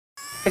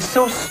It's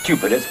so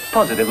stupid, it's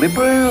positively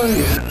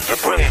brilliant.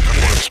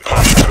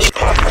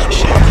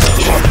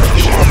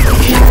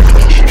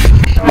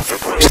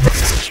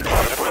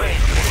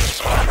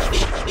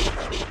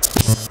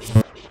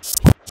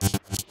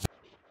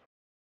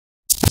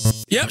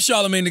 Yep,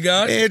 Charlamagne the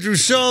God. Andrew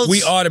Schulz.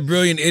 We are the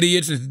Brilliant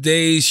Idiots, and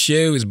today's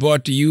show is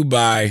brought to you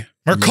by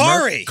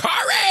Mercari.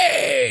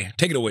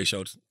 Take it away,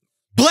 Schulz.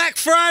 Black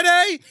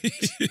Friday.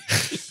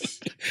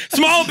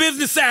 Small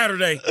Business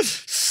Saturday.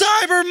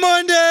 Cyber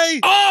Monday.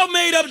 All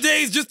made up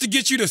days just to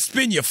get you to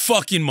spend your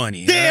fucking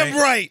money. Damn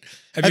right.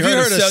 Have you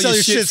heard of Sell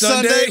Your Shit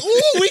Sunday?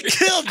 Ooh, we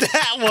killed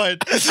that one.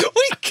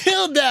 We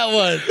killed that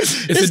one.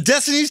 It's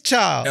Destiny's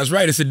Child. That's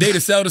right. It's a day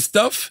to sell the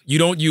stuff you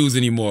don't use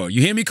anymore.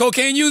 You hear me,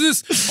 cocaine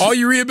users? All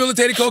you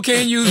rehabilitated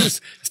cocaine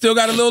users still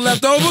got a little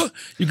left over?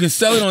 You can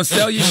sell it on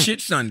Sell Your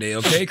Shit Sunday,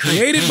 okay?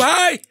 Created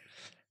by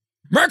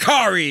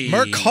Mercari.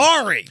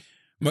 Mercari.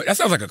 That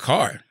sounds like a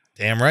car.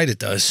 Damn right it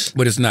does.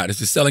 But it's not.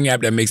 It's a selling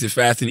app that makes it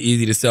fast and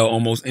easy to sell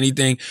almost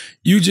anything.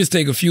 You just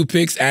take a few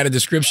pics, add a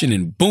description,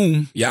 and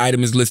boom, your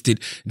item is listed.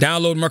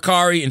 Download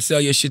Mercari and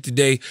sell your shit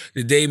today.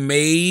 The day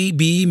may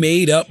be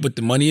made up, but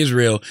the money is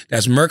real.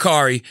 That's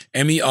Mercari,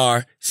 M-E-R-C-A-R-I.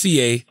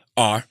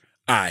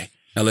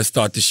 Now let's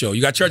start the show.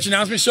 You got church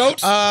announcement,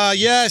 Schulz?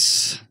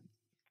 Yes.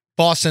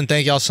 Boston,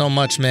 thank y'all so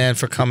much, man,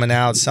 for coming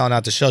out, selling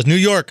out the shows. New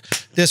York,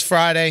 this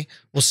Friday.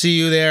 We'll see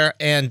you there.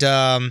 And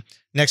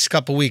next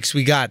couple weeks,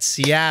 we got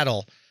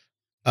Seattle,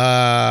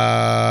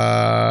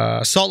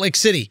 Salt Lake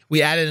City.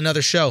 We added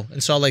another show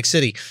in Salt Lake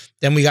City.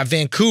 Then we got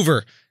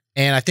Vancouver,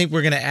 and I think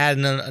we're going to add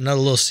another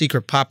little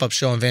secret pop-up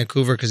show in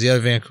Vancouver because the other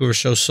Vancouver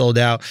show sold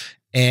out.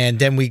 And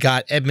then we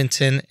got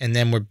Edmonton, and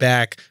then we're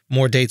back.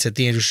 More dates at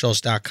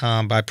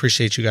theandrewschulz.com. But I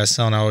appreciate you guys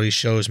selling out all these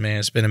shows, man.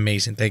 It's been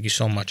amazing. Thank you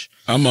so much.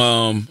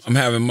 I'm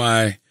having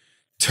my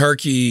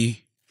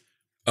turkey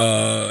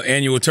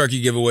annual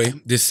turkey giveaway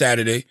this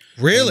Saturday.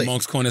 Really? In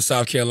Moncks Corner,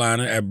 South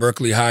Carolina, at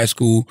Berkeley High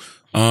School.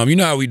 You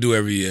know how we do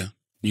every year.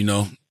 You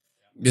know,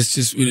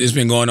 it's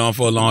been going on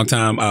for a long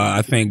time.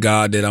 I thank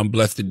God that I'm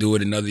blessed to do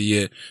it another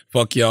year.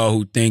 Fuck y'all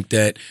who think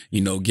that, you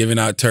know, giving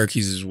out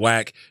turkeys is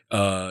whack.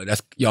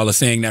 That's y'all are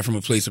saying that from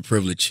a place of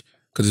privilege.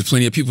 Because there's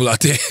plenty of people out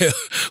there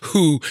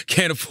who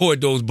can't afford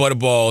those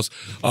butterballs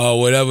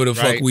or whatever the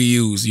fuck we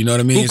use. You know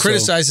what I mean? Who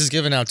criticizes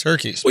giving out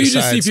turkeys? Well, you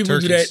just see people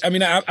do that. I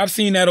mean, I've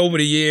seen that over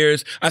the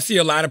years. I see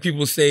a lot of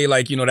people say,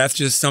 like, you know, that's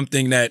just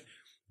something that,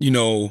 you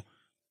know,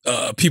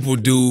 people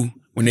do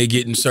when they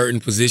get in certain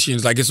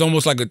positions. Like, it's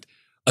almost like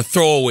a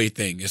throwaway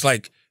thing. It's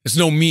like, there's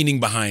no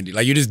meaning behind it.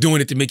 Like, you're just doing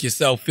it to make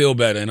yourself feel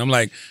better. And I'm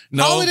like,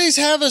 no. Holidays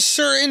have a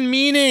certain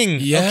meaning,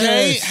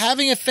 okay?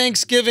 Having a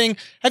Thanksgiving.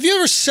 Have you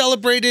ever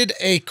celebrated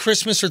a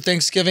Christmas or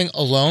Thanksgiving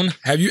alone?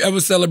 Have you ever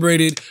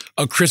celebrated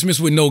a Christmas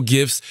with no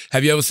gifts?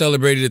 Have you ever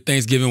celebrated a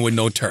Thanksgiving with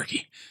no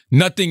turkey?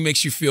 Nothing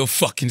makes you feel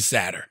fucking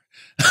sadder.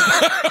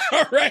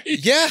 Right?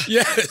 Yeah.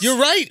 Yes. You're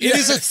right. Yes. It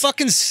is a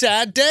fucking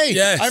sad day.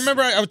 Yes. I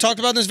remember I talked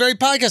about in this very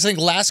podcast, I think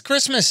last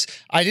Christmas,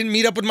 I didn't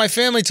meet up with my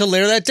family till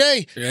later that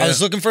day. Yeah. I was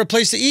looking for a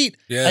place to eat.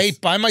 Yes. I ate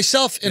by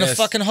myself in a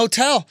fucking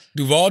hotel.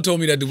 Duval told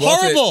me that.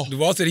 Horrible.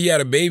 Duval said he had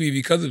a baby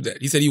because of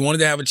that. He said he wanted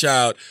to have a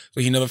child, so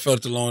he never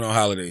felt alone on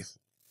holidays.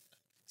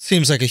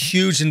 Seems like a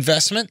huge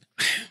investment.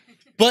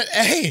 But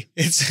hey,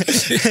 it's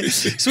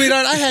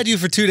sweetheart, I had you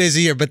for 2 days a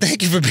year, but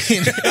thank you for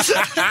being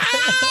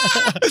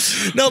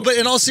No, but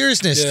in all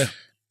seriousness,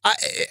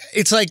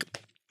 it's like,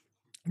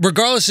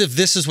 regardless if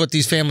this is what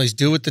these families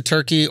do with the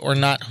turkey or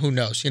not, who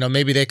knows? You know,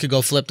 maybe they could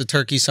go flip the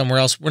turkey somewhere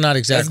else. We're not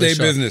exactly That's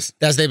their sure. business.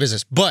 That's their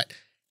business. But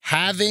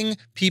having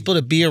people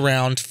to be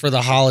around for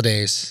the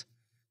holidays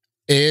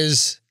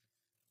is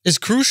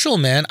crucial,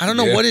 man. I don't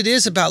know what it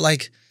is about,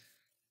 like,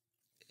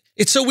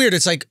 it's so weird.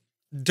 It's like,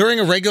 during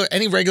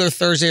any regular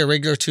Thursday or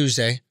regular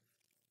Tuesday,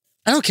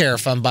 I don't care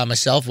if I'm by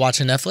myself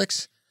watching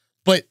Netflix,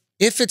 but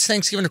if it's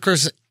Thanksgiving or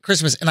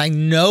Christmas and I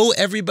know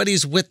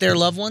everybody's with their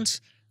loved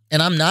ones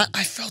and I'm not,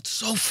 I felt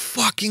so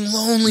fucking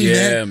lonely,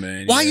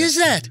 man. Why is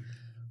that?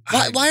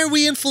 Why are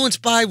we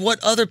influenced by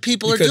what other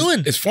people are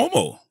doing? It's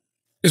FOMO.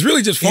 It's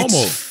really just FOMO.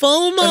 It's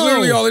FOMO. That's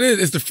literally all it is.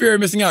 It's the fear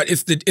of missing out.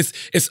 It's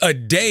a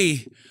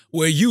day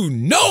where you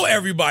know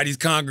everybody's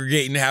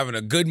congregating, having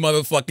a good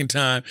motherfucking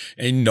time,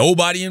 and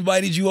nobody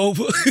invited you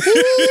over.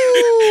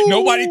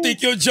 Nobody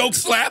think your joke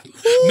slap.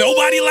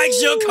 Nobody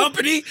likes your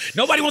company.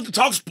 Nobody wants to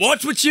talk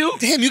sports with you.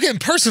 Damn, you getting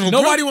personal,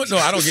 Nobody wants. No,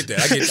 I don't get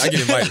that. I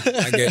get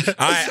invited.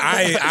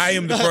 I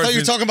am the person. I thought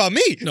you were talking about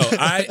me. No,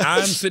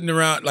 I'm sitting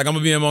around, like, I'm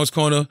gonna be in Moncks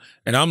Corner,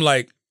 and I'm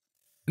like,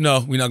 no,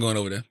 we're not going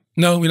over there.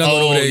 No, we're not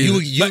going over there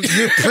either.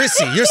 You're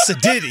prissy. You're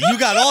sedity. You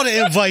got all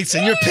the invites,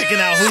 and you're picking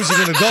out who's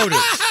you're going to go to.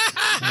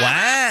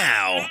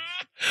 Wow.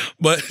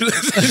 But yo,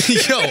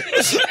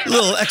 a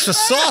little extra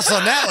sauce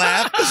on that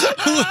laugh.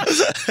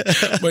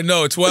 But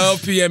no,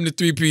 12 p.m. to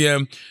 3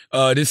 p.m.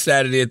 This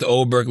Saturday at the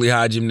Old Berkeley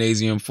High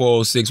Gymnasium,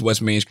 406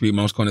 West Main Street,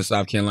 Moncks Corner,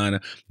 South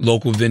Carolina.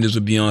 Local vendors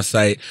will be on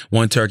site.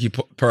 1 turkey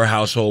per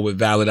household with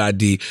valid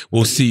ID.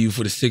 We'll see you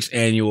for the 6th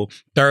annual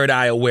Third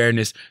Eye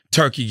Awareness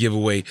Turkey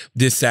Giveaway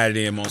this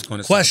Saturday in Moncks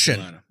Corner, South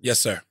Carolina. Yes,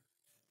 sir.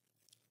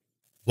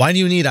 Why do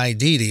you need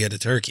ID to get a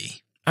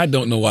turkey? I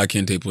don't know why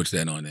Kente puts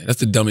that on there. That's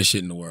the dumbest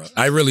shit in the world.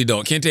 I really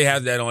don't. Kente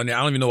has that on there.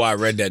 I don't even know why I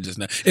read that just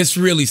now. It's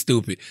really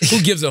stupid.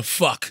 Who gives a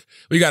fuck?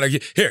 We gotta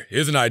get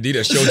here's an ID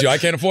that shows you I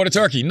can't afford a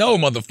turkey. No,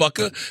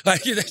 motherfucker.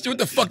 Like, what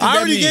the fuck does I that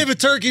already mean? gave a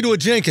turkey to a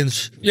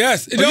Jenkins.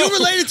 Yes. Are you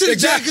related to the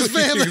Jenkins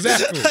family?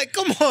 Exactly. Like,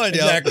 come on,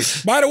 yo. Exactly.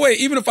 By the way,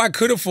 even if I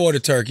could afford a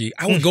turkey,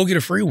 I would go get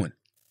a free one.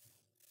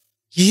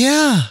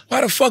 Yeah.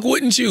 Why the fuck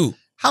wouldn't you?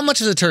 How much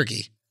is a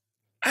turkey?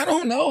 I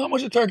don't know. How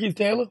much are turkeys,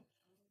 Taylor?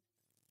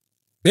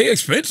 They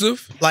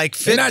expensive. Like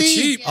 50? They're not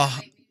cheap.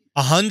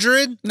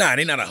 100? Nah,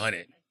 they not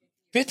 100.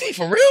 50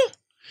 for real?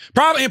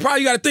 Probably you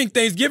got to think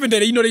Thanksgiving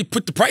Day. You know they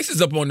put the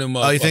prices up on them.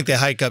 Oh, you think they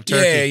hike up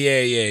turkey?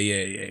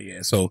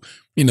 Yeah. So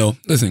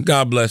listen.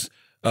 God bless.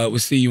 We'll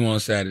see you on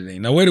Saturday.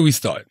 Now, where do we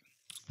start?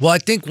 Well, I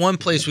think one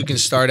place we can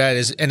start at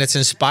is, and it's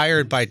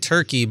inspired by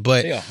turkey,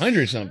 but They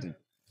 100 something.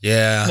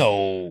 yeah.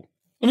 No,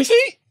 let me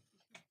see.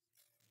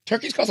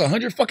 Turkeys cost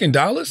 $100 fucking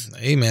dollars.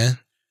 Hey, man.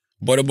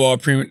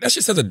 Butterball premium. That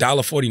shit says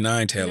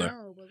 $1.49, Taylor.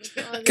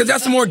 Because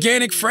that's some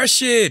organic, fresh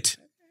shit.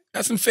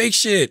 That's some fake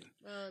shit.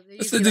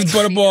 Let's do this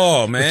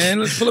Butterball, man.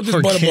 Let's pull up this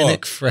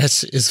Organic Butterball.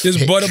 fresh is This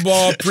fake.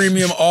 Butterball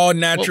premium, all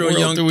natural What world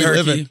young do we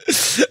live turkey.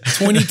 in?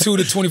 22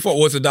 to 24.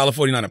 Well, it's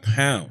 $1.49 a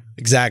pound.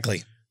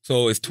 Exactly.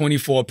 So it's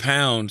 24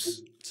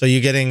 pounds. So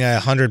you're getting a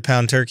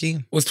 100-pound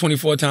turkey? What's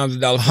 24 times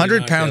 $1.49?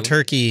 100-pound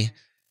turkey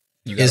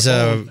is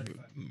a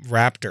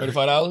raptor.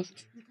 $35?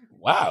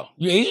 Wow.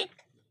 You Asian?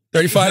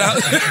 $35?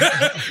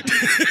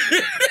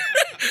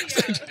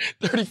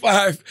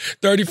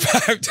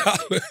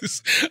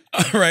 $35.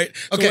 All right.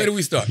 So Okay. where do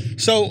we start?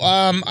 So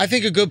I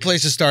think a good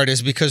place to start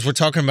is because we're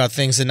talking about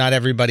things that not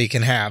everybody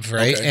can have,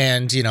 right? Okay.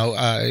 And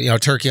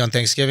turkey on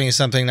Thanksgiving is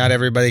something not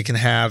everybody can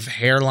have.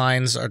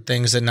 Hairlines are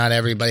things that not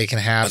everybody can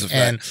have. That's a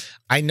fact. And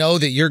I know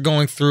that you're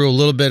going through a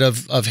little bit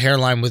of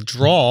hairline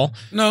withdrawal.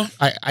 No.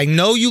 I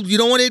know you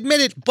don't want to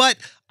admit it, but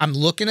I'm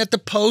looking at the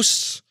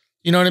posts.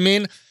 You know what I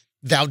mean?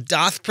 Thou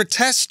doth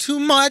protest too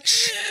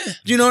much.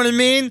 You know what I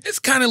mean? It's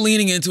kind of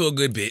leaning into a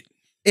good bit.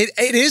 It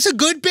is a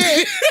good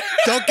bit.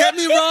 Don't get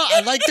me wrong.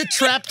 I like the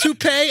trap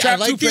toupee. I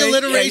like the toupee.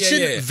 alliteration.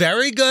 Yeah.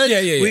 Very good.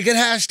 Yeah. We can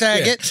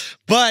hashtag Yeah. it.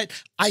 But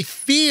I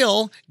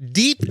feel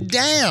deep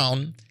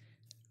down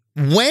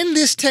when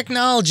this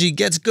technology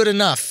gets good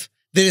enough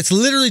that it's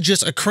literally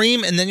just a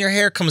cream and then your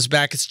hair comes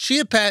back. It's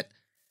Chia Pet.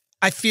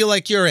 I feel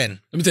like you're in.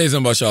 Let me tell you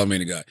something about Charlamagne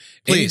the God.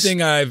 Please.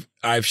 Anything I've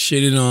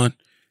shitted on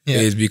Yeah.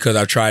 is because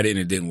I've tried it and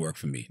it didn't work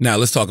for me. Now,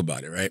 let's talk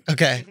about it, right?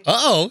 Okay.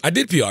 Uh-oh. I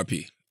did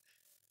PRP.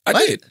 I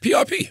What? did.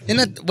 PRP.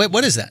 Wait,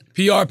 what is that?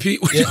 PRP.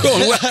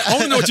 I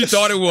don't know what you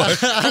thought it was.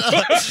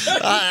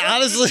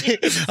 Honestly,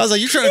 I was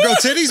like, you trying to grow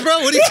titties, bro?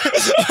 What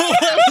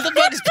the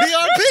fuck is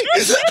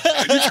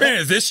PRP? You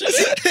transition?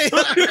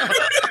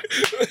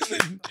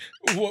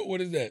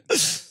 What is that?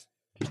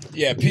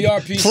 Yeah,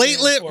 PRP.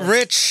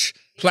 Platelet-rich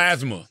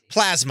plasma.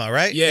 plasma,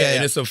 right? Yeah,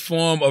 and it's a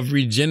form of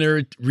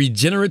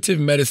regenerative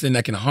medicine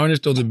that can harness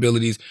those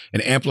abilities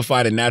and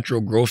amplify the natural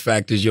growth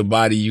factors your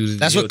body uses.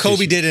 That's what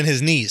Kobe did in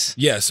his knees.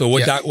 Yeah. So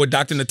what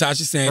Dr.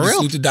 Natasha Sandy, For real?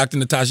 salute to Dr.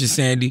 Natasha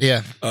Sandy.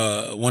 Yeah.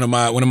 One of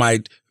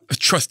my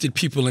trusted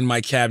people in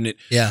my cabinet.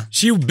 Yeah.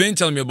 She's been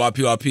telling me about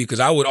PRP because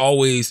I would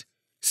always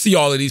see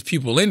all of these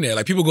people in there.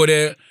 Like people go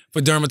there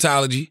for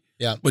dermatology.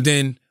 Yeah. But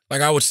then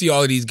like I would see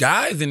all of these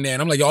guys in there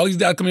and I'm like, all these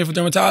guys come in for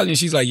dermatology. And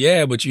she's like,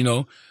 yeah, but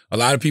a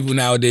lot of people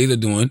nowadays are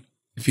doing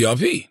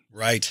PRP.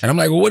 Right. And I'm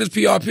like, well, what is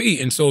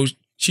PRP? And so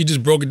she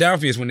just broke it down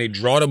for you. It's when they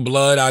draw the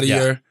blood out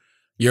of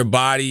your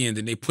body and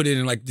then they put it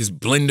in like this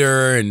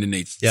blender and then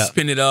they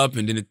spin it up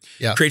and then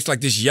it creates like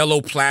this yellow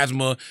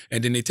plasma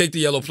and then they take the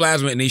yellow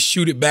plasma and they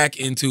shoot it back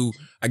into,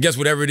 I guess,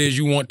 whatever it is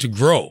you want to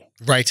grow.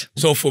 Right.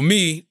 So for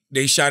me,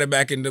 they shot it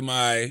back into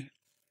my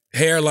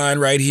hairline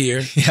right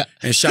here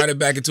and shot it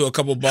back into a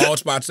couple bald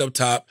spots up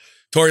top.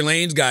 Tory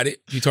Lanez got it.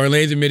 Tory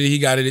Lanez admitted he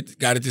got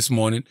it this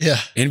morning. Yeah.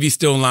 Envy's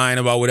still lying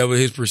about whatever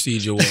his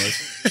procedure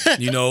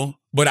was,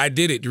 But I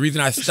did it. The reason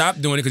I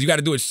stopped doing it, because you got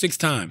to do it 6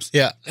 times.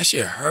 Yeah. That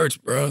shit hurts,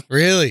 bro.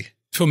 Really?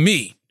 For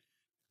me.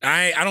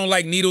 I don't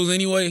like needles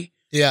anyway.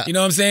 Yeah. You know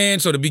what I'm saying?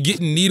 So to be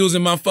getting needles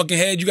in my fucking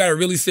head, you got to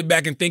really sit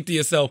back and think to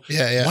yourself,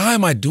 why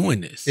am I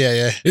doing this?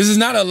 Yeah. This is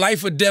not a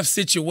life or death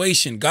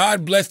situation.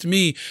 God blessed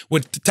me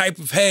with the type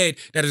of head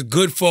that is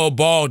good for a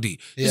baldy.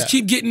 Just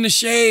keep getting the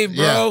shave,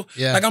 bro.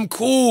 Yeah. Like I'm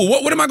cool.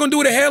 What am I gonna do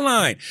with a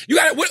hairline? You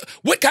got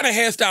what kind of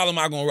hairstyle am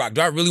I gonna rock?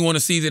 Do I really want to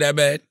Caesar that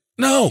bad?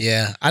 No.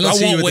 Yeah. I don't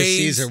see you with waves. the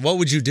Caesar. What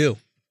would you do?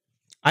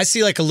 I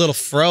see like a little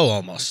fro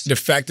almost. The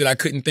fact that I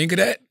couldn't think of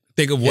that.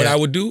 Think of what I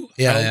would do.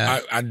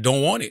 I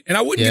don't want it. And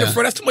I wouldn't get a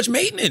fro. That's too much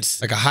maintenance.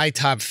 Like a high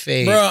top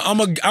fade. Bro,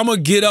 I'm a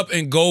get up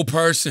and go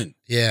person.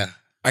 Yeah.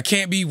 I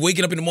can't be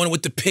waking up in the morning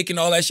with the pick and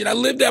all that shit. I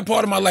lived that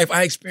part of my life.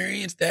 I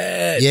experienced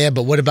that. Yeah,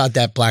 but what about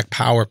that black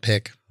power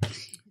pick?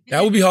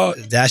 That would be hard.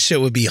 That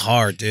shit would be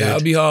hard, dude. That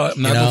would be hard.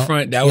 I'm not gonna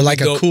front. That would like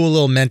be dope. a cool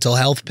little mental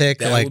health pick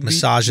that like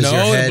massages your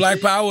head. No, the black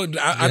power.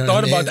 I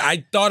thought about that.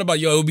 I thought about,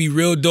 it would be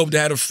real dope to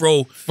have a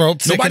fro.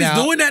 Nobody's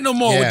doing that no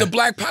more. With the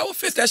black power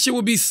fist, that shit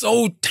would be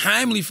so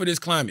timely for this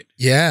climate.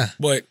 Yeah.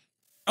 But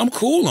I'm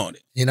cool on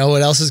it. You know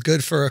what else is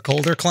good for a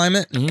colder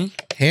climate?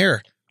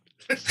 Hair.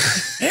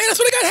 Hey, that's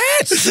what they got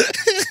hats.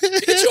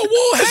 Get your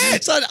wool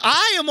hats. Son,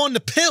 I am on the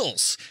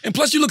pills. And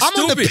plus, you look stupid.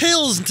 I'm on the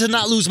pills to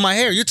not lose my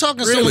hair. You're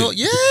talking Really? someone.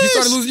 Yes. You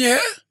started losing your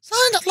hair? Son,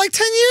 like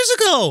 10 years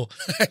ago.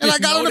 And I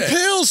got on the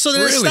pills so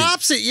that it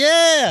stops it.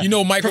 Yeah. You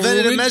know Michael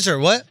Preventative Rubin? measure.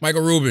 What?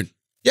 Michael Rubin.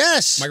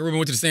 Yes. Michael Rubin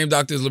went to the same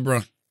doctor as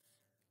LeBron.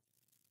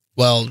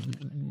 Well,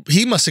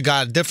 he must have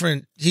got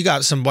he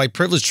got some white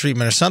privilege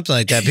treatment or something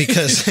like that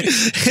because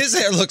his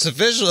hair looks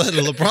official and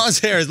LeBron's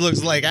hair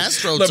looks like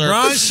AstroTurf.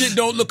 LeBron's shit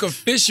don't look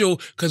official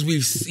because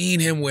we've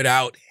seen him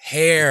without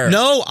hair.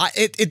 No,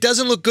 it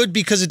doesn't look good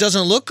because it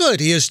doesn't look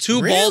good. He has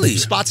two bald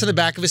spots in the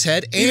back of his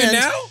head. And Even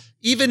now?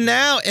 Even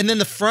now. And then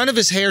the front of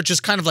his hair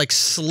just kind of like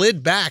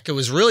slid back. It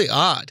was really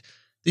odd.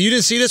 You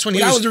didn't see this when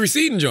he that was the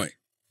receding joint.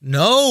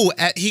 No,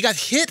 he got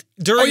hit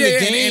during the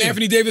game. And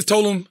Anthony Davis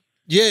told him.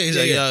 Yeah, he's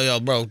like, yo,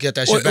 bro, get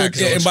that shit back.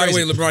 And by the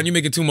way, LeBron, you're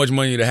making too much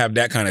money to have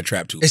that kind of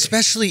trap toupee.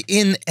 Especially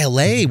in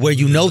L.A., where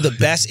you know the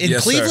best. In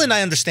Cleveland,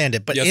 I understand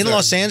it. But in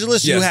Los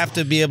Angeles, you have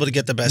to be able to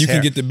get the best hair.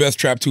 You can get the best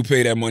trap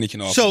toupee that money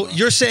can offer. So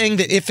you're saying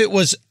that if it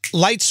was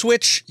light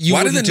switch, you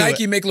wouldn't do it? Why doesn't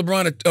Nike make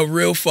LeBron a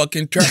real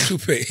fucking trap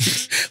toupee?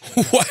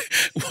 Why?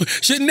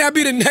 Shouldn't that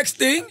be the next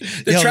thing?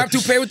 The trap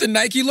toupee with the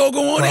Nike logo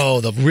on it? Oh,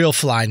 the real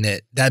fly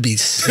knit. That'd be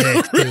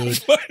sick,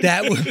 dude.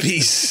 That would be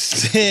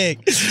sick.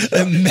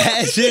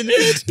 Imagine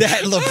that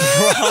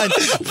LeBron.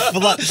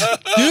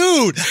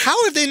 Dude,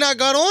 how have they not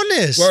got on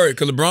this? Word,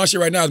 because LeBron shit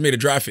right now is made a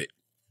dry fit.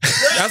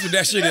 That's what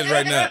that shit is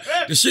right now.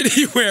 The shit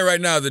he wearing right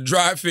now is a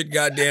dry fit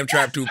goddamn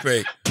trap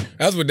toupee.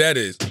 That's what that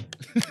is.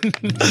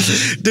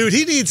 Dude,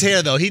 he needs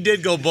hair though. He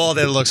did go bald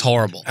and it looks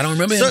horrible. I don't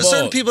remember him bald.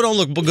 Certain people don't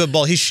look good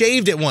bald. He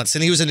shaved it once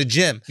and he was in the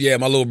gym. Yeah,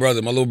 my little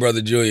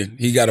brother Julian,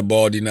 he got a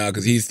baldy now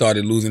because he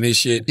started losing his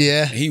shit.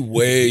 Yeah. He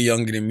way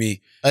younger than me.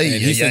 And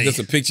he sent us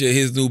a picture of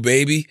his new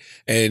baby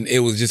and it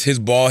was just his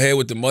bald head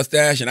with the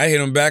mustache and I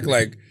hit him back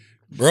like,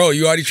 bro,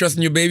 you already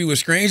trusting your baby with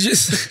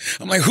strangers?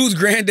 I'm like, whose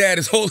granddad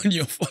is holding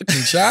your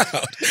fucking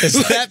child? Is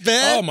that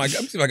bad? Oh my God,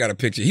 let me see if I got a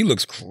picture. He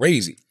looks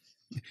crazy.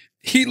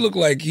 He looked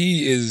like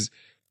he is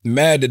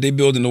mad that they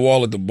building the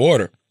wall at the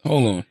border.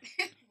 Hold on.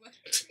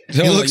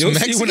 He looks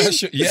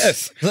Mexican?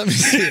 Yes. Let me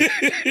see.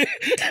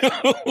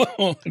 Hold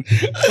on.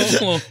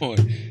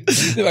 Let's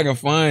see if I can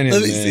find him.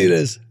 Let me see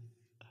this.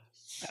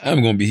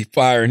 I'm gonna be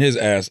firing his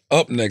ass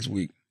up next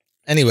week.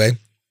 Anyway,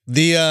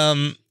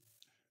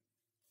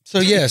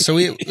 so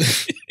we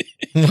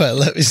what?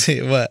 Let me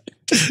see what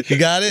you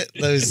got it.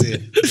 Let me see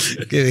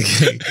it. Give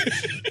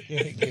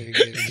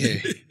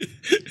it.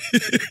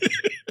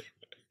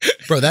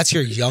 Bro, that's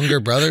your younger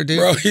brother, dude.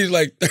 Bro, he's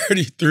like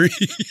 33.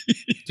 Dude,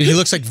 he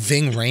looks like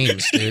Ving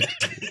Rhames, dude.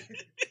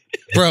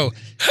 Bro,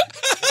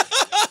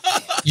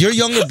 your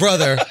younger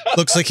brother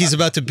looks like he's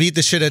about to beat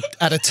the shit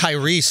out of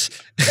Tyrese.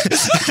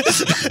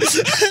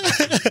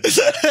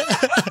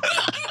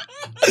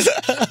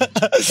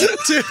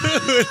 Dude,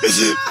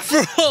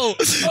 bro,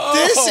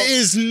 this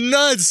is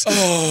nuts,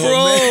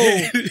 bro.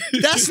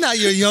 That's not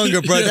your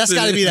younger brother. That's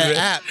got to be that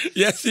app.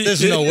 Yes,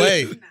 there's no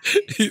way.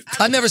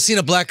 I've never seen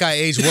a black guy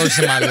age worse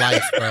in my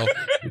life, bro.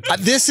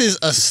 This is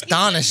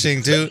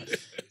astonishing, dude.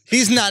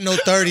 He's not no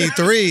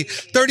 33.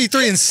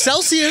 33 in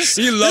Celsius?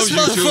 He loves you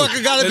too. This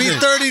motherfucker got to be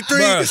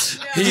 33. Bruh,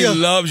 he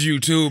loves you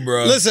too,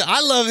 bro. Listen,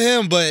 I love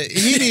him, but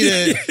he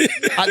needed...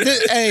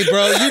 hey,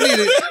 bro, you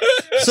needed...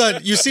 Son,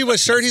 you see what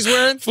shirt he's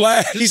wearing?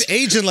 Flash. He's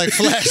aging like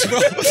Flash,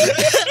 bro.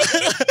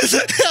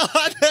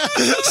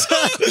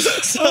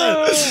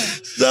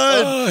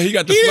 son. He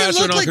got the he Flash didn't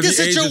shirt look on like this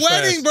at your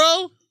wedding,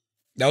 bro.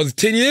 That was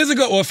 10 years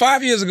ago or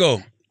 5 years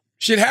ago.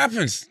 Shit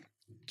happens.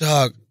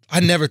 Dog, I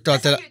never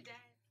thought that...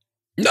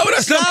 No,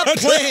 that's Stop not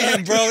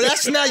playing, bro.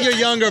 That's not your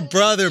younger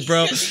brother,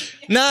 bro.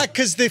 Nah,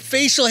 because the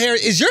facial hair...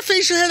 Is your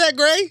facial hair that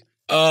gray?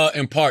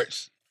 In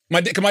parts.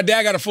 My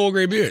dad got a full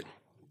gray beard.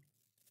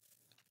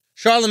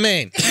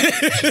 Charlamagne.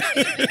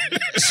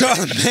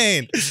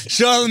 Charlamagne.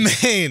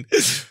 Charlamagne.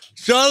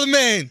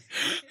 Charlamagne.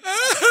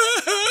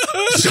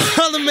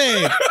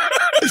 Charlamagne.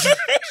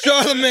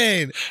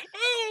 Charlamagne.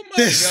 Oh my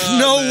There's God,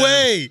 no man.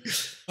 way.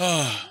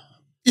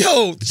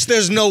 Yo,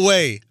 there's no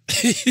way.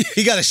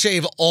 He got to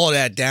shave all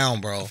that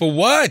down, bro. For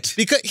what?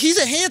 Because he's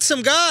a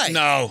handsome guy.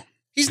 No.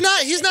 He's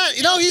not,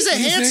 no, he's a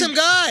handsome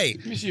guy.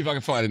 Let me see if I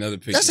can find another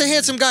picture. That's a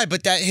handsome guy,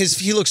 but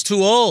he looks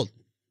too old.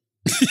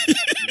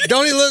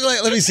 Don't he look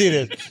like, let me see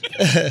this.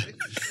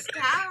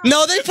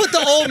 No, they put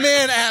the old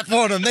man app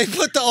on him. They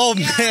put the old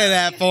man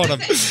app on him.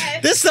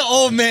 This is the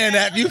old man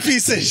app, you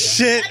piece of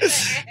shit.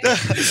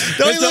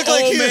 Don't he look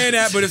like old man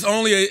app, but it's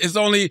only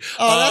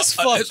oh, that's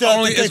fucked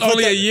up. It's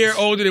only a year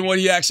older than what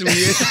he actually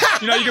is.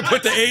 You know, you can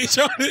put the age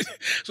on it.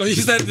 So he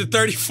said to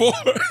 34.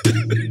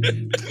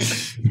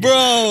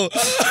 Bro,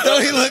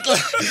 don't he look like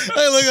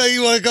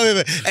you want to come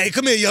here? Hey,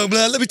 come here, young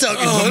blood. Let me talk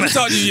to you. Let me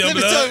talk to you, young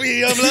blood. Let me talk to you,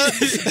 young blood.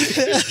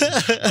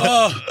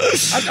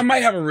 I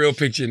might have a real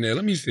picture in there.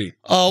 Let me see.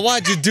 Oh,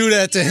 why'd you do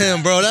that to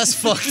him, bro? That's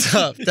fucked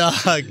up,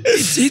 dog.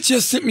 He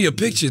just sent me a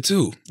picture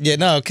too. Yeah,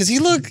 no, because he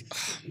look.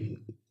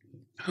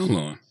 Hold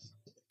on.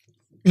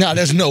 No,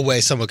 there's no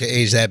way someone could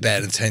age that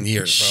bad in 10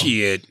 years, bro.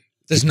 Shit.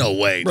 There's no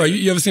way. Bro,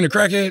 you ever seen a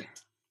crackhead?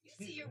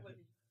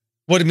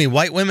 What do you mean?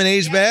 White women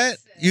age bad?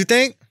 You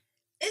think?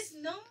 It's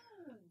known.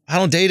 I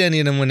don't date any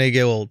of them when they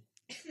get old.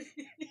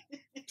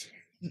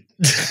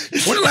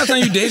 When the last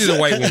time you dated a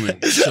white woman?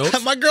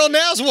 Schulz? My girl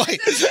now's white.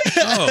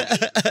 Oh.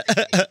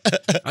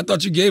 I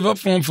thought you gave up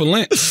for him for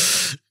Lent.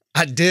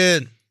 I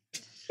did.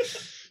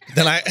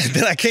 Then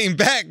I came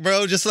back,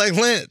 bro, just like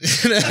Lent.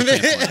 You know what I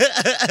mean?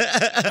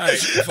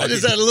 I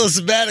just had a little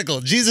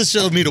sabbatical. Jesus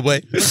showed me the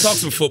way. Let's talk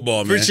some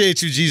football, man.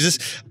 Appreciate you,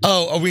 Jesus.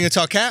 Oh, are we gonna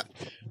talk Cap?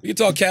 We can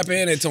talk Cap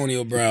and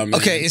Antonio Brown, man.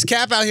 Okay, is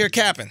Cap out here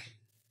capping?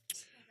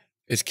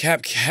 Is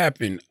Cap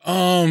capping?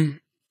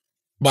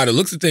 By the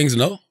looks of things,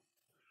 no.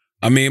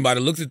 I mean, by the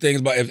looks of things,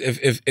 but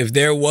if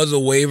there was a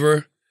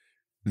waiver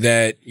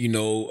that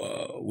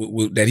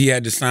that he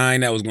had to sign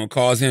that was going to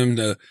cause him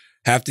to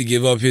have to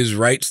give up his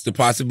rights to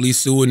possibly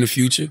sue in the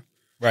future,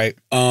 right?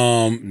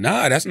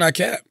 Nah, that's not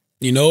Cap.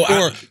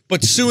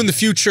 But sue in the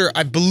future.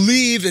 I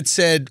believe it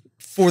said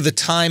for the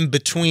time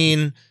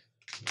between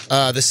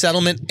the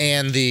settlement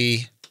and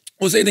the.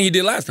 Well, same thing he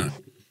did last time.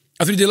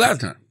 That's what he did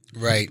last time.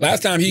 Right.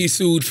 Last time he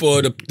sued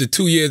for the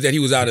 2 years that he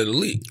was out of the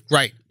league.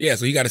 Right. Yeah,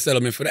 so he got a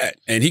settlement for that.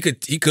 And he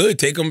could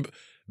take him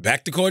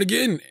back to court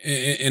again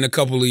in a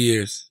couple of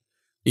years.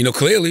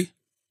 Clearly.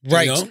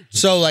 Right.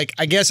 So, like,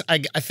 I guess I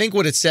think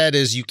what it said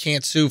is you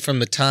can't sue from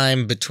the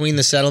time between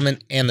the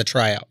settlement and the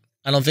tryout.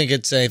 I don't think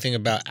it's anything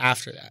about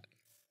after that.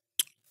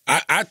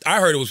 I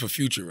heard it was for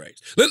future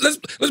rights.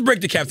 Let's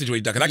break the Cap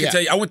situation down. Because I can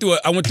tell you, I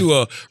went through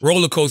a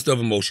roller coaster of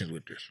emotions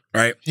with this,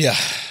 right? Yeah.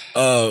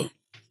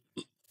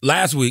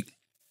 Last week,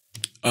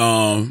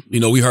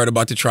 we heard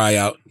about the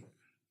tryout.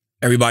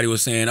 Everybody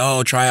was saying,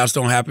 oh, tryouts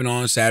don't happen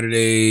on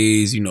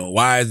Saturdays.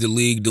 Why is the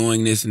league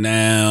doing this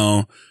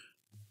now?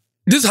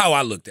 This is how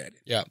I looked at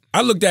it. Yeah.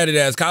 I looked at it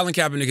as Colin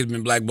Kaepernick has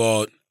been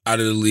blackballed out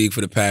of the league for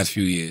the past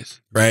few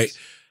years, right? Yes.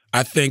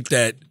 I think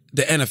that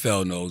the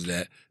NFL knows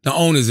that. The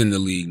owners in the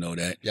league know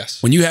that.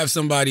 Yes. When you have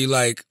somebody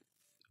like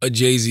a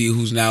Jay-Z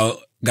who's now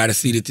got a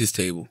seat at this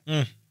table,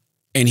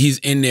 and he's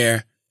in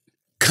there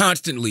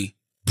constantly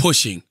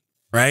pushing,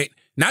 right?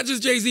 Not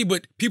just Jay-Z,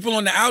 but people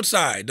on the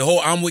outside. The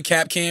whole I'm with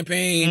Cap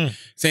campaign,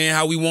 saying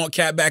how we want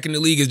Cap back in the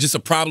league is just a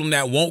problem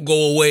that won't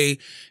go away.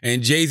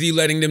 And Jay-Z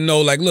letting them know,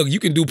 like, look, you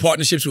can do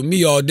partnerships with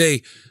me all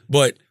day,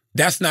 but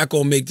that's not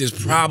going to make this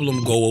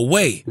problem go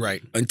away.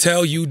 Right.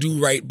 Until you do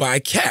right by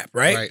Cap,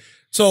 right?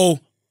 So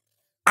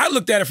I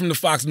looked at it from the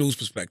Fox News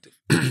perspective.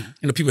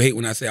 People hate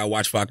when I say I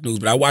watch Fox News,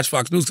 but I watch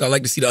Fox News because I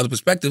like to see the other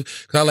perspective,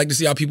 because I like to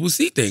see how people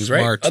see things,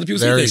 right? Other people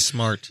see things. Very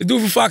smart. The dude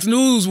from Fox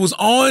News was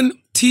on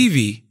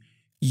TV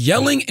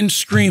yelling and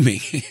screaming,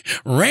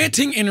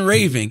 ranting and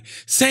raving,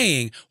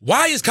 saying,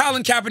 why is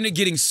Colin Kaepernick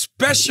getting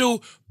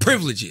special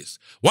privileges?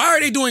 Why are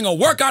they doing a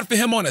workout for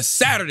him on a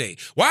Saturday?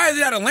 Why is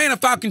it at Atlanta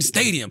Falcons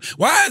Stadium?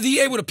 Why is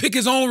he able to pick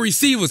his own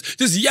receivers?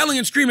 Just yelling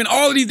and screaming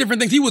all of these different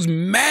things. He was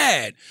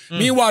mad.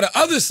 Meanwhile, the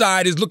other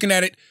side is looking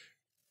at it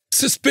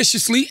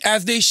suspiciously,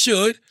 as they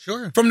should,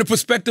 from the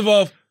perspective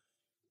of,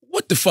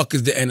 what the fuck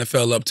is the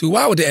NFL up to?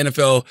 Why would the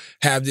NFL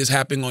have this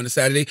happening on a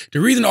Saturday? The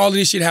reason all of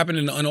this shit happened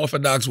in an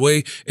unorthodox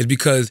way is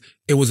because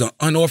it was an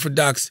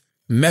unorthodox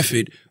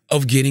method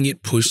of getting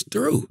it pushed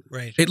through.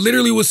 Right. It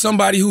literally was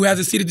somebody who has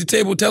a seat at the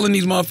table telling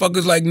these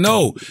motherfuckers, like,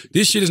 no,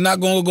 this shit is not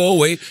going to go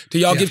away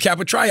till y'all give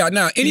Cap a tryout.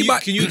 Now,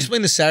 anybody... Can you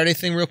explain the Saturday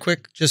thing real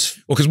quick? Well,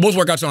 because most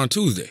workouts are on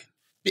Tuesday.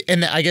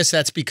 And I guess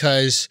that's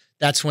because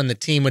that's when the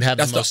team would have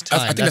the most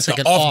time. I think that's like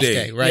the an off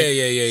day, right?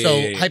 Yeah.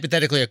 So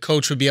hypothetically, a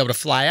coach would be able to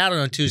fly out on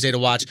a Tuesday to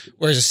watch,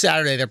 whereas a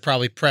Saturday they're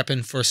probably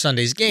prepping for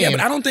Sunday's game. Yeah, but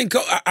I don't think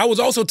I was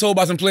also told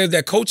by some players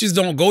that coaches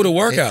don't go to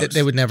workouts.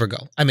 They would never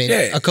go. I mean,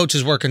 a coach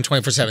is working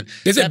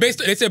 24/7.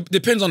 They said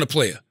depends on the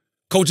player.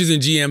 Coaches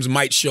and GMs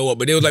might show up,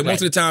 but they was like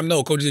most of the time,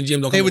 no, coaches and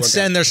GMs don't come to workouts. They would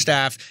send their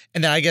staff,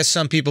 and then I guess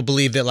some people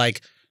believe that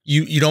like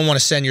you don't want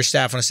to send your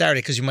staff on a Saturday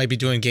because you might be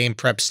doing game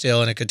prep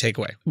still and it could take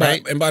away,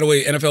 right? And by the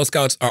way, NFL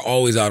scouts are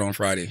always out on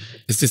Friday.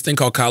 It's this thing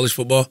called college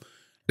football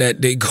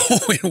that they go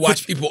and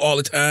watch people all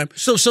the time.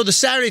 So the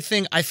Saturday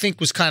thing, I think,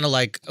 was kind of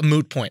like a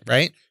moot point,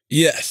 right?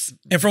 Yes.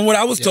 And from what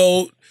I was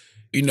told,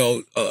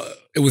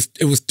 it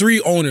was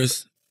 3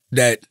 owners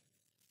that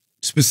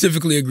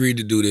specifically agreed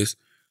to do this.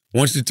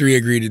 Once the 3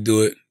 agreed to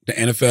do it, the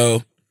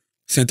NFL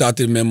sent out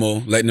the memo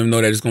letting them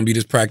know that it's going to be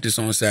this practice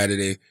on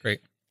Saturday. Great.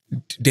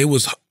 They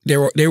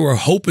were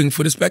hoping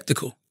for the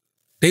spectacle.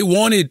 They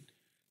wanted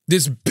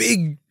this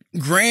big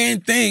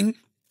grand thing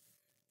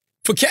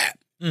for Cap.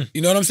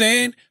 You know what I'm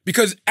saying?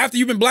 Because after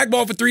you've been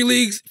blackballed for 3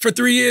 years,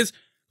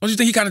 don't you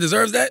think he kind of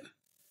deserves that?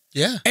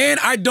 Yeah. And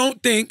I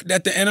don't think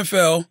that the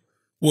NFL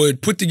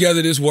would put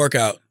together this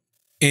workout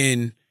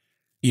and,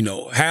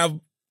 have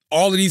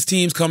all of these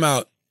teams come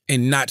out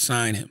and not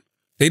sign him.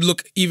 They'd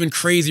look even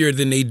crazier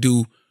than they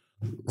do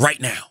right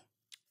now.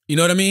 You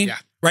know what I mean? Yeah.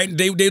 Right?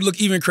 They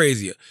look even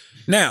crazier.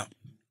 Now,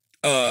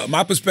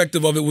 my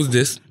perspective of it was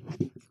this.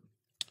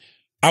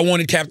 I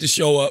wanted Cap to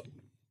show up.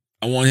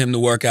 I wanted him to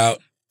work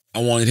out. I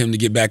wanted him to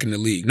get back in the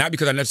league. Not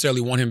because I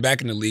necessarily want him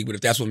back in the league, but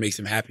if that's what makes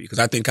him happy. Because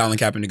I think Colin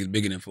Kaepernick is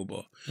bigger than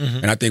football.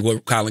 And I think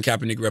what Colin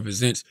Kaepernick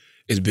represents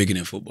is bigger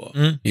than football.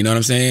 You know what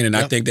I'm saying? And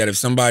I think that if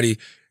somebody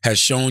has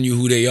shown you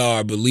who they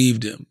are,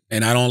 believe them.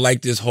 And I don't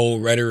like this whole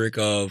rhetoric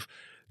of,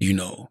 you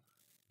know,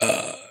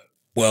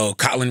 well,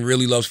 Colin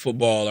really loves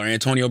football or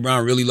Antonio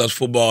Brown really loves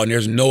football and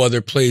there's no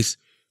other place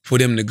for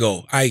them to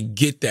go. I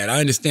get that. I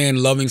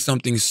understand loving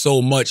something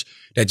so much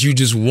that you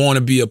just want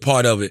to be a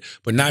part of it,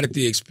 but not at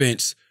the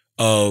expense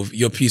of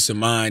your peace of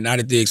mind, not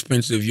at the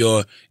expense of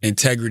your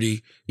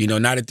integrity, you know,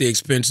 not at the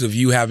expense of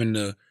you having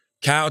to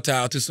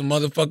kowtow to some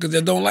motherfuckers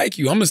that don't like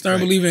you. I'm a stern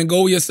believer in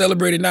go where you're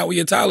celebrated, not where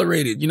you're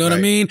tolerated. You know what I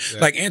mean?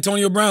 Yeah. Like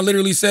Antonio Brown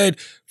literally said,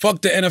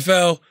 fuck the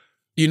NFL.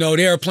 You know,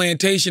 they're a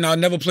plantation. I'll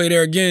never play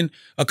there again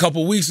a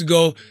couple weeks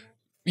ago.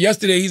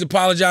 Yesterday, he's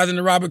apologizing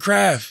to Robert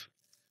Kraft.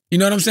 You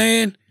know what I'm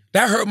saying?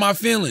 That hurt my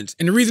feelings.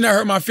 And the reason that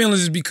hurt my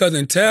feelings is because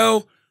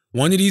until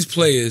one of these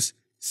players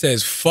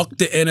says, fuck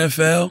the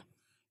NFL,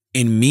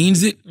 and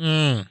means it,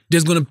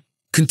 there's going to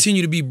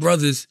continue to be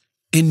brothers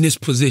in this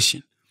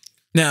position.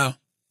 Now,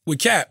 with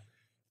Cap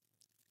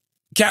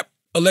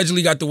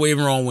allegedly got the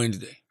waiver on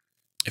Wednesday.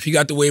 If he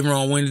got the waiver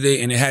on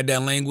Wednesday and it had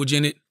that language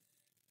in it,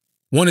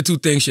 one or two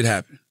things should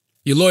happen.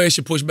 Your lawyer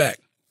should push back.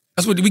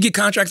 That's what we get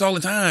contracts all the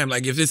time.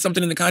 Like if there's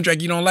something in the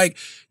contract you don't like,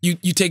 you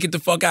take it the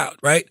fuck out,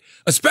 right?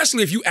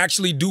 Especially if you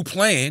actually do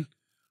plan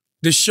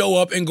to show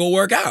up and go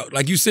work out.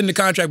 Like you send the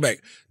contract back.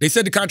 They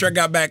said the contract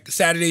got back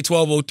Saturday,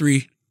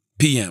 12:03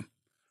 p.m.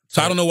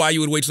 So I don't know why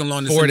you would wait so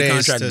long to send the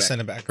contract back.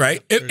 Send it back.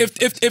 Right?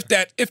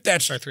 If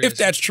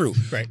that's true.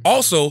 Right.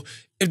 Also,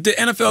 if the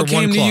NFL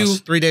came to you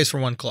 3 days for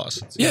one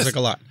clause. Seems like a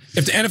lot.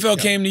 If the NFL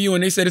came to you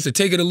and they said it's a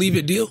take it or leave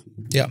it deal,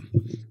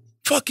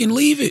 fucking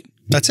leave it.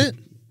 That's it.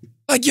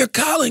 Like you're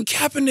Colin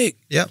Kaepernick.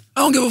 I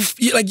don't give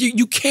a like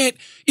you can't,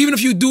 even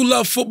if you do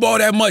love football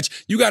that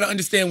much, you got to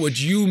understand what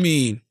you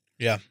mean.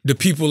 The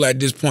people at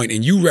this point,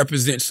 and you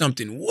represent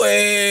something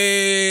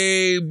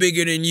way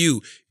bigger than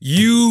you.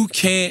 You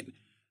can't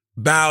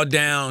bow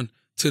down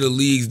to the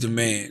league's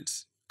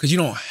demands because you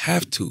don't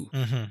have to.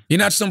 You're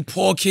not some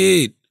poor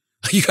kid.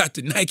 You got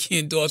the Nike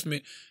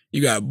endorsement.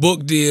 You got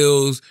book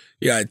deals.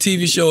 You got a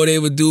TV show they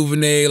would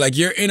DuVernay. Like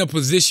you're in a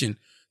position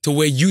to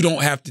where you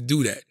don't have to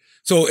do that.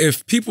 So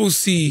if people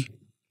see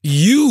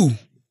you,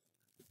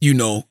 you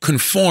know,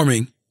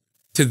 conforming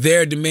to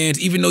their demands,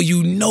 even though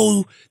you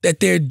know that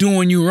they're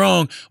doing you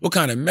wrong, what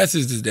kind of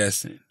message does that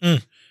send?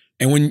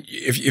 And when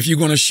if you're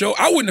going to show,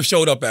 I wouldn't have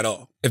showed up at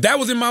all. If that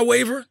was in my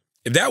waiver,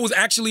 if that was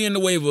actually in the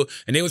waiver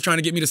and they was trying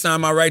to get me to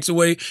sign my rights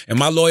away and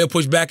my lawyer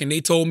pushed back and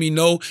they told me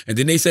no and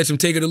then they said some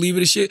take it or leave it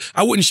and shit,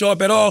 I wouldn't show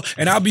up at all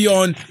and I'll be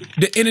on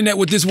the internet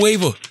with this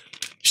waiver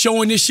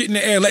showing this shit in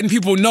the air, letting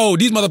people know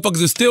these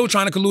motherfuckers are still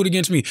trying to collude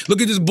against me.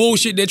 Look at this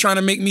bullshit they're trying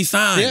to make me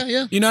sign.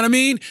 You know what I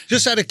mean?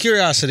 Just out of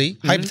curiosity,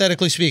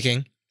 hypothetically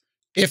speaking,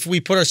 if we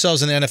put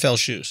ourselves in the NFL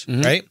shoes,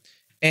 right?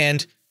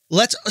 And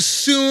let's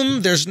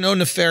assume there's no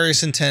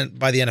nefarious intent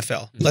by the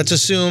NFL. Let's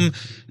assume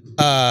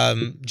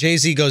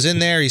Jay-Z goes in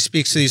there, he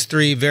speaks to these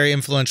three very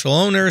influential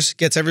owners,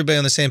 gets everybody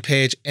on the same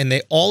page, and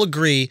they all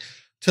agree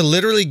to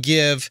literally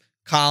give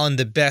Colin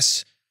the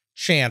best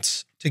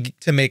chance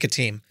to make a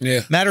team.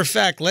 Matter of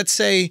fact, let's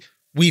say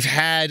we've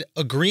had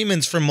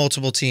agreements from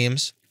multiple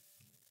teams.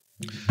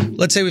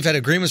 Let's say we've had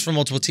agreements from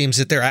multiple teams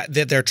that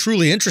they're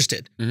truly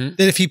interested. That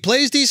if he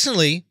plays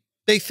decently,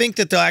 they think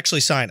that they'll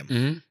actually sign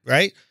him,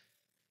 right?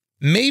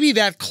 Maybe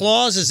that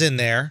clause is in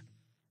there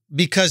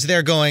because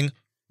they're going,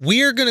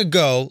 we're going to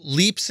go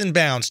leaps and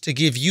bounds to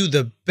give you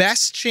the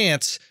best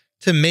chance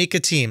to make a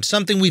team,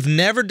 something we've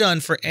never done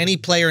for any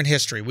player in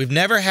history. We've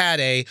never had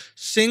a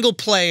single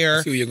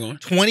player,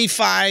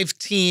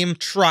 25-team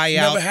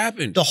tryout. Never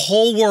happened. The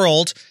whole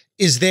world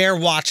is there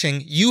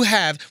watching.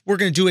 We're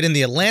going to do it in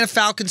the Atlanta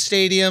Falcons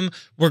Stadium.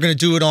 We're going to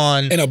do it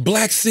in a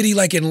black city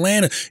like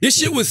Atlanta. This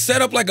shit was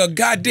set up like a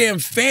goddamn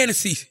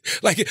fantasy.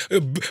 Like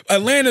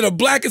Atlanta, the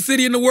blackest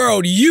city in the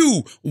world.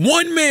 You,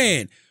 one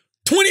man,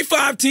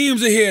 25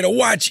 teams are here to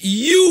watch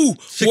you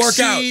work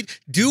out.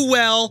 Do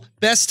well,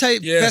 best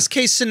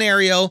case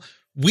scenario.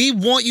 We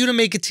want you to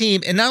make a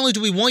team. And not only do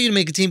we want you to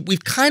make a team,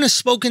 we've kind of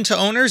spoken to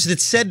owners that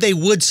said they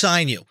would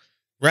sign you,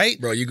 right?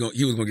 Bro, he was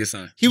going to get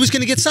signed. He was going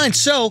to get signed.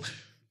 So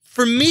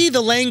for me,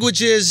 the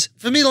language is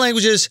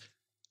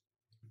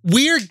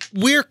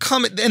we're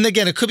coming, and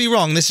again, it could be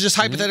wrong. This is just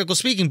hypothetical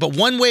speaking, but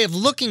one way of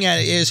looking at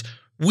it is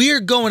we're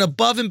going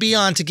above and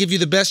beyond to give you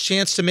the best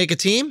chance to make a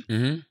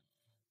team.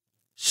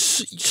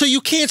 So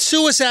you can't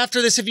sue us after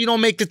this if you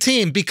don't make the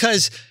team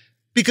because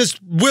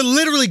we're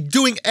literally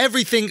doing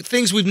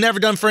things we've never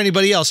done for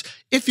anybody else.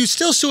 If you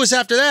still sue us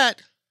after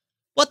that,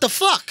 what the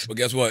fuck? But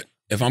guess what?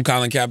 If I'm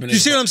Colin Kaepernick, you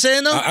see what I'm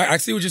saying though? I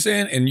see what you're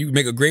saying, and you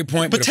make a great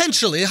point.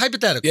 Potentially,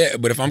 hypothetical. Yeah,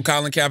 but if I'm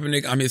Colin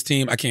Kaepernick, I'm his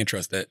team. I can't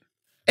trust that.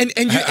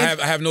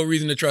 I have no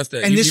reason to trust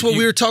that. And this is what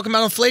we were talking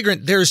about on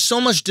Flagrant. There is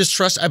so much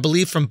distrust, I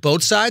believe, from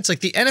both sides. Like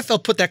the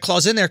NFL put that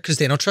clause in there because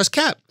they don't trust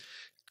Cap.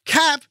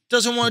 Cap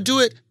doesn't want to do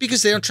it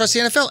because they don't trust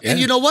the NFL. And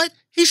you know what?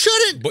 He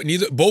shouldn't. But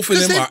both of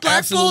them are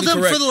absolutely him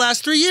correct for the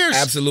last 3 years.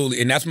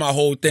 Absolutely, and that's my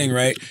whole thing,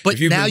 right? But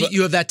now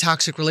you have that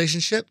toxic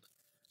relationship.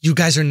 You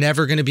guys are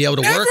never going to be able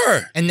to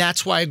work. And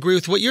that's why I agree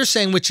with what you're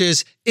saying, which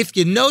is if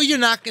you know you're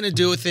not going to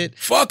do with it,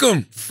 fuck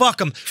them. Fuck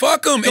them.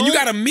 Fuck them. And you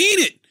got to mean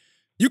it.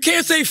 You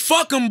can't say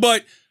fuck them,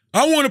 but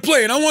I want to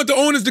play and I want the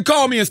owners to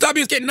call me and stop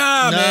being scared.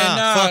 Nah, man.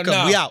 Nah, fuck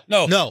them. We out.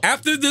 No.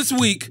 After this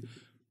week,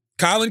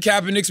 Colin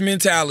Kaepernick's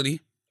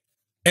mentality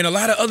and a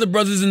lot of other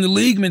brothers in the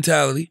league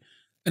mentality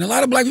and a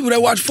lot of black people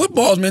that watch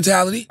football's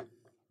mentality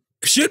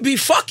should be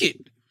fuck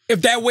it.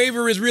 If that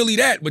waiver is really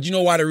that. But you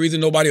know why the reason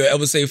nobody will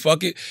ever say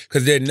fuck it?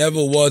 Because there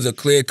never was a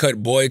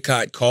clear-cut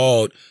boycott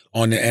called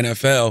on the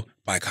NFL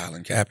by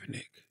Colin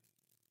Kaepernick.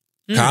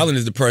 Colin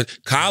is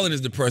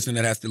the person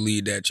that has to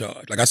lead that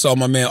charge. Like I saw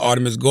my man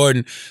Artemis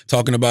Gordon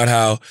talking about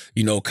how,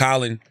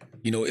 Colin,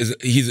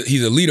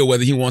 he's a leader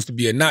whether he wants to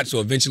be or not. So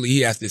eventually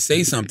he has to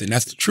say something.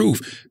 That's the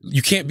truth.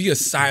 You can't be a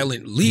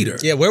silent leader.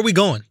 Yeah, where are we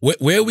going?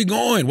 Where are we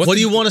going? What do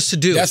you want us to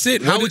do? That's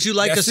it. How would you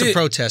like us to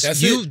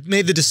protest? You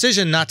made the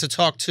decision not to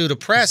talk to the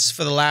press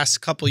for the last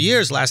couple of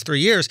years, last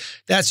 3 years.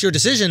 That's your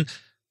decision.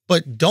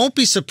 But don't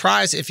be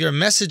surprised if your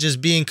message is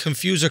being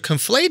confused or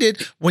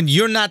conflated when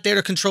you're not there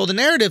to control the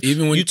narrative.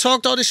 Even when you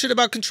talked all this shit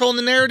about controlling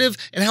the narrative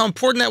and how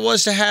important that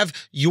was to have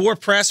your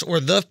press or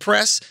the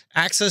press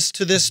access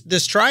to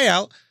this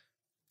tryout.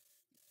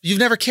 You've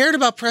never cared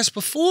about press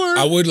before.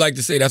 I would like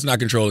to say that's not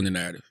controlling the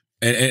narrative.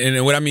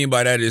 And what I mean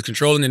by that is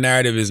controlling the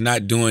narrative is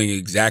not doing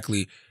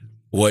exactly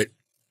what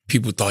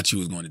people thought you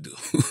was going to do.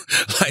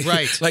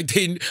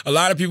 A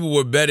lot of people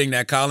were betting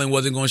that Colin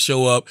wasn't going to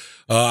show up.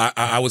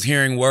 I was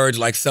hearing words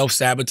like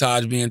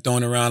self-sabotage being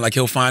thrown around, like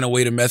he'll find a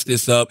way to mess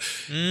this up.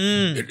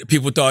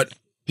 People thought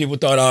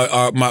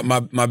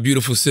my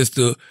beautiful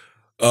sister,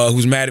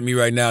 who's mad at me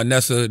right now,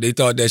 Nessa, they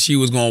thought that she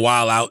was going to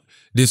wild out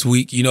this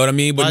week. You know what I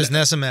mean? But why is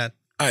Nessa mad?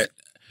 I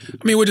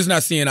mean, we're just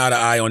not seeing eye to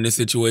eye on this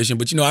situation.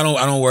 But I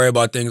don't worry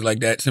about things like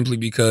that simply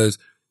because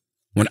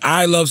when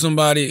I love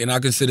somebody and I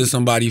consider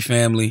somebody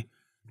family,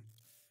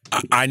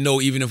 I know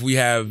even if we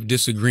have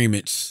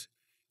disagreements,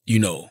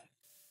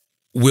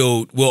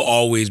 we'll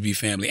always be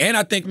family. And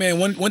I think, man,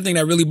 one thing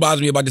that really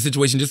bothers me about the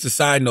situation, just a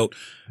side note,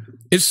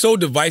 it's so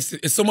divisive.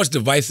 It's so much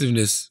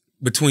divisiveness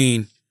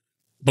between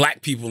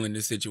black people in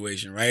this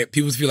situation, right?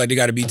 People feel like they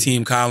got to be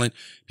Team Colin.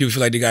 People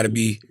feel like they got to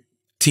be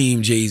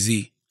Team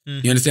Jay-Z.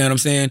 You understand what I'm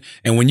saying?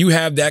 And when you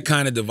have that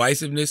kind of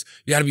divisiveness,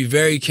 you got to be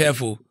very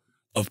careful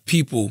of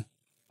people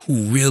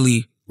who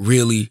really,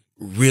 really,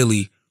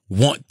 really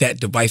want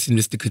that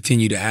divisiveness to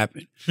continue to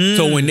happen.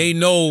 So when they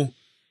know,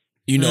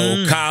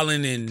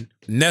 Colin and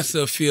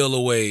Nessa feel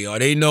away, or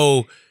they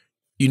know,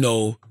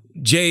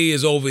 Jay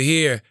is over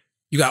here,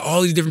 you got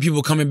all these different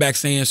people coming back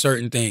saying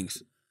certain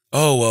things.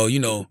 Oh,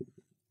 well,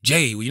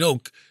 Jay,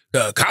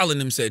 Colin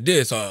them said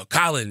this, or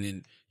Colin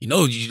and,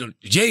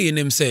 Jay and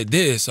them said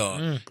this,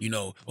 or,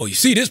 oh, you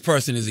see, this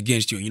person is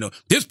against you.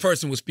 This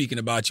person was speaking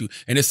about you.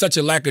 And it's such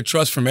a lack of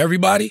trust from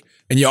everybody.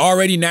 And you're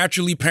already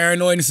naturally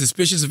paranoid and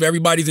suspicious of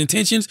everybody's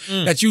intentions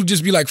that you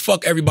just be like,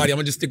 fuck everybody. I'm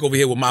going to just stick over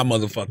here with my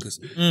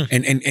motherfuckers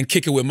and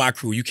kick it with my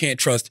crew. You can't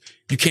trust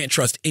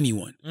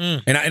anyone.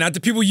 And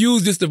the people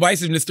use this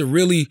divisiveness to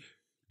really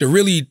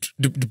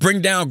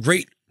bring down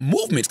great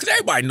movements because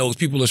everybody knows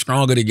people are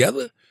stronger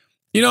together.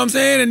 You know what I'm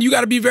saying? And you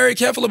got to be very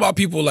careful about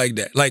people like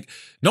that. Like,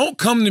 don't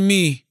come to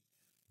me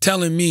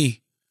telling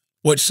me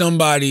what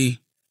somebody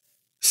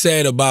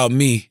said about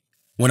me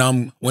when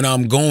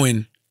I'm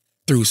going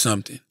through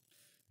something.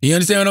 You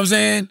understand what I'm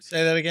saying?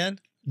 Say that again.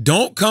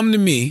 Don't come to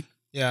me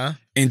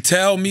and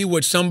tell me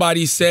what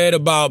somebody said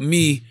about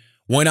me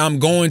when I'm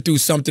going through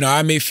something or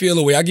I may feel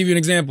a way. I'll give you an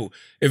example.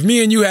 If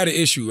me and you had an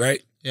issue,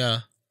 right? Yeah.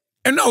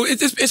 And no,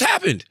 it's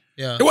happened.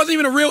 Yeah. It wasn't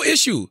even a real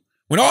issue.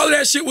 When all of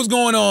that shit was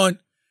going on,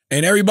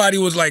 and everybody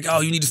was like,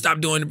 oh, you need to stop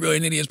doing the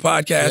Brilliant Idiots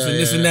podcast and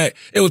this and that.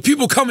 It was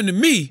people coming to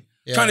me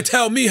trying to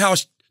tell me how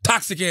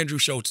toxic Andrew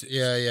Schulz is.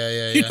 Yeah.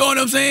 You know what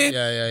I'm saying?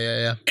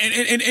 Yeah.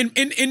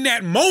 And in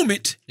that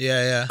moment,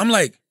 I'm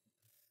like,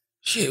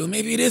 shit, well,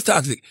 maybe it is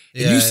toxic.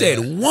 And you said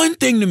one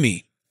thing to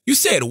me. You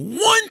said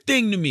one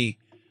thing to me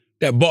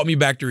that brought me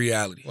back to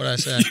reality. What'd I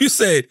say? You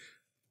said,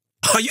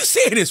 are you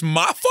saying it's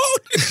my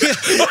fault?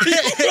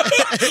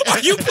 Are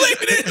you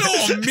blaming it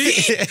on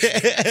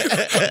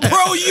me?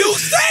 Bro, you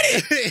said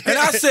it. And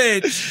I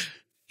said,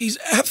 he's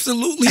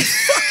absolutely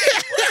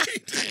fucking right.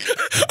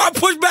 I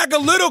pushed back a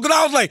little because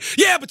I was like,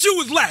 yeah, but you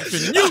was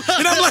laughing. And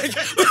I'm like,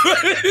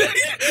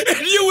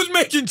 and you was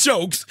making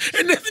jokes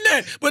and this and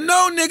that. But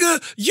no,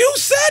 nigga, you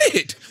said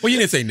it. Well, you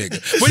didn't say nigga.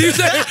 But you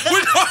said it.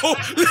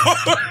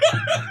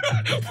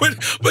 No.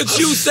 But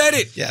you said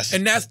it. Yes.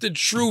 And that's the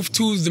truth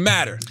to the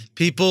matter.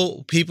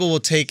 People will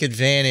take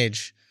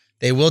advantage.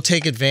 They will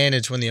take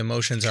advantage when the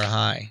emotions are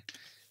high.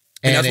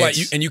 And that's why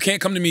you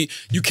can't come to me.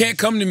 You can't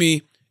come to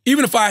me,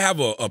 even if I have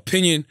an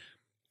opinion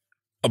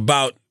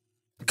about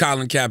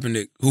Colin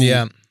Kaepernick,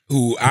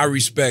 who I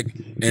respect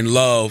and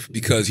love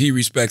because he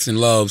respects and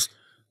loves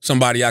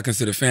somebody I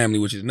consider family,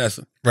 which is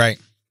Nessa. Right.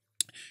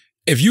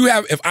 Even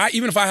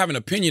if I have an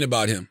opinion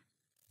about him,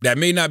 that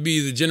may not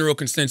be the general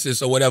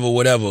consensus or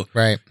whatever.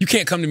 Right. You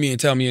can't come to me and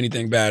tell me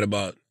anything bad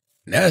about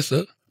Nessa.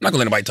 I'm not gonna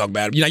let anybody talk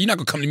bad. You're not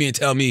gonna come to me and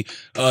tell me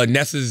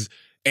Nessa's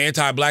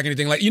anti-black,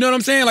 anything like, you know what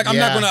I'm saying? Like, I'm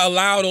not gonna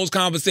allow those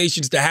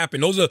conversations to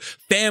happen. Those are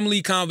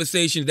family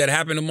conversations that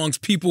happen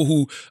amongst people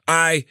who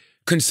I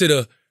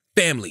consider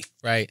family.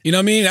 Right. You know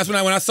what I mean? That's when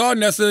I saw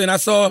Nessa and I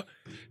saw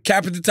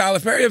Cap at the Tyler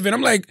Perry event,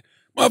 I'm like,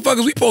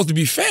 motherfuckers, we supposed to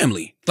be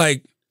family.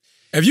 Like,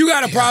 if you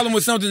got a problem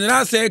with something that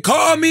I said,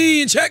 call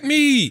me and check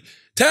me.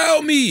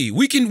 Tell me.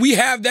 We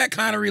have that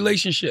kind of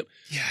relationship.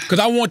 Yeah. Because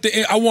I want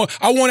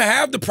to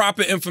have the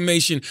proper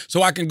information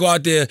so I can go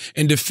out there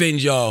and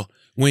defend y'all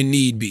when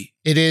need be.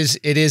 It is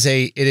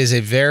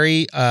a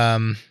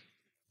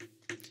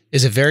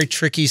very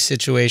tricky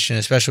situation,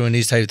 especially when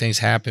these type of things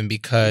happen,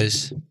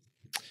 because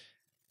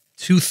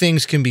two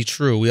things can be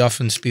true. We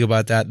often speak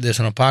about this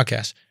on a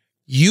podcast.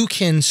 You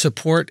can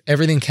support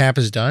everything Cap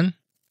has done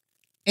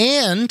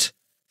and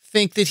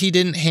think that he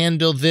didn't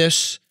handle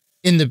this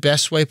in the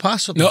best way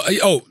possible.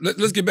 No,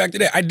 let's get back to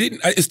that.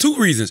 It's two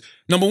reasons.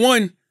 Number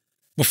one,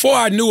 before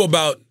I knew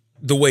about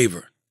the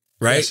waiver,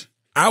 right? Yes.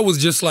 I was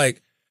just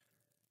like,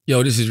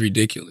 yo, this is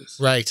ridiculous.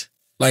 Right.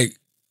 Like,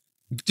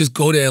 just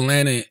go to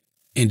Atlanta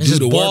and do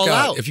the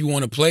workout if you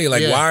want to play.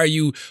 Like,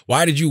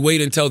 why did you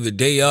wait until the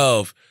day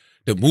of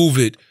to move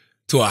it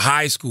to a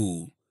high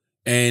school?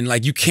 And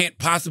like, you can't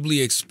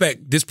possibly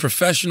expect this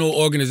professional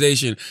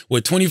organization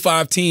where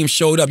 25 teams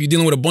showed up. You're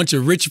dealing with a bunch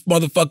of rich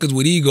motherfuckers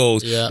with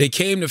egos. Yeah. They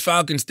came to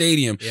Falcon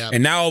Stadium. Yeah.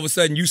 And now all of a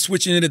sudden you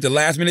switching it at the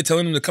last minute,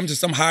 telling them to come to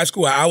some high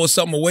school an hour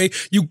something away.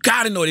 You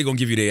got to know they're going to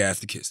give you their ass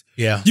to kiss.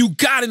 Yeah. You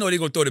got to know they're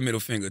going to throw the middle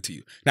finger to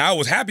you. Now, I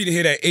was happy to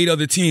hear that 8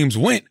 other teams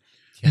went.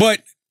 Yeah.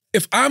 But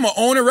if I'm an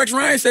owner, Rex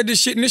Ryan said this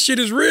shit and this shit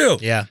is real.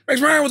 Yeah.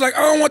 Rex Ryan was like,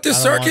 I don't want this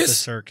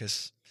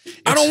circus.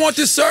 I don't want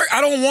the circus.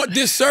 I don't want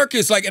this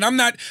circus. Like, and I'm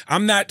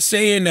not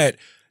saying that,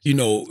 you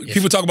know,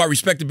 people talk about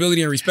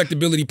respectability and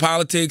respectability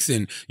politics,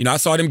 and, you know, I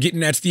saw them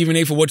getting at Stephen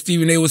A for what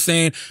Stephen A was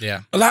saying.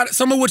 Yeah.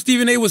 Some of what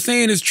Stephen A was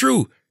saying is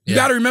true. You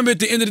got to remember, at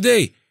the end of the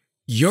day,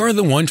 you're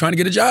the one trying to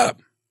get a job.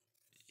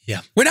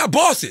 Yeah. We're not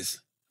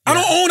bosses. Yeah. I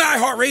don't own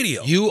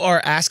iHeartRadio. You are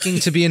asking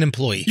to be an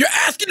employee. You're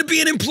asking to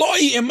be an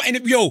employee. And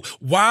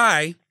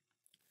why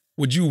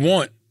would you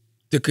want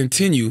to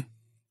continue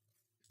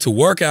to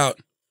work out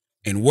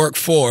and work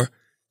for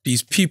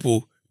these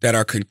people that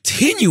are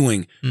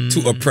continuing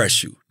to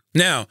oppress you?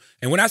 Now,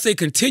 and when I say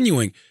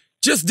continuing,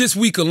 just this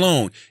week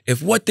alone,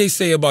 if what they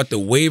say about the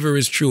waiver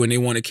is true and they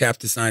want Cap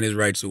to sign his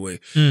rights away,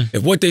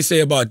 if what they say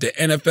about the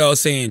NFL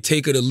saying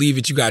take it or leave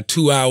it, you got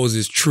 2 hours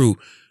is true,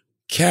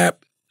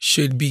 Cap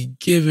should be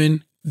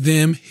giving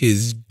them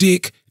his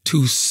dick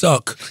to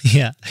suck.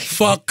 Yeah.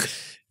 Fuck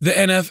the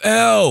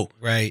NFL.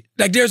 Right.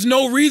 Like, there's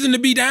no reason to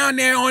be down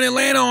there on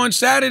Atlanta on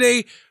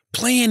Saturday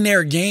playing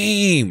their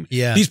game.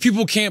 Yeah. These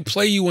people can't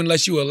play you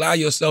unless you allow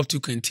yourself to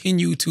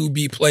continue to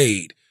be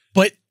played.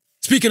 But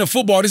speaking of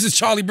football, this is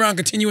Charlie Brown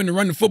continuing to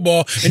run the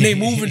football, and they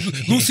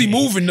Lucy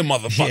moving the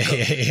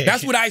motherfucker. Yeah.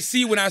 That's what I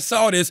see when I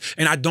saw this,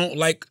 and I don't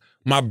like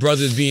my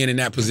brothers being in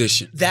that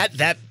position.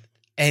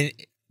 And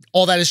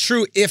all that is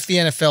true if the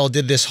NFL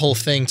did this whole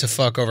thing to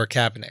fuck over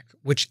Kaepernick,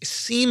 which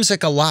seems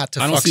like a lot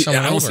to fuck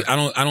someone over.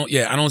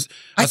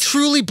 I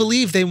truly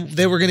believe they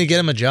were going to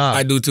get him a job.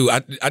 I do too.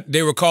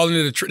 They're calling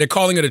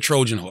it a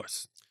Trojan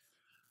horse.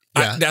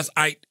 Yeah.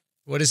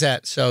 What is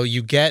that? So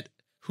you get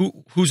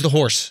who's the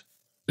horse?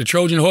 The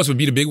Trojan horse would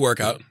be the big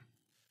workout.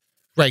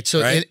 Right.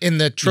 So in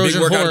the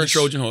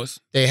Trojan horse,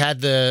 they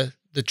had the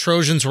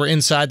Trojans were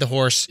inside the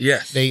horse.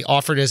 Yes. They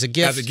offered it as a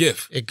gift. As a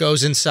gift. It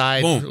goes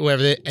inside,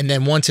 whoever, and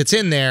then once it's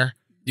in there,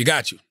 you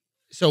got you.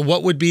 So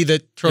what would be the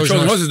Trojan horse? The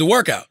Trojan horse is the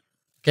workout.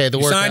 Okay, the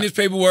workout. You sign this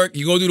paperwork,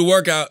 you go do the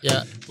workout,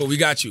 but we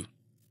got you.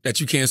 That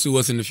you can't sue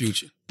us in the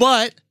future.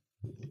 But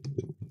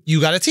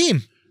you got a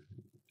team.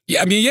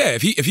 Yeah, I mean, yeah,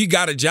 if he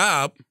got a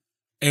job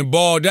and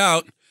balled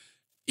out,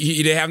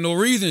 they have no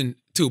reason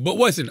to. But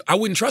listen, I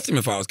wouldn't trust him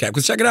if I was Cap.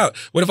 Because check it out.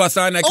 What if I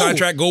sign that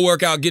contract, go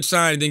work out, get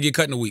signed, and then get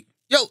cut in a week?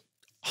 Yo,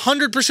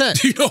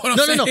 100%. You know what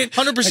I'm saying? No,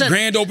 100%. Like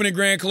grand opening,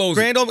 grand closing.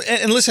 Grand open,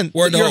 and listen,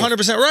 you're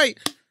 100% right.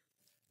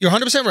 You're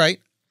 100%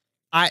 right.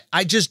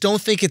 I just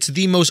don't think it's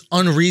the most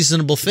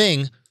unreasonable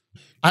thing.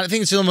 I don't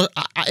think it's the most.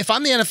 If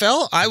I'm the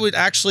NFL, I would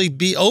actually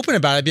be open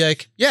about it. I'd be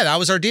like, yeah, that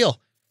was our deal.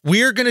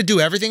 We're going to do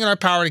everything in our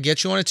power to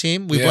get you on a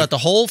team. We brought the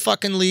whole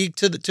fucking league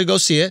to go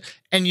see it.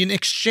 And in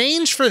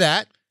exchange for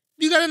that,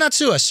 you got to not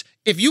sue us.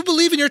 If you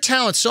believe in your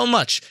talent so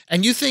much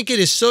and you think it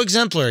is so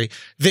exemplary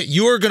that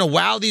you're going to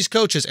wow these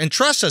coaches, and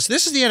trust us,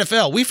 this is the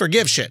NFL. We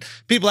forgive shit.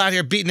 People out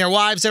here beating their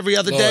wives every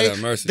other day.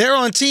 They're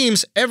on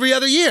teams every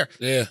other year.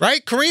 Yeah.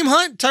 Right? Kareem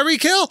Hunt,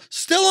 Tyreek Hill,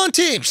 still on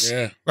teams.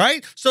 Yeah.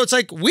 Right? So it's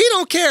like, we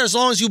don't care as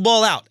long as you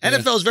ball out.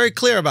 NFL is very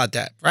clear about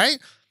that. Right?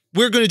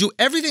 We're going to do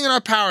everything in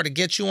our power to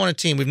get you on a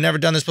team. We've never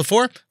done this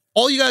before.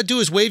 All you got to do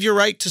is waive your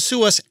right to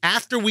sue us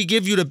after we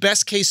give you the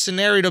best case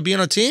scenario to be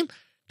on a team.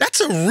 That's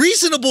a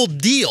reasonable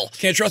deal.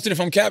 Can't trust it if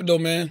I'm Cap, though,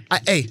 man.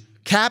 Hey,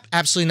 Cap,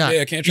 absolutely not.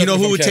 Yeah, can't trust you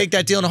know who would take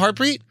that deal in a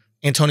heartbeat?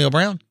 Antonio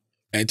Brown.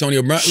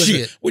 Antonio Brown?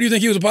 Listen, what do you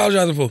think he was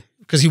apologizing for?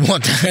 because he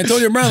won that.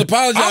 Antonio Brown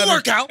apologized. I'll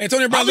work out.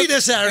 I'll be there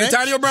Saturday.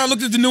 Antonio Brown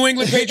looked at the New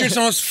England Patriots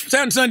on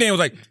Saturday and Sunday and was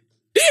like,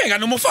 he ain't got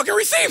no more fucking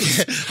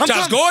receivers.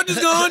 Josh Gordon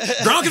is gone.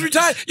 Gronk is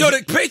retired. Yo,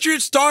 the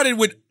Patriots started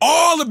with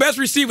all the best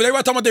receivers.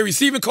 Everybody talking about their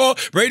receiving core.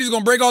 Brady's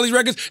going to break all these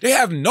records. They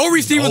have no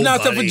receivers now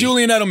except for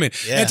Julian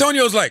Edelman. Yeah.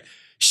 Antonio's like,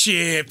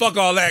 shit, fuck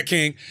all that,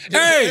 King.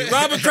 Hey,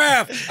 Robert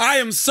Kraft, I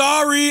am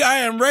sorry. I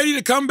am ready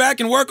to come back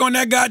and work on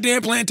that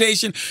goddamn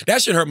plantation.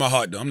 That shit hurt my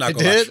heart, though. I'm not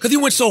going to lie. Because he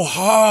went so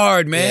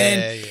hard, man.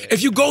 Yeah.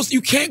 If you go, you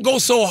can't go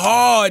so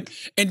hard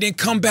and then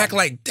come back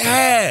like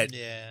that.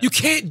 Yeah. You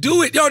can't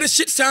do it. Yo, this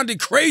shit sounded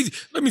crazy.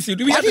 Let me see.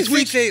 Do we have the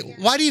tweets?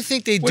 Why do you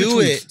think they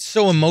do it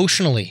so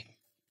emotionally?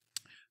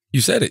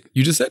 You said it.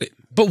 You just said it.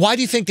 But why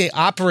do you think they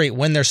operate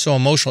when they're so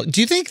emotional?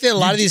 Do you think that a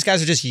lot of these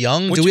guys are just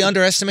young? Do we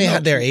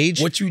underestimate their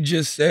age? What you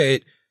just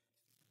said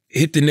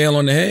hit the nail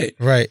on the head.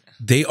 Right.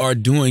 They are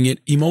doing it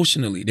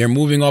emotionally. They're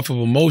moving off of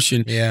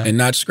emotion and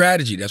not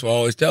strategy. That's why I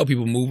always tell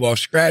people move off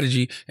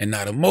strategy and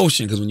not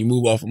emotion. Because when you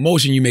move off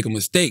emotion, you make a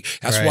mistake.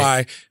 That's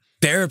why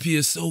therapy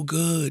is so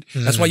good.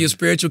 That's why your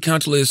spiritual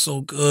counselor is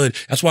so good.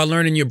 That's why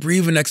learning your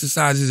breathing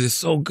exercises is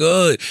so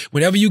good.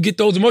 Whenever you get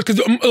those emotions,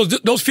 because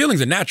those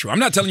feelings are natural. I'm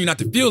not telling you not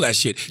to feel that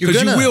shit,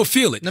 because you will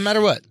feel it. No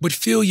matter what. But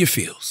feel your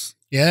feels.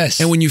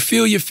 Yes. And when you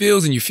feel your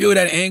feels and you feel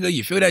that anger,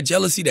 you feel that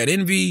jealousy, that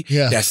envy,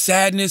 that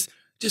sadness,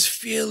 just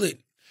feel it.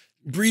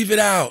 Breathe it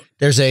out.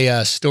 There's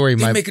a story.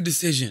 Make a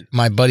decision.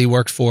 My buddy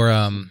worked for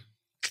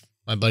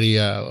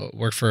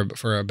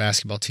for a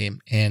basketball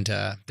team, and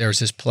there was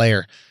this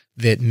player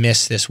that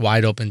missed this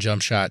wide open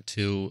jump shot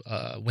to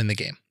win the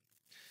game.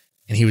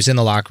 And he was in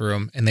the locker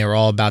room, and they were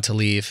all about to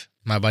leave.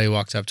 My buddy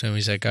walked up to him.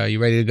 He's like, "You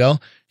ready to go?"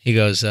 He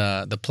goes,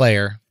 the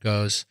player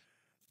goes,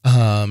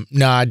 "No,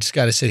 I just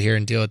got to sit here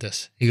and deal with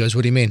this." He goes,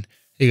 "What do you mean?"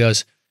 He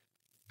goes,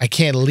 "I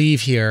can't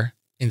leave here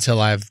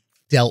until I've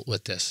dealt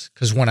with this,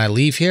 because when I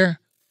leave here,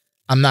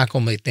 I'm not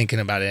going to be thinking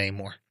about it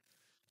anymore."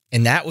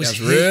 And that was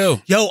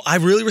real. Yo, I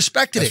really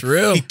respected it. That's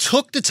real. He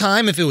took the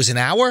time, if it was an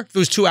hour, if it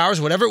was 2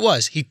 hours, whatever it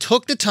was, he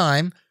took the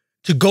time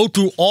to go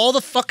through all the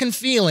fucking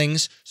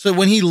feelings, so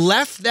when he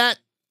left that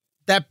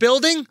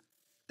building,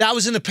 that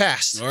was in the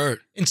past. Word.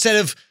 Instead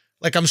of,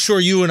 like I'm sure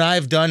you and I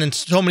have done, and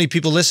so many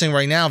people listening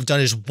right now have done,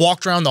 is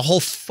walked around the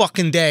whole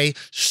fucking day,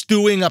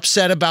 stewing,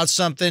 upset about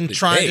something,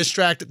 trying to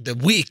distract the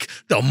week,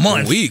 the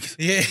month. The week.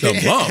 Yeah. The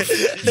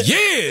month.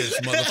 Years,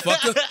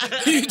 motherfucker.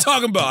 What are you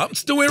talking about? I'm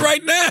stewing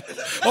right now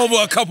over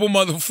a couple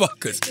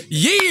motherfuckers.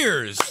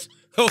 Years.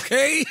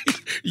 Okay?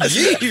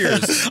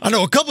 Years. I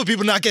know a couple of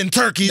people not getting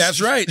turkeys.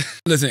 That's right.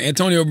 Listen,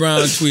 Antonio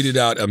Brown tweeted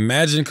out,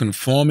 "Imagine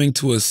conforming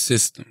to a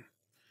system,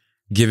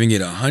 giving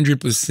it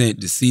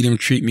 100% to see them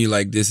treat me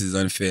like this is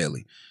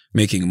unfairly,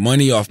 making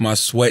money off my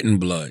sweat and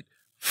blood.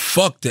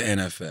 Fuck the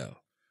NFL.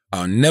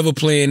 I'll never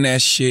play in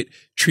that shit.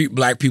 Treat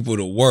black people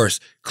the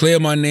worst. Clear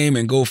my name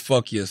and go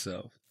fuck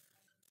yourself."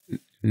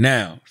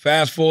 Now,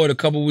 fast forward a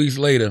couple weeks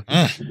later,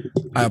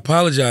 I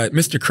apologize,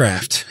 Mr.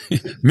 Kraft.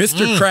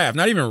 Mr. Kraft,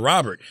 not even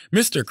Robert.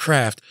 Mr.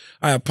 Kraft,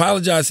 I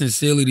apologize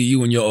sincerely to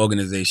you and your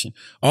organization.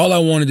 All I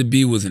wanted to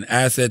be was an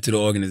asset to the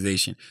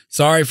organization.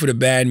 Sorry for the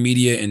bad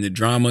media and the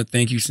drama.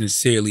 Thank you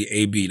sincerely,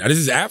 AB. Now, this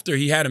is after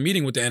he had a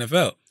meeting with the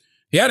NFL.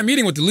 He had a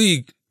meeting with the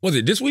league, was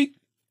it this week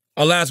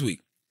or last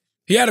week?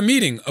 He had a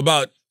meeting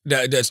about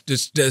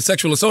the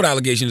sexual assault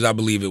allegations, I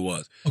believe it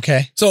was.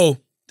 Okay. So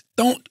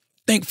don't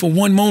think for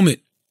one moment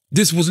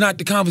this was not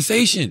the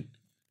conversation.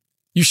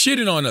 You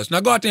shitted on us.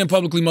 Now go out there and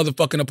publicly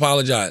motherfucking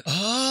apologize.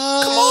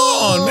 Oh.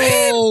 Come on,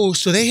 man. Oh,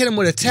 so they hit him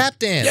with a tap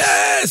dance.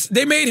 Yes.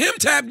 They made him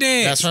tap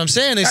dance. That's what I'm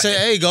saying. They say,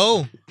 hey,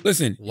 go.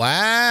 Listen.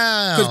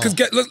 Wow.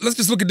 Let's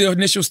just look at the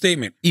initial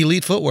statement.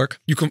 Elite footwork.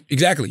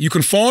 Exactly. You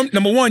conformed.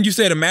 Number one, you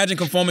said, imagine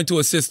conforming to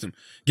a system,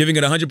 giving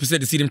it 100%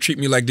 to see them treat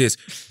me like this.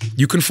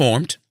 You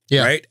conformed,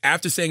 right?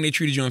 After saying they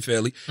treated you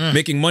unfairly,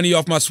 making money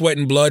off my sweat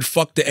and blood,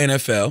 fuck the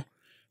NFL.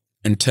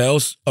 Until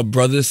a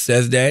brother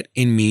says that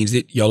and means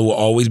it, y'all will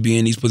always be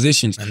in these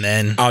positions. And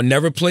then I'll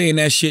never play in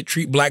that shit,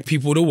 treat black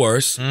people the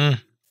worst.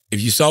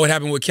 If you saw what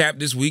happened with Cap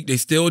this week, they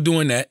still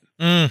doing that.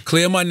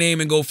 Clear my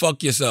name and go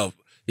fuck yourself.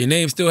 Your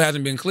name still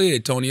hasn't been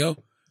cleared, Tonio.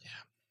 Yeah.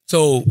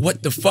 So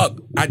what the fuck?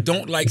 I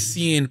don't like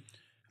seeing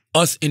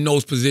us in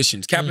those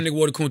positions. Kaepernick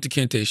wore the Kunta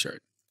Kinte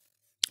shirt,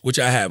 which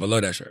I have. I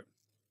love that shirt.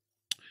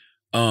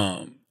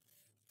 I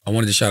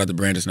wanted to shout out the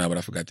brand just now, but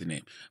I forgot the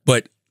name.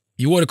 But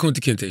you wore the Kunta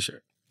Kinte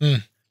shirt.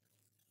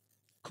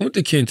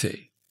 Kunta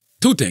Kinte,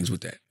 two things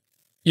with that.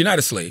 You're not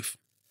a slave.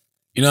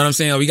 You know what I'm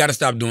saying? We got to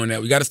stop doing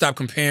that. We got to stop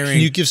comparing.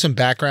 Can you give some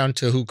background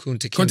to who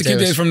Kunta Kinte is? Kunta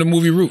Kinte is from the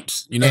movie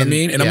Roots. You know what I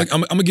mean? And I'm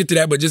going to get to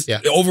that, but just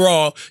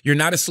overall, you're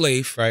not a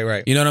slave.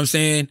 Right. You know what I'm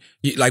saying?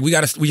 Like we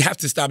have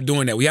to stop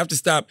doing that. We have to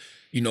stop,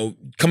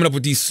 coming up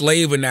with these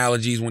slave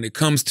analogies when it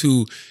comes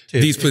to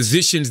these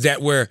positions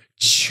that we're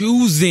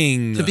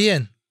choosing to be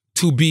in.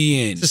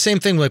 It's the same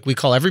thing. Like we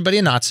call everybody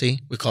a Nazi,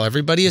 we call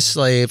everybody a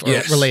slave,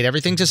 or relate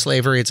everything to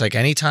slavery. It's like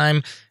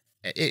anytime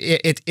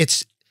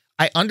it's.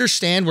 I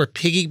understand we're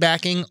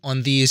piggybacking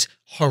on these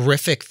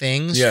horrific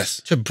things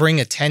to bring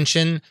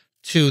attention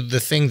to the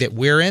thing that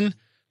we're in,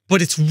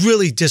 but it's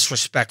really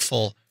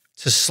disrespectful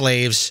to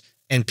slaves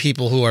and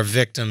people who are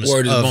victims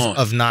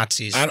of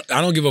Nazis. I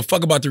don't give a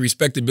fuck about the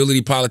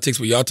respectability politics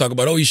where y'all talk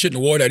about, oh, you shouldn't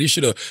have wore that. You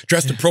should have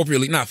dressed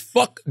appropriately. Nah,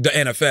 fuck the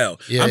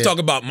NFL. I'm talking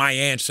about my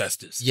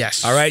ancestors.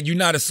 Yes. All right? You're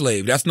not a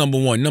slave. That's number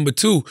one. Number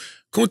two,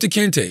 Kunta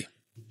Kinte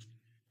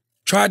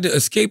tried to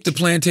escape the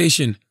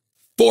plantation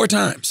 4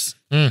 times.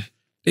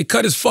 They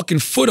cut his fucking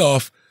foot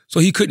off so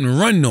he couldn't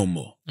run no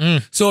more.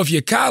 So if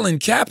you're Colin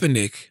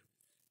Kaepernick,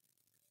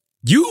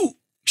 you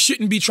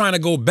shouldn't be trying to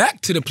go back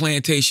to the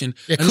plantation.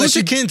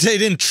 Kunta Kinte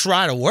didn't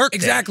try to work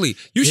Exactly.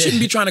 there. You shouldn't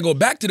be trying to go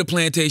back to the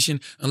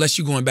plantation unless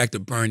you're going back to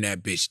burn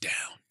that bitch down.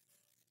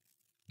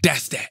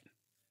 That's that.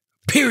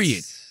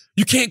 Period.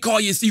 You can't call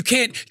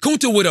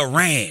Kunta would have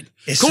ran.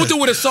 Kunta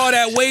would have saw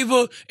that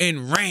waiver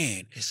and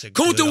ran.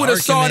 Kunta would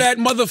have saw that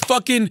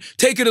motherfucking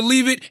take it or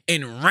leave it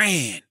and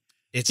ran.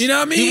 You know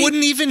what I mean? He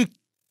wouldn't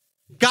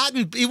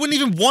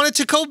even wanted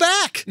to go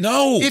back.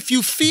 No. If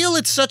you feel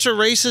it's such a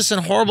racist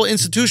and horrible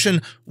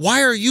institution,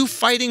 why are you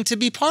fighting to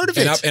be part of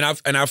it?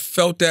 And I've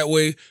felt that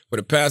way for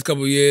the past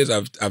couple of years.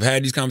 I've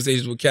had these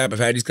conversations with Cap. I've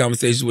had these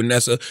conversations with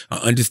Nessa. I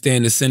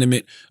understand the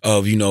sentiment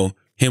of, you know,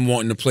 him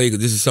wanting to play because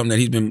this is something that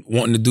he's been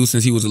wanting to do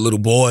since he was a little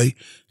boy.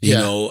 You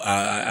know,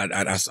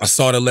 I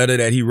saw the letter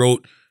that he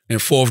wrote in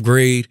 4th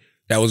grade.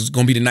 That was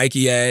going to be the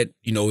Nike ad.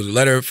 You know, it was a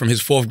letter from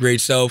his 4th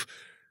grade self.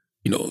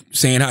 You know,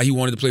 saying how he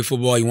wanted to play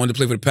football. He wanted to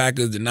play for the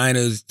Packers, the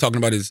Niners, talking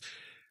about his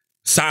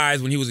size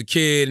when he was a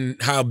kid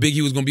and how big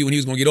he was going to be when he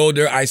was going to get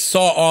older. I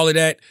saw all of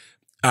that.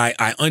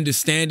 I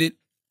understand it.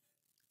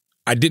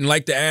 I didn't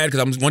like the ad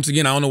because once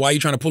again, I don't know why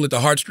you're trying to pull at the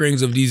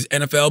heartstrings of these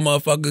NFL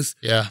motherfuckers.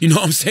 Yeah. You know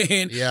what I'm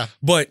saying? Yeah.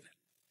 But,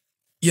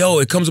 yo,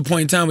 it comes a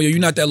point in time where you're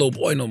not that little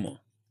boy no more.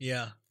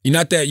 Yeah. You're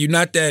not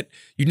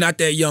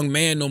that young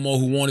man no more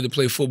who wanted to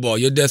play football.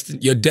 Your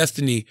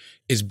destiny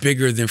is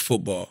bigger than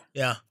football.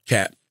 Yeah.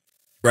 Cap.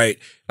 Right?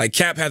 Like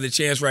Cap has a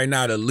chance right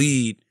now to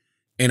lead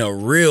in a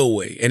real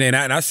way. And then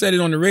I said it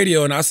on the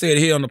radio and I said it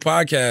here on the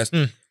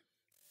podcast.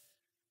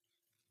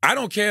 I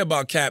don't care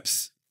about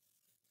Cap's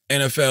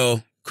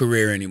NFL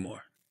career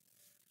anymore.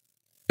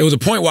 There was a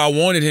point where I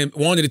wanted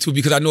it to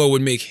because I know it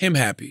would make him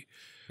happy.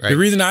 Right. The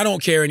reason I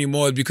don't care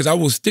anymore is because I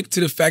will stick to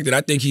the fact that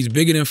I think he's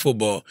bigger than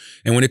football.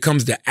 And when it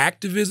comes to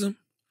activism,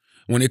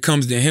 when it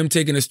comes to him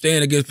taking a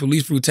stand against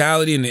police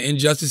brutality and the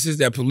injustices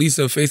that police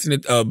are facing,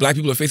 black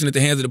people are facing at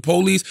the hands of the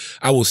police,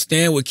 I will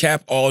stand with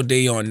Cap all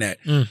day on that.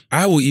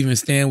 I will even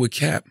stand with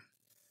Cap.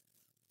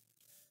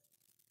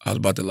 I was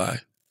about to lie.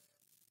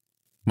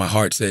 My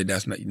heart said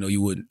that's not,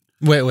 you wouldn't.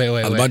 Wait.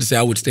 I was about to say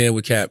I would stand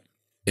with Cap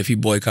if he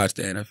boycotts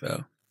the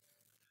NFL.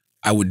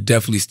 I would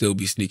definitely still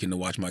be sneaking to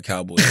watch my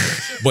Cowboys.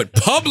 But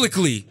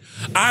publicly,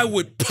 I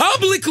would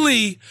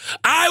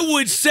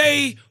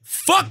say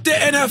fuck the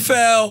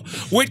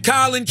NFL with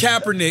Colin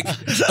Kaepernick.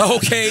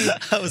 Okay.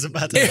 I was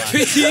about to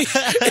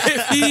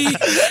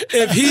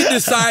if he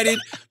decided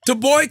to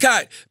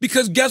boycott.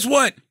 Because guess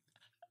what?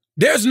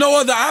 There's no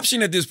other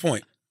option at this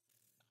point.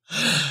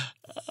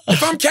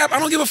 If I'm Cap, I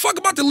don't give a fuck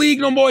about the league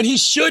no more, and he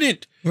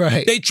shouldn't.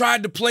 Right. They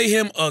tried to play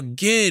him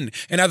again.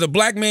 And as a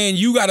black man,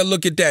 you got to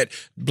look at that.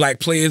 Black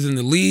players in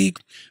the league,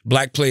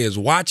 black players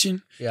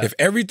watching. Yeah. If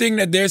everything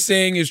that they're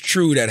saying is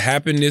true that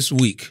happened this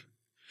week,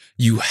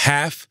 you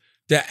have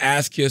to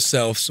ask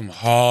yourself some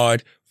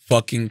hard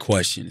fucking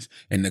questions.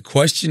 And the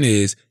question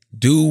is,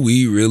 do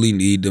we really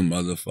need the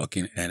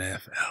motherfucking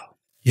NFL?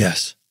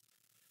 Yes.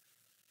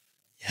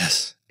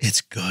 Yes, it's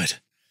good.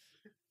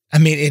 I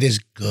mean, it is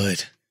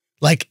good.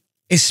 Like,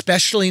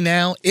 especially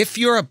now, if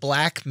you're a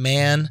black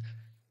man,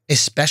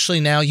 especially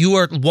now,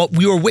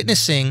 we are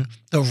witnessing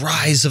the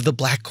rise of the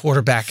black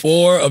quarterback.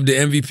 4 of the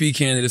MVP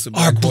candidates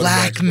are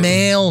black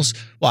males.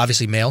 Well,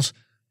 obviously males,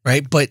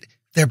 right? But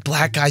they're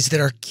black guys that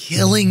are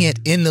killing it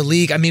in the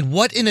league. I mean,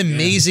 what an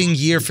amazing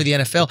year for the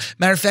NFL.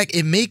 Matter of fact,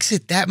 it makes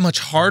it that much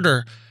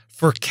harder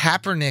for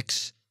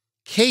Kaepernick's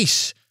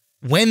case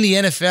when the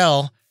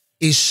NFL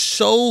is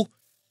so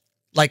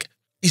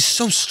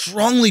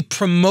strongly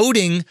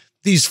promoting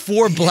these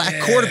 4 black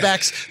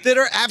quarterbacks that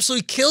are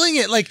absolutely killing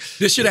it. Like,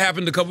 this should have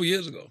happened a couple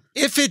years ago.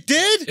 If it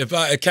did,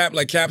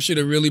 Cap should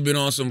have really been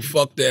on some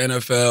fuck the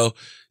NFL.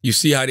 You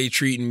see how they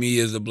treating me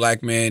as a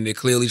black man. They're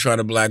clearly trying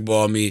to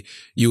blackball me.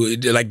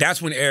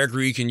 That's when Eric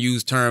Reed can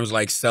use terms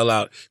like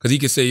sellout, because he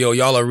can say, yo,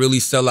 y'all are really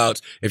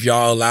sellouts if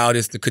y'all allow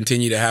this to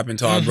continue to happen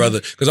to our brother.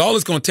 Because all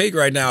it's going to take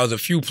right now is a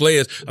few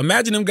players.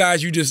 Imagine them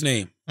guys you just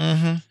named.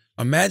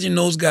 Imagine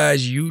those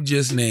guys you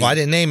just named. Well, I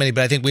didn't name any,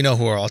 but I think we know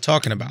who we're all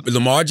talking about.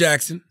 Lamar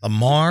Jackson.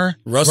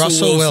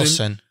 Russell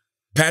Wilson.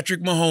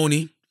 Patrick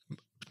Mahomes.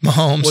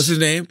 What's his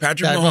name?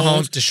 Patrick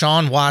Mahomes.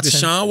 Deshaun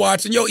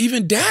Watson. Yo,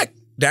 even Dak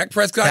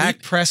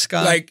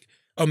Prescott. Like,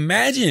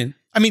 imagine.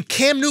 I mean,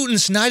 Cam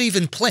Newton's not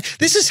even playing.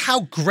 This is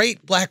how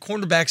great black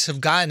cornerbacks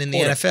have gotten in the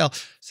NFL.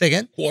 Say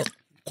again?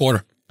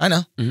 Quarter. I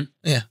know.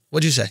 Yeah.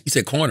 What'd you say? He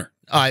said corner.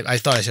 I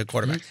thought I said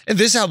quarterback. And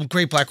this is how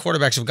great black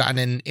quarterbacks have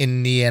gotten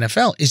in the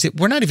NFL, is that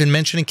we're not even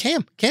mentioning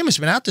Cam. Cam has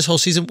been out this whole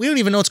season. We don't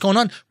even know what's going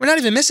on. We're not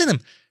even missing him.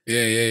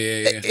 Yeah.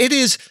 It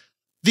is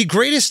the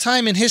greatest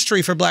time in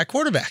history for black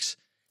quarterbacks.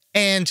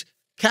 And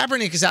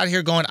Kaepernick is out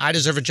here going, I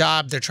deserve a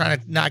job. They're trying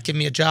to not give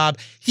me a job.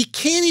 He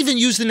can't even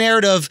use the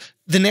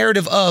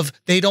narrative of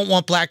they don't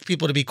want black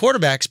people to be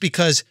quarterbacks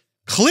because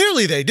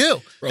clearly they do.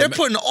 Bro, they're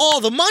putting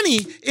all the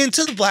money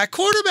into the black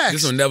quarterbacks.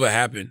 This will never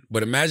happen.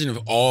 But imagine if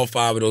all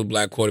 5 of those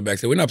black quarterbacks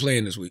said, we're not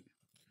playing this week.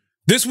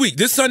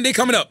 This Sunday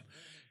coming up.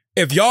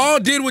 If y'all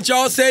did what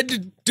y'all said to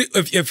do,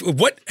 if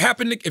what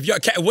happened, if y'all,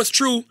 what's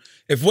true,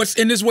 if what's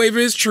in this waiver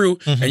is true,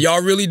 and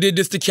y'all really did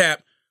this to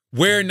Cap,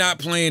 we're not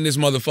playing this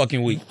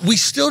motherfucking week. We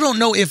still don't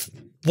know if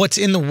what's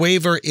in the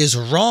waiver is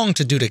wrong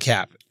to do to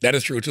Cap. That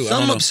is true too.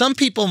 Some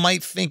people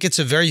might think it's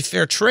a very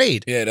fair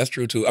trade. Yeah, that's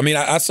true too. I mean,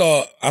 I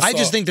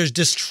just think there's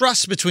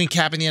distrust between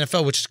Cap and the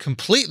NFL, which is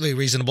completely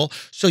reasonable.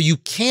 So you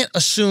can't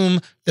assume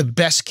the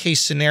best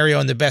case scenario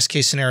and the best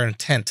case scenario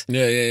intent.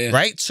 Yeah.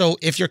 Right? So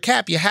if you're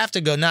Cap, you have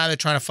to go, nah, they're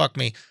trying to fuck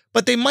me.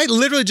 But they might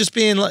literally just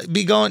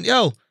be going,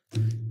 yo,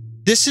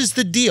 this is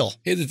the deal.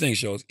 Here's the thing,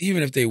 Schulz.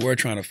 Even if they were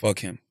trying to fuck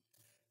him,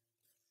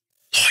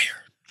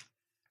 lawyer.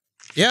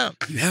 Yeah.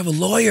 You have a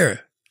lawyer.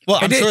 Well,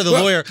 I'm sure the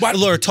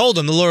lawyer told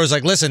him. The lawyer was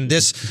like, listen,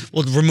 this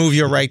will remove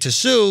your right to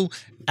sue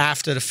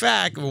after the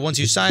fact. Or once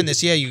you sign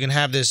this, yeah, you can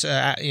have this.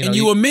 And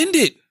you amend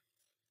it.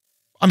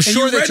 I'm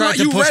sure they tried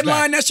to push back. You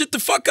redline that shit the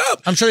fuck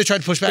up. I'm sure they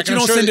tried to push back. But you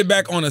don't send it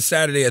back on a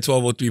Saturday at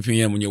 12:03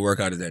 p.m. when your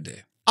workout is that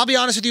day. I'll be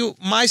honest with you.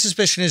 My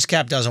suspicion is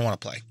Cap doesn't want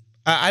to play.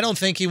 I don't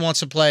think he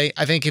wants to play.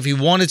 I think if he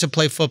wanted to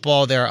play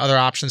football, there are other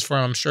options for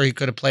him. I'm sure he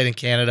could have played in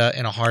Canada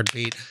in a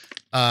heartbeat.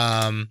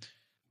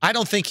 I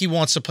don't think he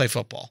wants to play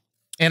football.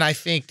 And I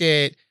think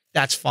that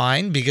that's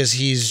fine because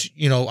he's,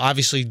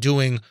 obviously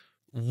doing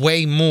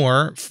way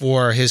more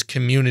for his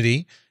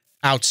community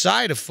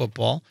outside of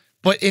football.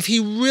 But if he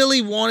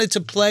really wanted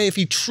to play, if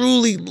he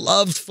truly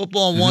loved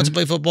football and wanted to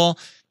play football,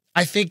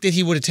 I think that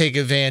he would have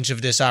taken advantage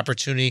of this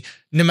opportunity,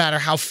 no matter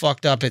how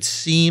fucked up it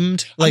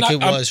seemed like it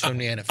was from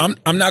the NFL.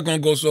 I'm not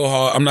going to go so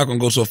hard. I'm not going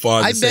to go so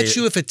far. I bet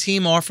you if a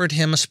team offered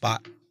him a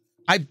spot,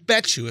 I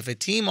bet you if a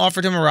team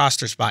offered him a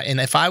roster spot, and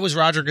if I was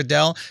Roger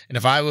Goodell, and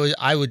if I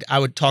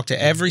would talk to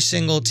every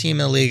single team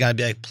in the league, I'd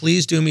be like,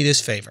 please do me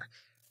this favor.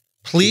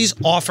 Please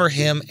offer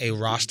him a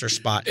roster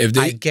spot.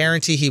 I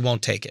guarantee he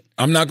won't take it.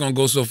 I'm not going to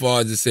go so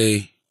far as to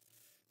say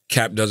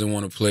Cap doesn't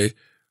want to play,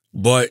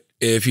 but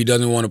if he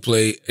doesn't want to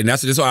play, and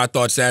this is what I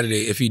thought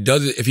Saturday. If he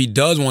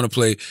does want to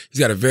play, he's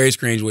got a very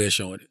strange way of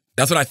showing it.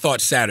 That's what I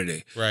thought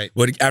Saturday. Right.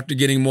 But after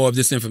getting more of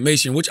this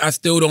information, which I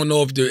still don't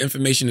know if the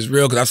information is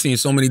real because I've seen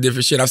so many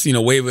different shit. I've seen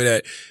a waiver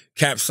that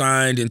Cap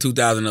signed in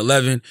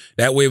 2011.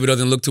 That waiver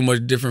doesn't look too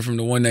much different from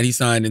the one that he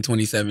signed in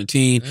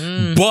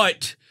 2017.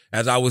 But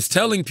as I was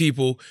telling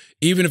people,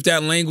 even if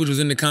that language was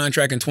in the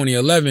contract in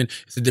 2011,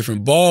 it's a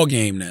different ball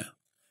game now.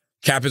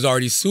 Cap has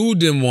already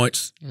sued them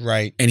once.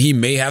 Right. And he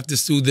may have to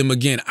sue them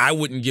again. I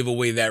wouldn't give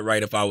away that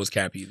right if I was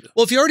Cap either.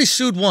 Well, if you already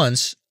sued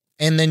once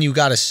and then you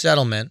got a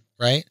settlement,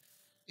 right?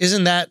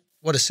 Isn't that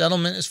what a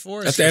settlement is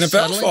for? That's the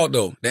NFL's fault,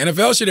 though. The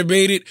NFL should have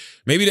made it.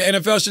 Maybe the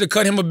NFL should have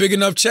cut him a big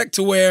enough check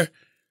to where,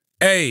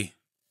 hey,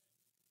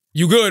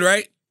 you good,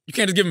 right? You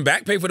can't just give him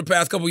back pay for the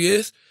past couple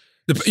years.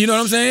 You know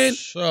what I'm saying?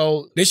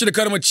 So they should have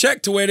cut him a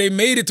check to where they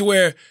made it to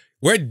where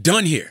we're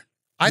done here.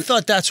 I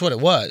thought that's what it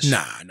was.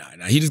 Nah.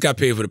 He just got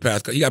paid for the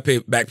past. He got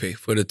paid back pay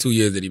for the 2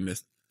 years that he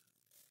missed.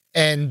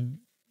 And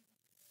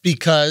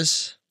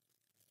because,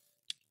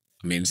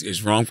 I mean,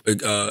 it's wrong.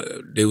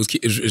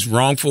 It's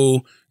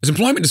wrongful. It's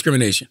employment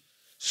discrimination.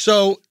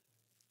 So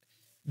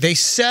they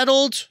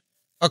settled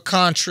a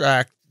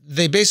contract.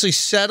 They basically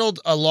settled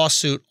a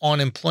lawsuit on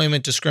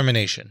employment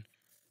discrimination.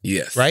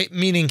 Yes. Right?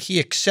 Meaning he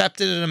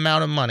accepted an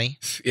amount of money.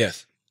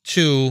 Yes.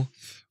 To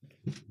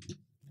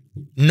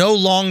no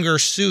longer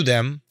sue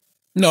them.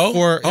 No,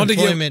 for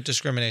employment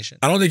discrimination.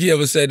 I don't think he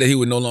ever said that he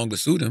would no longer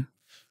sue them.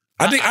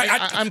 I'm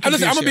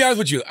gonna be honest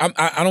with you.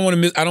 I don't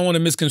want to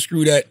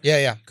misconstrue that.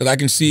 Yeah. Because I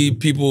can see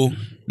people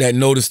that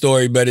know the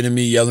story better than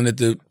me yelling at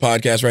the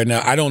podcast right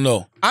now. I don't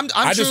know. I'm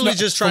truly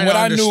just trying to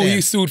understand. From what I knew,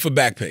 he sued for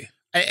back pay.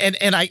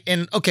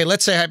 And okay,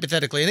 let's say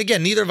hypothetically, and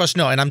again, neither of us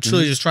know, and I'm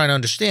truly just trying to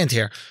understand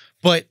here.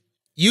 But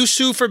you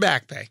sue for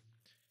back pay.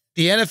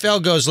 The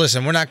NFL goes,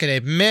 listen, we're not going to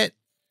admit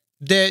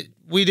that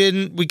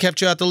we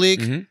kept you out the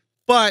league.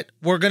 But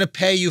we're going to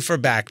pay you for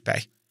back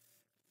pay.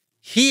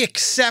 He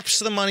accepts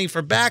the money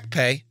for back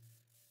pay.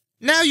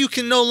 Now you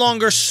can no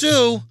longer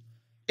sue,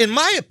 in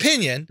my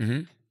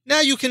opinion,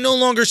 now you can no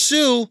longer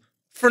sue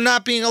for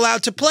not being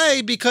allowed to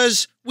play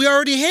because we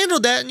already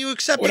handled that and you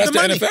accepted the money.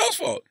 Well, that's the NFL's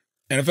fault.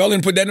 NFL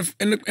didn't put that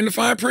in the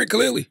fine print,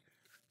 clearly.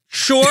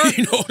 Sure.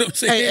 You know what I'm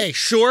saying? Hey,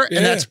 sure. Yeah.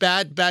 And that's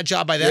bad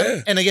job by them.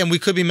 Yeah. And again, we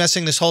could be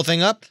messing this whole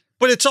thing up.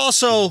 But it's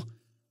also...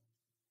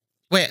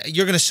 Wait,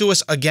 you're going to sue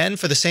us again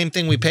for the same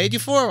thing we paid you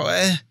for?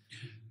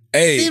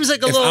 Hey, seems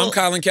like if I'm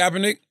Colin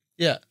Kaepernick,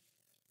 yeah.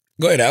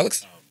 Go ahead,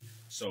 Alex.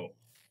 So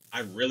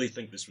I really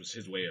think this was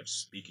his way of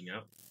speaking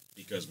out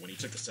because when he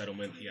took the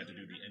settlement, he had to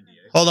do the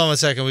NDA. Hold on 1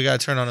 second. We got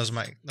to turn on his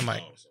mic. The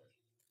mic. Oh, sorry.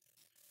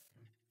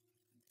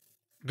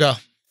 Go.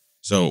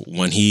 So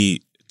when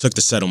he took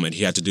the settlement,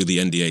 he had to do the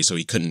NDA, so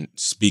he couldn't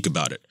speak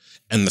about it.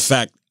 And the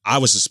fact I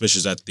was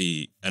suspicious that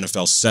the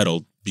NFL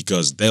settled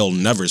because they'll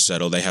never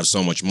settle. They have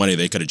so much money,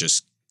 they could have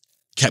just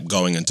kept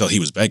going until he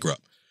was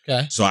bankrupt.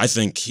 Okay. So I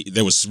think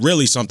there was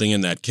really something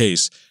in that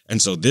case.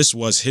 And so this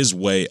was his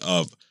way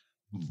of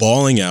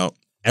balling out.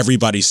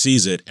 Everybody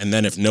sees it. And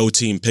then if no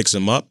team picks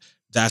him up,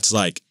 that's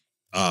like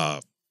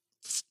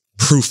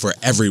proof for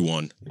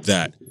everyone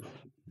that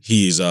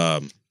he's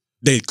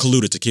they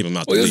colluded to keep him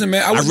out the league. Listen,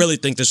 man, I really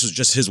think this was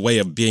just his way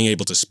of being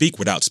able to speak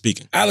without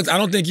speaking. Alex, I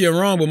don't think you're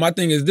wrong, but my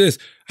thing is this.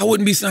 I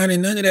wouldn't be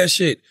signing none of that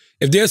shit.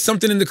 If there's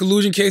something in the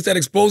collusion case that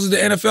exposes the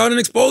NFL, then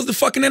expose the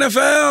fucking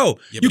NFL.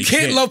 Yeah, you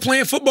can't love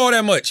playing football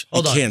that much.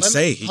 Hold on.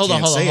 Hold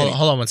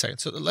on 1 second.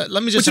 So let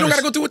me just. But you don't got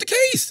to go through with the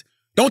case.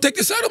 Don't take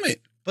the settlement.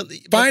 But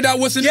find out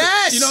what's in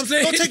yes, it. You know what I'm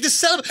saying? Don't take the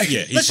settlement.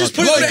 Yeah, let's just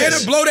put it like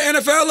this. Blow the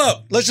NFL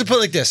up. Let's just put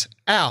it like this.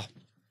 Al,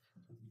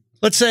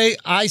 let's say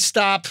I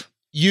stop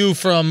you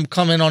from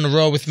coming on the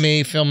road with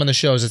me, filming the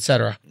shows,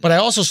 etc. But I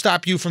also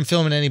stop you from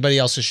filming anybody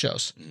else's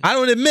shows. I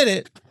don't admit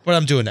it, but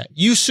I'm doing that.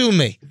 You sue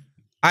me.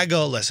 I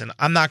go, listen,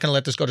 I'm not going to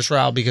let this go to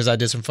trial because I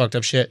did some fucked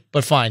up shit,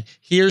 but fine.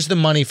 Here's the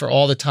money for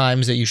all the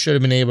times that you should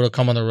have been able to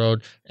come on the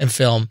road and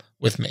film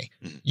with me.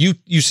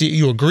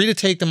 You agree to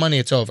take the money,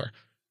 it's over.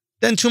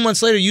 Then 2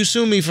 months later, you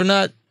sue me for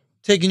not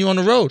taking you on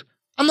the road.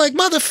 I'm like,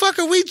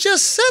 motherfucker, we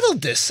just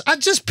settled this. I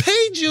just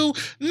paid you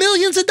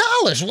millions of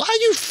dollars. Why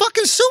are you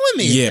fucking suing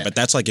me? Yeah, again? but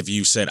that's like if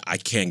you said, I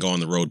can't go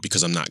on the road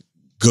because I'm not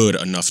good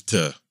enough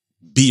to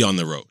be on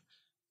the road.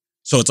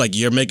 So it's like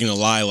you're making a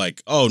lie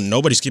like, oh,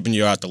 nobody's keeping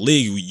you out the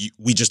league.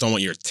 We just don't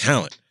want your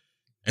talent.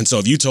 And so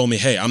if you told me,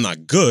 hey, I'm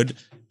not good,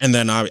 and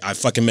then I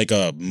fucking make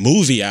a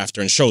movie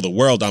after and show the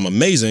world I'm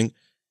amazing,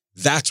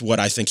 that's what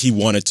I think he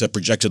wanted to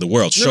project to the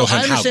world. Show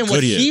him how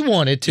good he is. He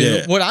wanted to.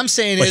 Yeah. What I'm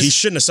saying is, he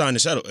shouldn't have signed the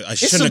settlement.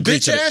 It's some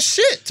bitch ass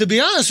shit, to be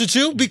honest with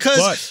you,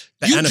 because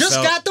you NFL,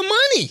 just got the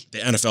money. The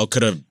NFL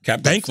could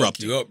have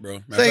bankrupted you up,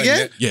 bro. Say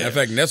again? Matter of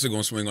fact, Nessa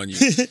gonna swing on you.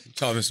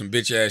 Talking some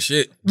bitch ass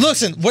shit.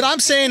 Listen, what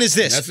I'm saying is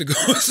this. Nessa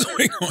gonna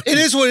swing on you. It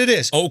is what it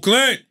is.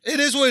 Oakland. It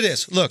is what it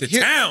is. Look, the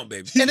town,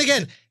 baby. And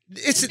again,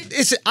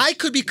 it's. I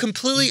could be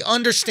completely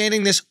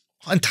understanding this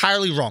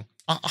entirely wrong,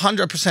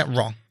 100%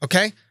 wrong.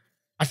 Okay.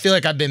 I feel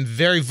like I've been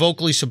very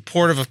vocally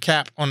supportive of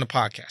Cap on the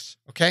podcast,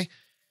 okay?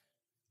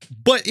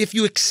 But if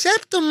you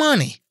accept the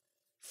money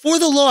for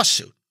the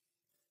lawsuit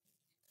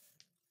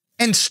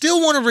and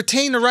still want to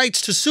retain the rights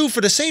to sue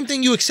for the same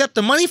thing you accept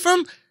the money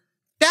from,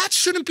 that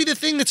shouldn't be the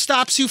thing that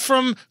stops you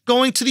from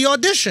going to the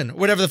audition,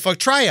 whatever the fuck,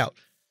 tryout.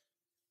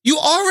 You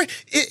already,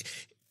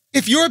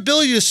 if your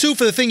ability to sue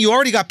for the thing you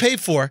already got paid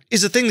for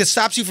is the thing that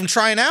stops you from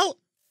trying out,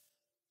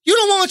 you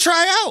don't want to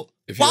try out.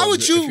 Why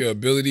would you? If your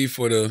ability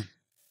for the...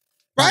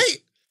 Right?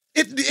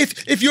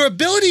 If your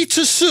ability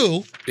to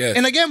sue,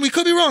 and again, we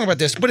could be wrong about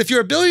this, but if your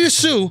ability to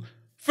sue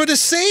for the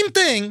same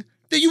thing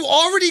that you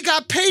already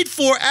got paid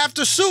for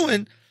after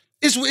suing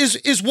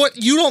is what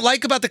you don't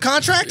like about the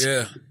contract,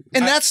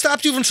 and that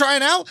stopped you from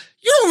trying out,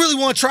 you don't really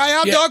want to try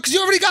out, dog, because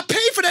you already got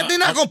paid for that. They're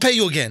not going to pay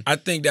you again. I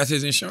think that's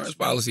his insurance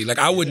policy. Like,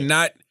 I would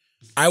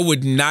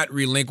not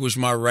relinquish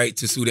my right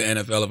to sue the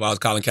NFL if I was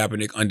Colin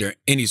Kaepernick under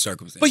any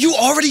circumstance. But you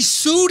already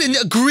sued and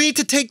agreed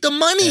to take the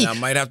money. And I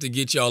might have to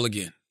get y'all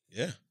again.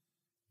 Yeah.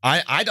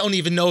 I don't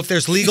even know if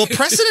there's legal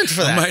precedent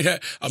for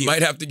that. I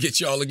might have to get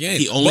y'all again.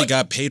 He only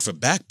got paid for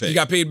back pay. He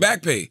got paid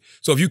back pay.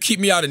 So if you keep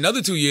me out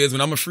another 2 years when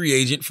I'm a free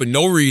agent for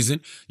no reason,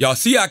 y'all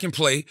see I can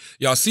play,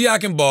 y'all see I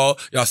can ball,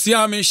 y'all see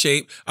I'm in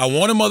shape, I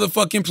want to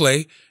motherfucking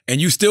play,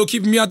 and you still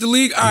keeping me out the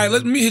league, all right,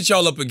 let me hit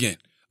y'all up again.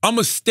 I'm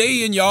going to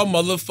stay in y'all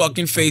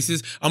motherfucking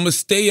faces. I'm going to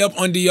stay up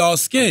under y'all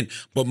skin.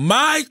 But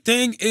my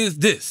thing is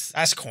this.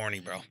 That's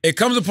corny, bro. It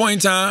comes a point in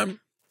time.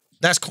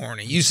 That's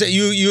corny. You say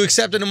you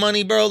accepted the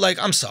money, bro.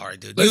 Like, I'm sorry,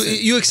 dude.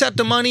 You accept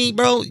the money,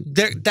 bro.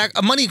 That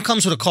money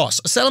comes with a cost.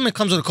 A settlement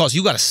comes with a cost.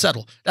 You got to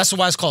settle. That's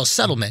why it's called a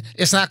settlement.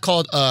 It's not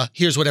called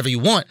here's whatever you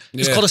want.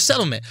 It's called a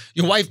settlement.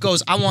 Your wife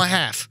goes, I want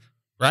half,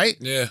 right?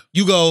 Yeah.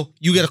 You go,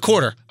 you get a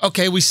quarter.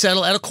 Okay, we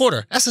settle at a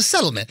quarter. That's a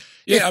settlement.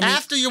 Yeah. If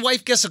after your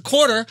wife gets a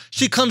quarter,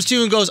 she comes to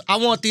you and goes, I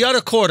want the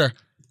other quarter.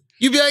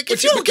 You'd be like,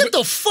 if you don't get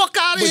the fuck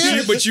out of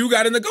here. But you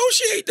got to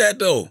negotiate that,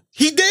 though.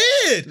 He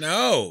did.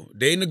 No.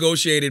 They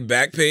negotiated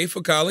back pay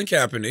for Colin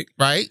Kaepernick.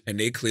 Right. And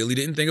they clearly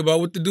didn't think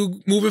about what to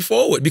do moving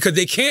forward. Because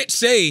they can't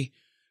say,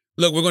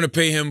 look, we're going to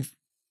pay him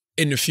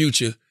in the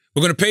future.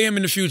 We're going to pay him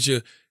in the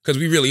future because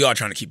we really are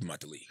trying to keep him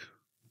out the league.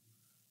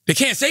 They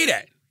can't say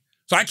that.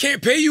 So I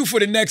can't pay you for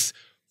the next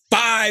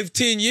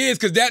 5-10 years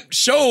because that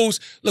shows,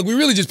 look, we're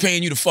really just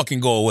paying you to fucking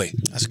go away.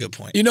 That's a good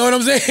point. You know what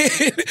I'm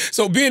saying?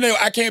 So being there,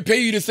 I can't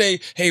pay you to say,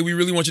 hey, we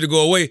really want you to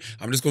go away.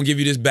 I'm just going to give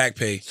you this back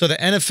pay. So the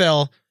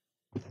NFL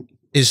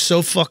is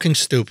so fucking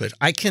stupid.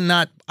 That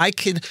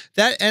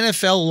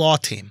NFL law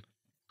team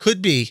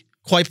could be,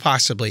 quite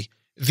possibly,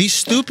 the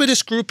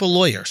stupidest group of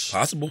lawyers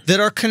that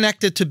are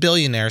connected to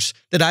billionaires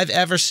that I've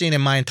ever seen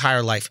in my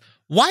entire life.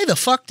 Why the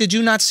fuck did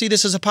you not see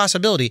this as a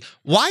possibility?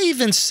 Why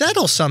even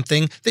settle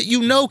something that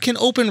you know can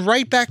open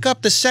right back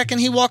up the second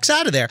he walks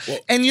out of there? Well,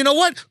 and you know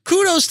what?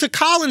 Kudos to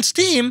Colin's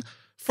team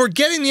for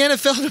getting the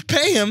NFL to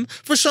pay him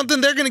for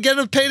something they're going to get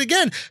him paid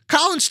again.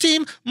 Colin's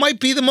team might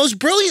be the most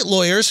brilliant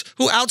lawyers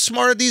who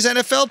outsmarted these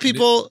NFL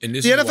people, the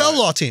NFL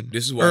law team,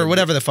 or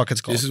whatever the fuck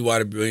it's called. This is why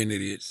the brilliant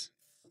idiots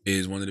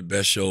is one of the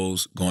best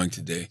shows going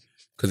today.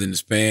 Because in the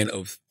span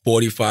of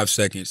 45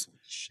 seconds,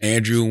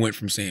 Andrew went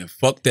from saying,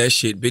 fuck that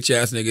shit, bitch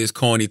ass nigga is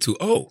corny to,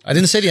 oh. I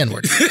didn't say the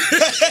N-word.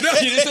 No,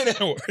 you didn't say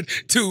the N-word.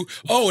 To,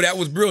 oh, that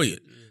was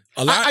brilliant.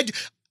 A lot.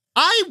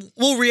 I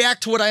will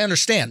react to what I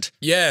understand.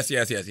 Yes.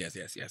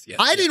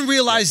 I didn't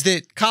realize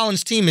that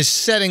Colin's team is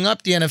setting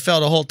up the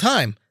NFL the whole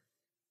time.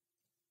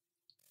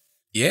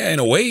 Yeah, in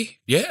a way,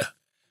 yeah.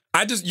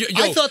 I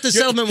thought the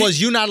settlement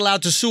was you're not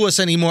allowed to sue us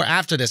anymore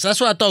after this.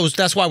 That's what I thought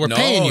that's why we're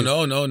paying you.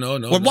 No.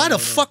 Well, why the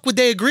fuck would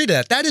they agree to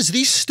that? That is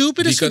the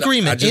stupidest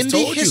agreement in the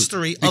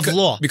history of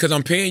law. Because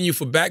I'm paying you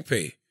for back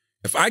pay.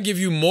 If I give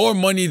you more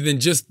money than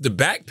just the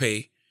back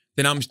pay,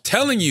 then I'm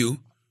telling you,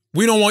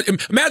 we don't want.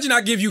 Imagine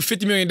I give you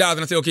 $50 million and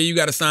I say, okay, you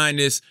got to sign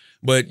this,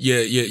 but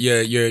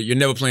you're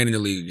never playing in the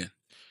league again.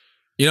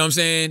 You know what I'm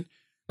saying?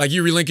 Like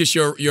you relinquish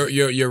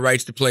your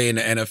rights to play in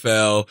the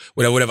NFL,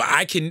 whatever.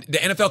 The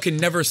NFL can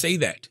never say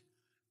that.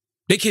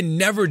 They can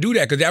never do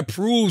that because that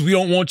proves we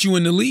don't want you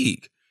in the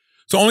league.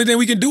 So the only thing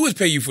we can do is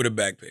pay you for the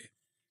back pay.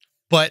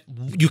 But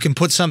you can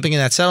put something in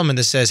that settlement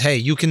that says, hey,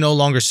 you can no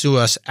longer sue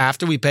us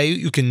after we pay you.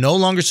 You can no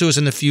longer sue us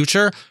in the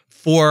future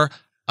for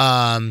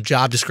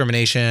job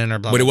discrimination or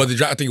blah, blah, blah. But it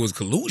wasn't, I think it was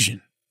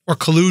collusion. Or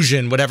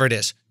collusion, whatever it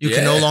is. You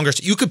can no longer,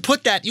 you could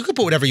put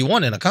whatever you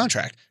want in a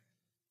contract.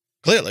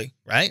 Clearly,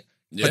 right?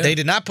 Yeah. But they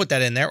did not put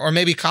that in there. Or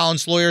maybe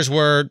Colin's lawyers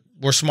were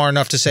smart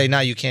enough to say, no,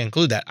 you can't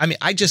include that. I mean,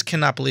 I just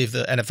cannot believe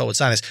the NFL would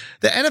sign this.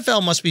 The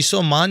NFL must be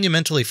so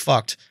monumentally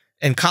fucked,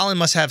 and Colin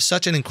must have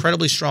such an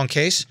incredibly strong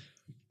case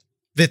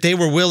that they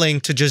were willing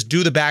to just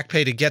do the back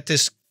pay to get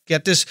this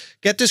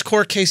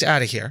court case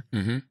out of here.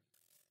 Mm-hmm.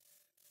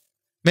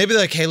 Maybe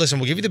they're like, hey, listen,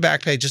 we'll give you the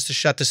back pay just to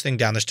shut this thing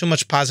down. There's too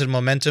much positive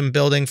momentum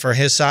building for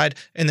his side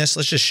in this.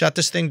 Let's just shut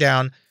this thing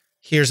down.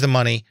 Here's the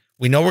money.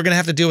 We know we're going to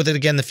have to deal with it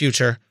again in the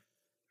future.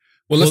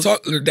 Well, let's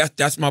talk.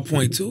 That's my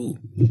point, too.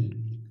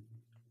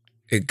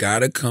 It got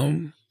to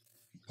come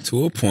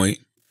to a point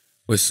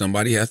where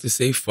somebody has to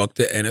say fuck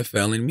the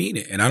NFL and mean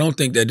it. And I don't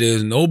think that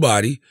there's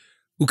nobody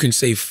who can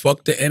say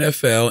fuck the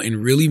NFL and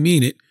really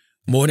mean it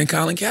more than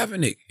Colin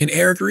Kaepernick and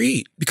Eric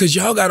Reed, because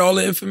y'all got all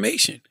the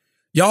information.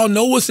 Y'all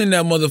know what's in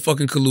that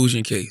motherfucking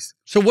collusion case.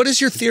 So what is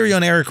your theory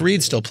on Eric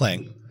Reed still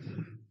playing?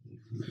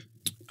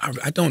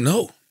 I don't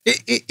know.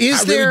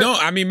 Is I there? Really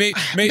don't. I mean, maybe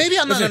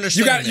I'm not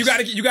understanding.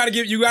 You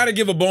got to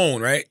give a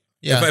bone, right?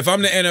 Yeah. If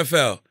I'm the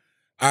NFL,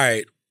 all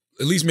right,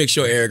 at least make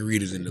sure Eric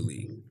Reed is in the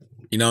league.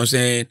 You know what I'm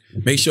saying?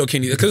 Make sure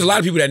Kenny, because a lot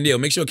of people that kneel,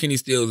 make sure Kenny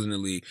Stills in the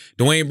league.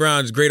 Dwayne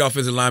Brown's great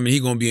offensive lineman,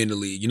 he's gonna be in the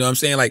league. You know what I'm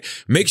saying? Like,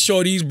 make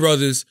sure these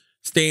brothers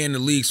stay in the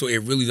league so it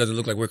really doesn't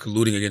look like we're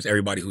colluding against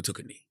everybody who took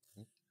a knee.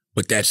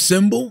 But that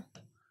symbol,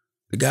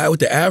 the guy with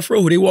the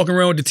afro who they walking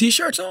around with the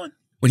t-shirts on,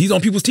 when he's on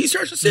people's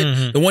t-shirts and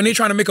shit, the one they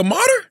trying to make a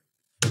martyr.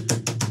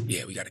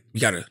 Yeah, we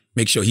gotta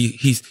make sure he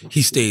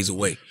stays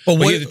away. But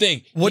here's the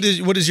thing: what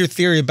is your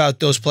theory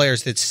about those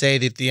players that say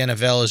that the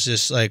NFL is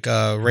just like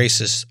a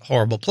racist,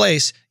 horrible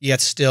place,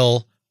 yet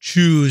still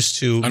choose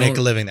to make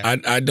a living there?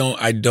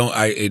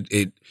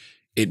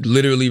 It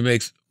literally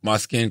makes my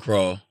skin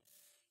crawl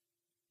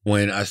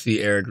when I see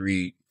Eric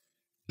Reed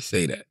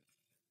say that.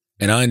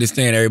 And I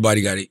understand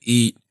everybody got to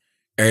eat,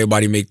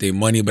 everybody make their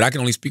money, but I can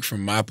only speak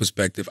from my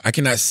perspective. I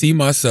cannot see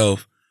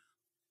myself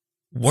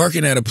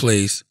working at a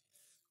place,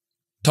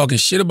 talking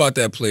shit about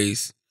that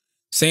place,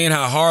 saying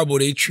how horrible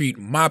they treat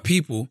my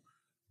people,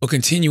 but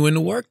continuing to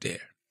work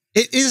there.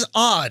 It is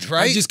odd,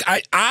 right?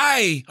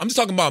 I'm just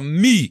talking about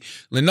me.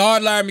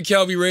 Leonard Larry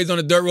McKelvey, raised on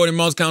a dirt road in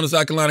Mounts County,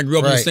 South Carolina, grew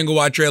up in a single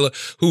wide trailer,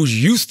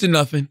 who's used to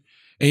nothing.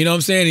 And you know what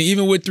I'm saying? And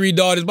even with 3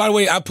 daughters, by the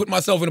way, I put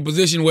myself in a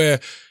position where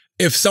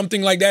if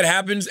something like that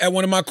happens at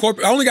one of my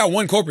corporate, I only got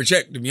one corporate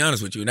check, to be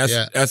honest with you, and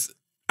that's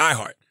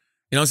iHeart.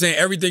 You know what I'm saying?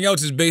 Everything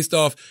else is based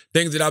off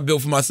things that I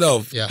built for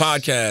myself. Yes.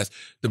 Podcasts,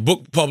 the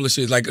book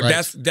publishers, like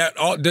that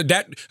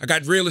I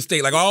got real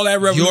estate, like all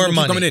that revenue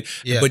coming in.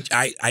 Yeah. But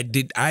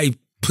I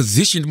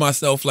positioned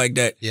myself like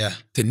that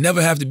to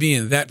never have to be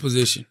in that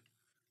position.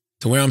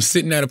 To where I'm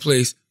sitting at a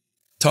place,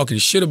 talking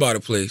shit about a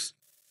place,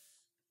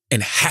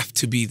 and have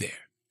to be there.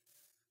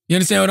 You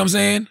understand what I'm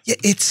saying? Yeah,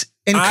 it's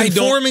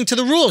conforming to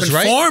the rules,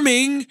 right?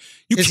 Conforming.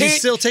 Is he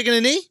still taking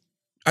a knee?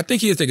 I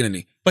think he is taking a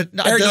knee. But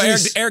Eric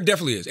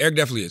definitely is. Eric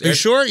definitely is. You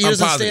sure? He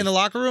doesn't stay in the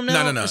locker room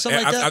now? No. Or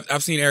something like that?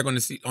 I've seen Eric on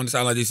the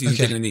sideline this season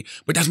taking a knee.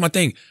 But that's my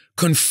thing.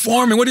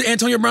 Conforming. What did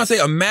Antonio Brown say?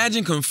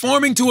 Imagine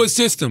conforming to a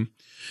system,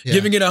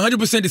 giving it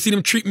 100% to see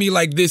them treat me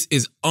like this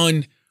is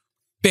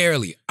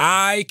unfairly.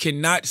 I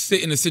cannot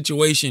sit in a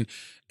situation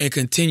and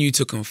continue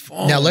to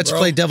conform. Now let's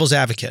play devil's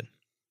advocate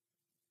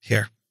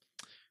here.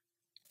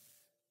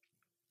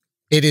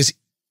 It is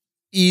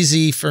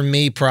easy for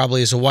me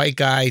probably as a white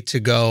guy to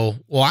go,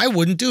 well, I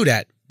wouldn't do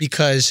that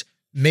because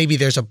maybe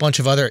there's a bunch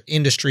of other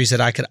industries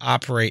that I could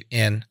operate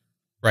in,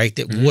 right,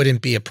 that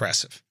wouldn't be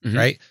oppressive,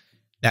 right?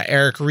 Now,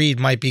 Eric Reed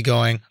might be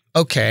going,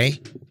 okay,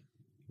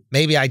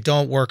 maybe I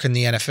don't work in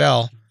the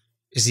NFL.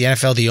 Is the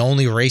NFL the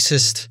only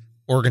racist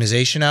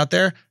organization out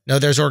there? No,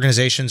 there's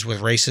organizations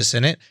with racists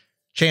in it.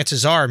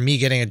 chances are me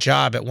getting a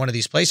job at one of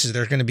these places,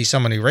 there's going to be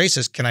somebody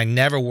racist. Can I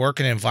never work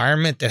in an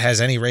environment that has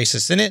any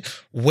racist in it?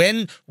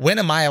 When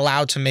am I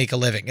allowed to make a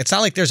living? It's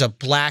not like there's a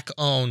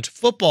black-owned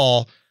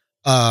football,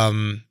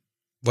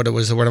 what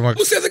was the word I'm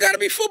Who says it got to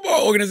be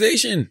football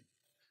organization?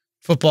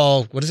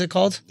 Football, what is it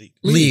called?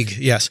 League.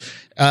 Yes.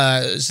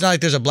 It's not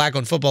like there's a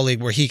black-owned football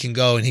league where he can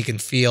go and he can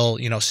feel,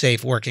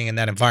 safe working in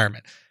that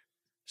environment.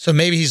 So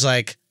maybe he's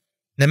like,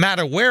 no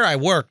matter where I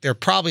work, there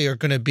probably are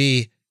going to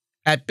be,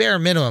 at bare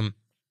minimum,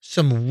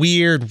 some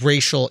weird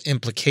racial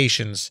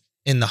implications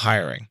in the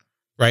hiring,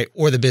 right?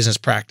 Or the business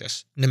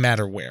practice, no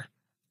matter where.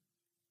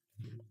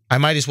 I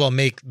might as well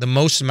make the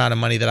most amount of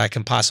money that I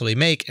can possibly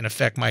make and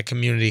affect my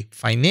community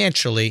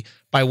financially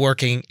by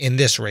working in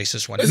this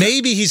racist one.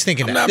 Maybe he's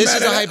thinking that. This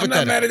is a hypothetical. I'm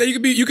not mad at that.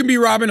 You can be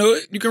Robin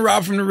Hood. You can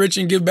rob from the rich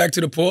and give back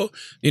to the poor.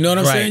 You know what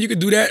I'm saying? You can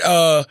do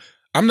that.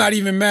 I'm not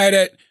even mad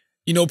at,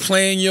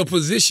 playing your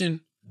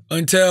position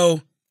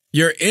until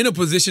you're in a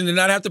position to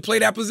not have to play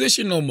that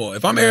position no more.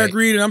 If I'm Eric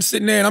Reed and I'm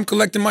sitting there and I'm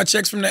collecting my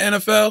checks from the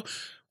NFL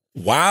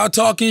while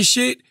talking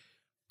shit,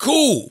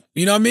 cool.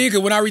 You know what I mean?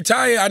 Because when I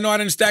retire, I know I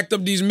done stacked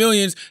up these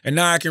millions and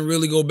now I can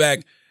really go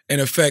back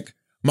and affect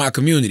my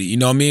community. You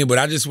know what I mean? But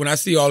when I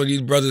see all of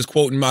these brothers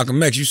quoting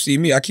Malcolm X, you see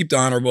me, I keep the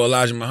Honorable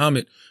Elijah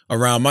Muhammad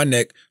around my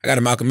neck. I got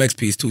a Malcolm X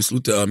piece too.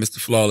 Salute to Mr.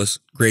 Flawless,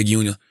 Greg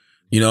Jr.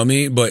 You know what I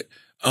mean? But,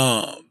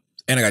 and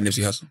I got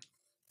Nipsey Hussle.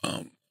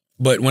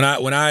 But when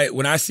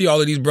I see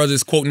all of these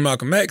brothers quoting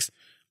Malcolm X,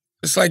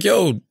 it's like,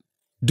 yo,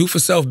 do for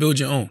self, build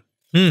your own.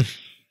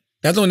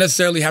 That don't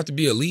necessarily have to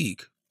be a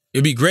league.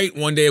 It'd be great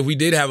one day if we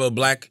did have a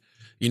black,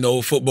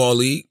 football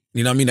league.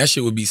 You know what I mean? That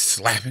shit would be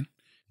slapping.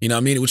 You know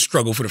what I mean? It would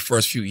struggle for the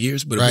first few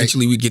years, but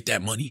eventually we'd get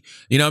that money.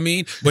 You know what I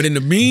mean? But in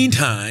the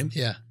meantime,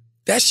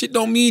 that shit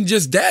don't mean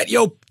just that.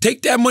 Yo,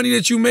 take that money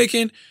that you're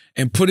making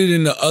and put it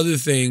into other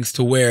things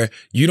to where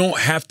you don't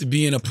have to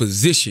be in a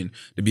position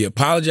to be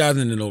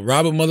apologizing to no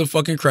Robert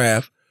motherfucking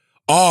Kraft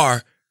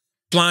or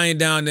flying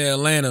down to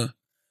Atlanta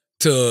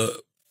to,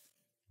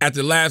 at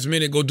the last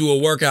minute, go do a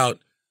workout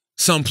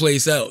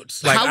someplace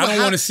else. Like, I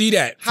don't want to see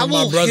that from my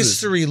brothers. How will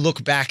history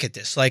look back at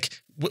this?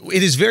 Like,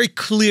 it is very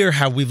clear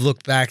how we've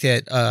looked back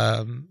at,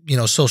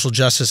 social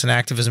justice and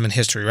activism in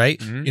history, right?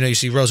 Mm-hmm. You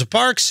see Rosa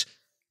Parks.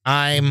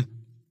 I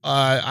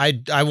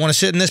want to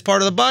sit in this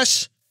part of the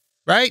bus,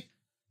 right?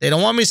 They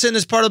don't want me to sit in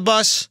this part of the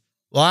bus.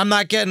 Well, I'm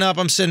not getting up.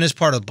 I'm sitting in this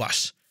part of the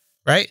bus,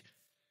 right?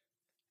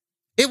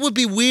 It would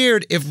be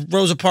weird if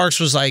Rosa Parks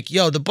was like,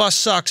 yo, the bus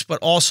sucks, but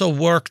also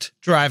worked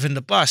driving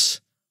the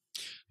bus.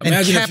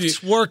 Imagine and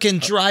kept working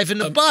driving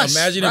the bus,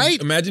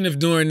 Imagine if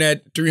during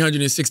that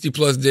 360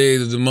 plus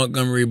days of the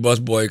Montgomery bus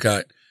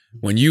boycott,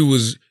 when you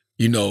was,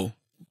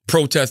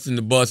 protesting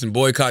the bus and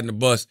boycotting the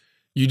bus,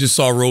 you just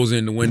saw Rosa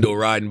in the window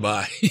riding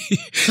by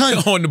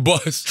on the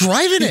bus.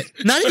 Driving it,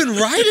 not even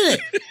riding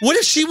it. What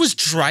if she was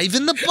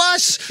driving the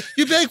bus?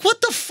 You'd be like, what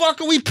the fuck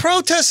are we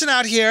protesting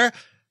out here?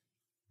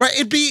 Right?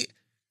 It'd be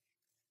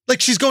like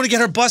she's going to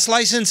get her bus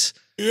license.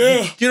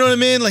 Yeah. You know what I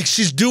mean? Like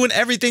she's doing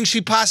everything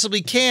she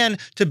possibly can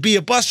to be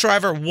a bus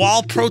driver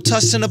while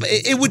protesting. What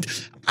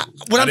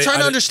I'm trying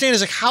to understand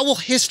is like, how will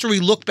history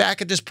look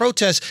back at this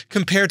protest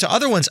compared to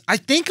other ones? I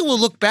think it will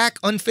look back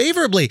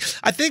unfavorably.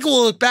 I think it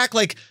will look back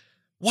like,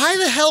 why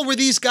the hell were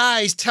these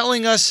guys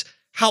telling us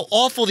how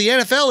awful the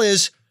NFL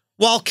is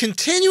while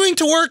continuing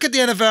to work at the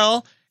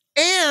NFL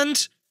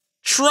and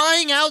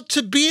trying out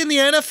to be in the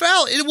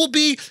NFL? It will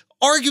be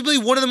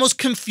arguably one of the most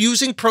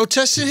confusing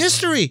protests in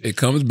history. It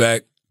comes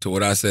back to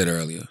what I said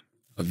earlier.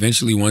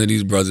 Eventually, one of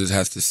these brothers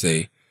has to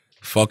say,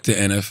 fuck the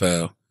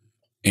NFL,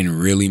 and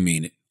really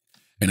mean it.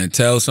 And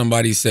until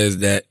somebody says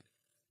that,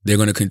 they're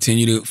going to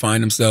continue to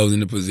find themselves in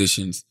the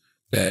positions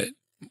that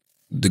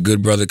the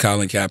good brother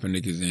Colin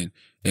Kaepernick is in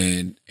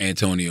and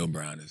Antonio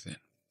Brown is in.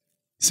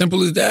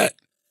 Simple as that.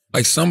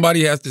 Like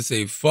somebody has to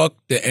say, fuck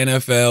the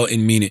NFL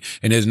and mean it.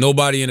 And there's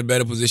nobody in a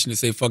better position to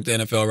say, fuck the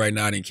NFL right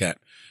now than Cap.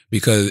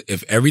 Because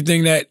if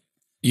everything that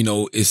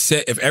is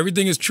said, if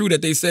everything is true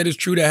that they said is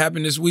true that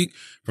happened this week,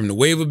 from the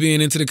waiver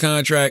being into the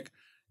contract,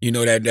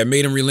 that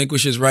made him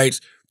relinquish his rights,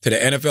 to the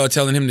NFL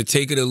telling him to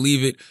take it or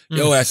leave it.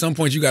 Yo, at some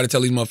point you got to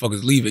tell these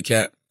motherfuckers, leave it,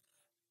 Cap.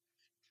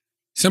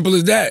 Simple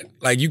as that.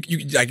 Like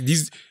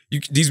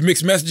these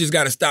mixed messages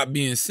got to stop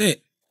being sent.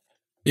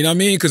 You know what I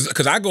mean?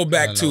 Because I go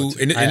back to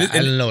I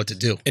don't know what to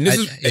do. And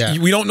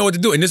we don't know what to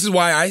do. And this is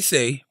why I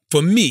say,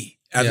 for me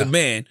as a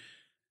man,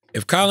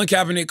 if Colin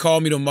Kaepernick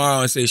called me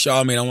tomorrow and say,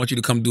 Charlamagne, I want you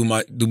to come do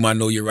my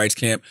Know Your Rights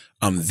camp,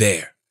 I'm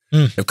there.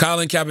 If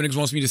Colin Kaepernick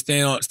wants me to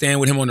stand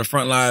with him on the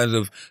front lines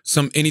of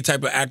any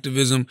type of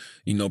activism,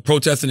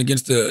 protesting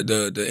against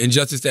the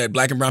injustice that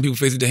black and brown people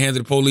face at the hands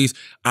of the police,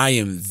 I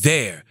am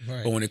there.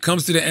 Right. But when it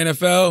comes to the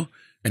NFL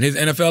and his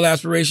NFL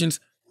aspirations,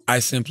 I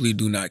simply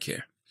do not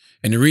care.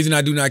 And the reason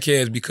I do not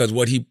care is because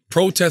what he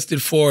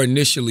protested for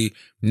initially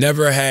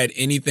never had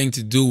anything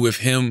to do with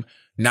him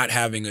not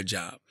having a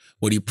job.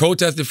 What he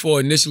protested for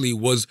initially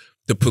was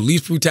the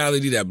police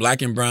brutality that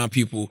black and brown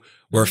people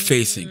were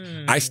facing.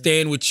 I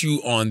stand with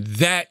you on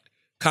that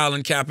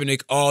Colin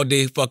Kaepernick all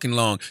day fucking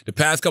long. The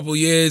past couple of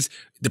years,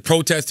 the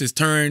protest has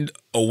turned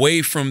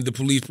away from the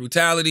police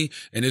brutality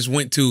and it's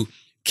went to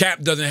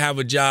Cap doesn't have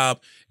a job,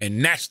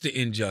 and that's the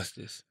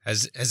injustice.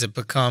 Has it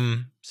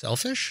become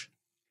selfish?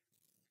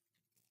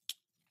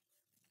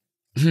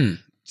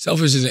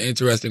 Selfish is an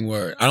interesting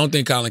word. I don't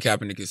think Colin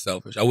Kaepernick is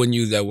selfish. I wouldn't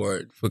use that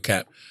word for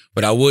Cap.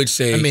 But I would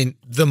say... I mean,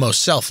 the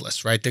most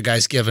selfless, right? The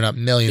guy's giving up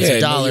millions of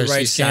dollars. Right,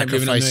 He's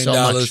sacrificed so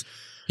much.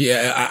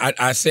 Yeah,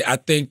 I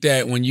think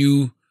that when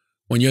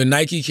your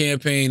Nike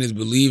campaign is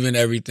believe in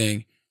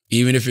everything,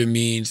 even if it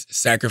means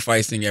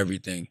sacrificing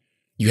everything,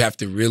 you have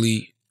to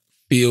really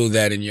feel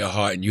that in your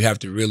heart, and you have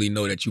to really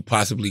know that you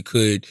possibly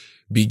could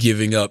be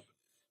giving up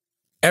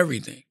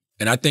everything.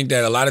 And I think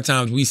that a lot of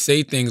times we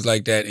say things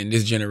like that in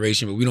this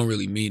generation, but we don't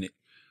really mean it.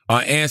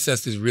 Our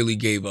ancestors really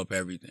gave up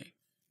everything.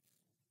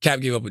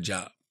 Cap gave up a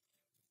job.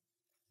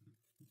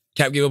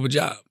 Cap gave up a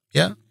job.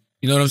 Yeah.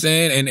 You know what I'm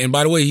saying? And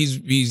by the way,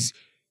 he's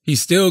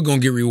still gonna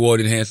get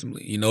rewarded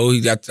handsomely. You know,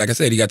 he got, like I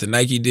said, he got the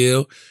Nike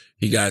deal,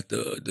 he got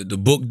the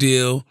book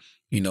deal,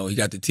 you know, he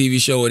got the TV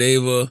show with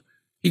Ava.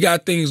 He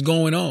got things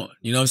going on.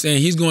 You know what I'm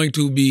saying? He's going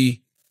to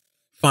be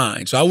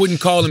fine. So I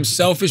wouldn't call him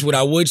selfish. What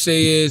I would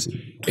say is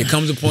it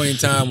comes a point in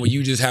time where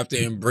you just have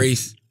to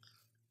embrace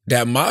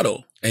that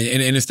motto.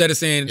 And instead of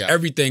saying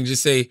everything,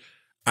 just say,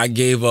 I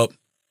gave up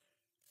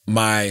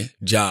my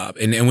job.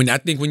 And I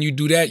think when you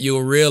do that,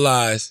 you'll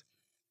realize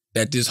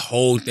that this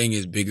whole thing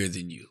is bigger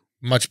than you.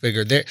 Much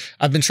bigger.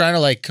 I've been trying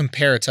to like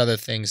compare it to other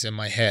things in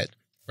my head,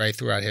 right,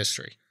 throughout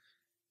history.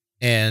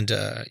 And,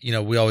 you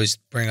know, we always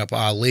bring up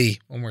Ali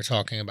when we're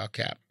talking about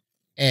Cap.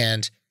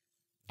 And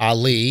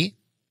Ali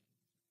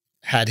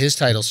had his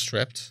title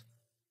stripped,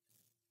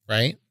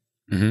 right?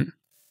 Mm-hmm.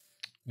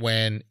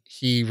 When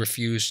he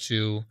refused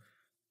to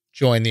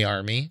join the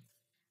army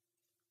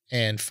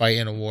and fight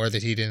in a war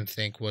that he didn't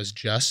think was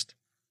just.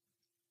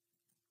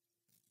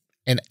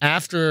 And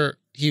after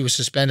he was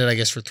suspended, I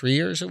guess for 3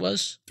 years it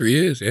was? 3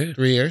 years, yeah.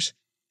 3 years.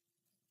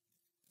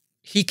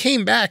 He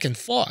came back and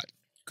fought.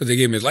 Because they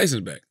gave him his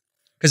license back.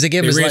 Because they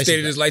gave him his license back. They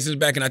reinstated his license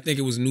back, and I think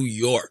it was New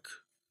York.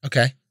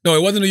 Okay. No,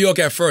 it wasn't New York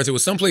at first. It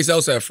was someplace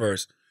else at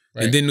first.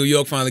 Right. And then New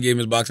York finally gave him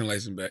his boxing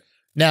license back.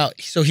 Now,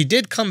 so he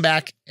did come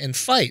back and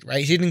fight,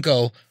 right? He didn't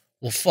go,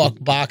 well, fuck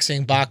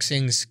boxing.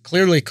 Boxing's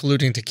clearly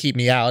colluding to keep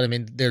me out. I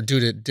mean, their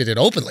dude did it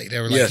openly. They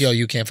were like, yo,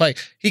 you can't fight.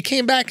 He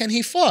came back and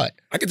he fought.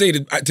 I can tell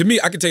you, I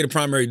can tell you the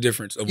primary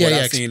difference of what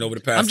I've seen over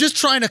the past. I'm just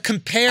trying to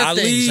compare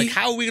things. Like,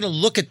 how are we going to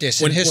look at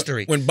this in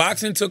history? When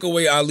boxing took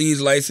away Ali's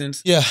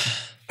license,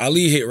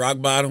 Ali hit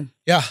rock bottom.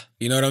 Yeah.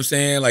 You know what I'm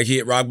saying? Like, he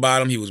hit rock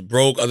bottom. He was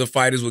broke. Other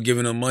fighters were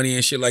giving him money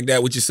and shit like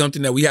that, which is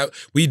something that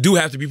we do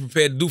have to be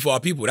prepared to do for our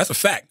people. That's a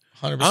fact.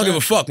 100%. I don't give a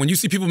fuck. When you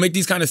see people make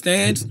these kind of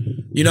stands,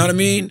 you know what I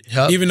mean?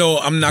 Yep. Even though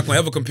I'm not going to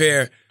ever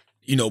compare,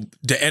 you know,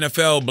 the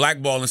NFL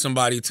blackballing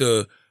somebody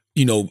to,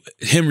 you know,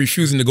 him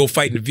refusing to go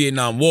fight in the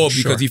Vietnam War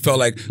because he felt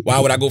like, why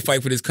would I go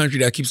fight for this country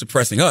that keeps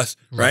oppressing us,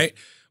 right?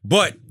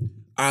 But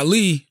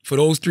Ali, for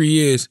those 3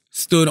 years,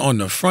 stood on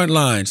the front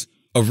lines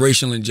of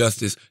racial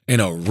injustice in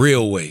a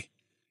real way.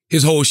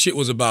 His whole shit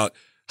was about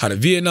how the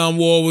Vietnam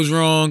War was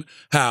wrong,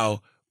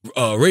 how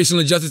racial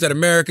injustice that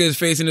America is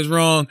facing is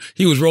wrong.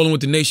 He was rolling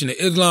with the Nation of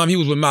Islam. He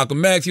was with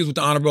Malcolm X. He was with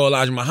the Honorable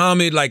Elijah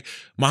Muhammad. Like,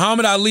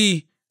 Muhammad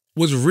Ali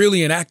was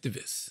really an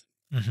activist.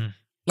 Mm-hmm.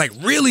 Like,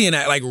 really an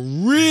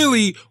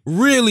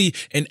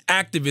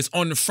activist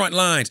on the front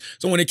lines.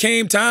 So when it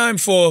came time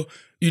for,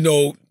 you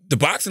know, the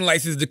boxing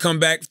license to come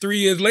back 3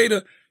 years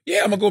later,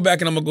 yeah, I'm going to go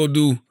back and I'm going to go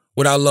do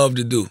what I love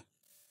to do.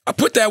 I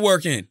put that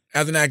work in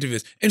as an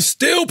activist and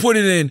still put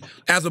it in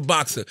as a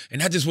boxer. And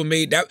that's what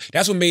made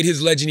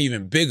his legend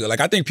even bigger.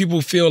 Like, I think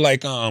people feel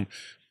like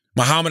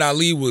Muhammad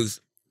Ali was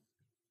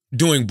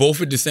doing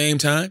both at the same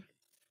time.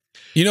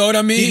 You know what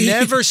I mean? He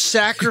never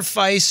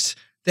sacrificed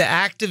the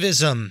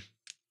activism.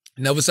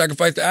 Never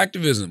sacrificed the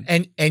activism.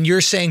 And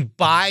you're saying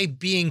by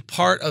being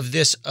part of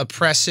this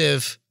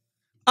oppressive,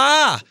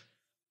 Ali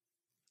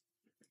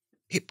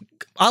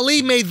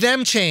made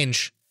them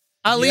change.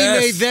 Ali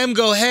made them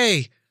go,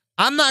 hey,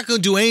 I'm not going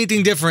to do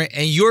anything different,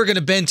 and you're going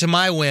to bend to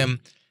my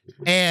whim.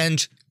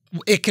 And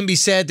it can be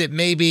said that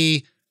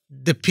maybe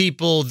the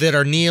people that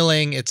are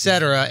kneeling, et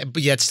cetera,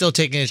 but yet still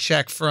taking a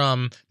check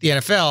from the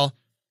NFL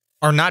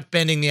are not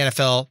bending the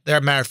NFL. They're,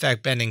 a matter of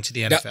fact, bending to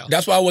the NFL.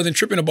 That's why I wasn't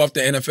tripping about the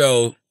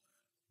NFL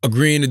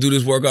agreeing to do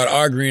this workout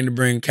or agreeing to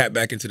bring Cap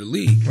back into the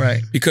league.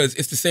 Right. Because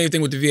it's the same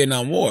thing with the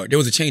Vietnam War. There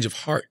was a change of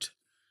heart.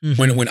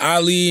 Mm-hmm. When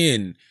Ali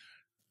and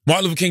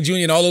Martin Luther King Jr.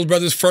 and all those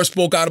brothers first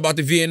spoke out about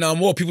the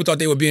Vietnam War, people thought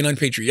they were being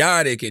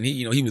unpatriotic and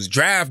he was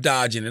draft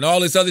dodging and all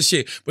this other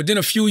shit. But then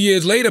a few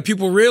years later,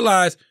 people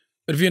realized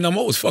that the Vietnam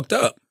War was fucked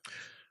up.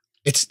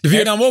 The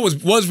Vietnam War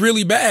was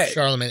really bad.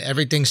 Charlamagne,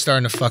 everything's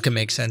starting to fucking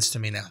make sense to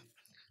me now.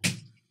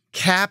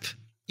 Cap,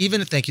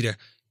 thank you, dear.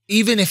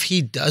 Even if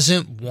he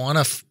doesn't want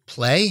to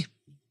play,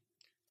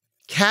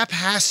 Cap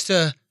has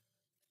to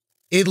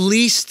at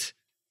least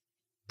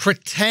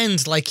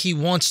pretend like he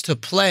wants to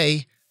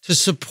play to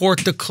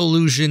support the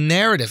collusion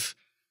narrative.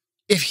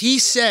 If he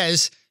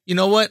says, you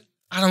know what,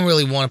 I don't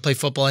really want to play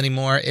football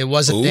anymore. It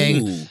was a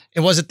thing. It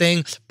was a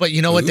thing. But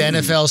you know what? The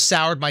NFL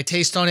soured my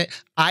taste on it.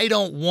 I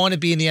don't want to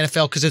be in the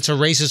NFL because it's a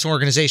racist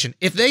organization.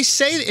 If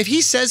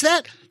he says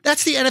that,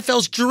 that's the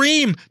NFL's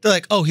dream. They're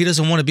like, oh, he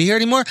doesn't want to be here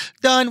anymore?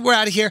 Done. We're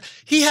out of here.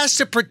 He has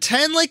to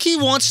pretend like he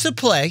wants to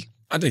play.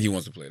 I think he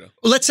wants to play though.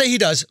 Let's say he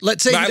does.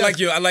 Let's say I like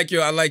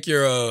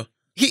your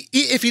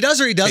if he does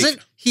or he doesn't,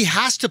 he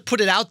has to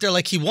put it out there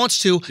like he wants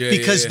to,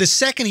 because the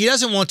second he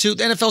doesn't want to,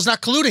 the NFL's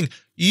not colluding.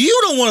 You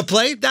don't want to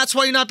play. That's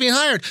why you're not being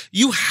hired.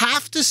 You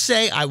have to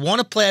say, I want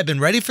to play. I've been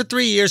ready for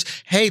 3 years.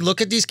 Hey,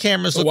 look at these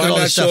cameras. Look at all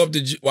this stuff.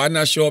 Why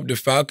not show up to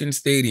Falcon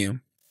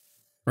Stadium,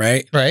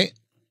 right? Right.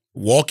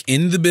 Walk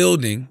in the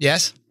building.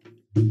 Yes.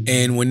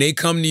 And when they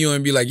come to you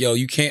and be like, yo,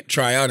 you can't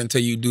try out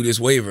until you do this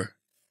waiver,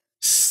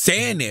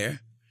 stand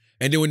there.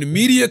 And then when the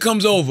media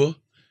comes over,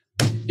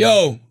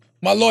 yo,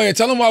 my lawyer,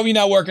 tell him why we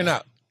not working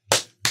out.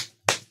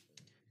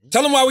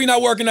 Tell him why we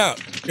not working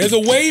out. There's a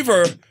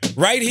waiver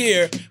right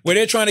here where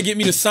they're trying to get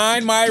me to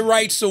sign my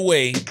rights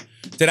away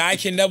that I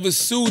can never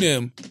sue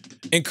them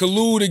and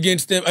collude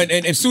against them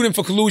and sue them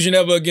for collusion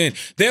ever again.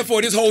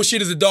 Therefore, this whole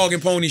shit is a dog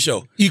and pony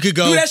show. You could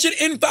go do that shit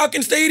in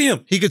Falcon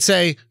Stadium. He could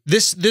say,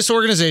 this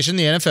organization,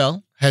 the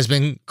NFL, has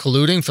been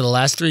colluding for the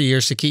last 3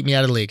 years to keep me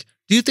out of the league.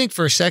 Do you think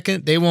for a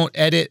second they won't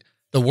edit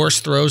the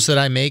worst throws that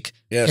I make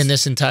in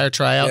this entire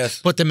tryout,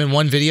 put them in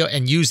one video,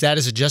 and use that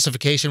as a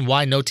justification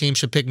why no team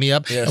should pick me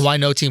up and why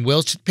no team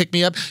will pick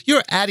me up?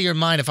 You're out of your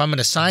mind if I'm going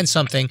to sign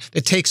something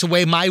that takes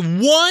away my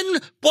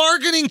one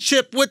bargaining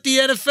chip with the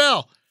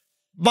NFL,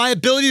 my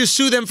ability to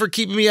sue them for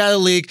keeping me out of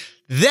the league.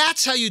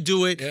 That's how you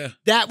do it. Yeah.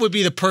 That would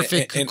be the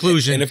perfect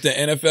conclusion. And if the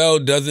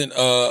NFL doesn't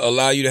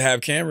allow you to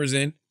have cameras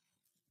in,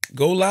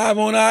 go live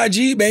on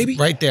IG, baby.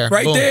 Right there.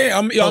 Right there.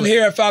 I'm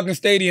here at Falcon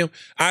Stadium.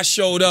 I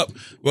showed up.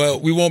 Well,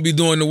 we won't be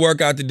doing the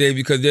workout today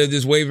because there's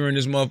this waiver in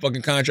this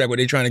motherfucking contract where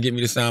they're trying to get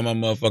me to sign my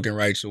motherfucking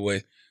rights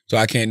away. So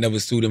I can't never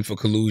sue them for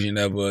collusion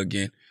ever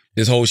again.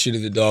 This whole shit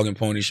is a dog and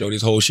pony show.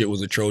 This whole shit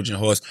was a Trojan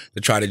horse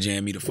to try to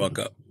jam me the fuck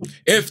up.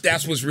 If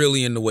that's what's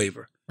really in the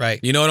waiver. Right.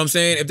 You know what I'm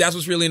saying? If that's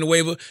what's really in the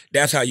waiver,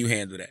 that's how you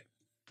handle that.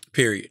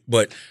 Period.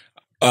 But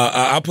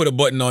I'll put a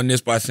button on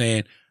this by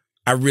saying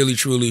I really,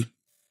 truly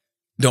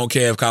don't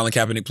care if Colin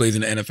Kaepernick plays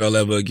in the NFL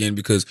ever again,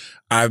 because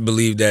I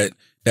believe that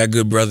that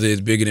good brother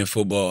is bigger than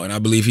football, and I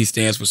believe he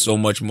stands for so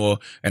much more.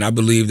 And I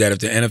believe that if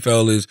the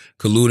NFL is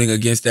colluding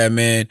against that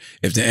man,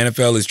 if the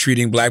NFL is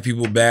treating black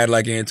people bad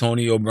like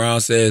Antonio Brown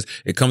says,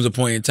 it comes a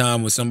point in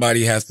time when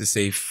somebody has to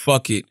say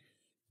fuck it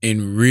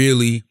and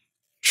really,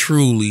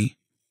 truly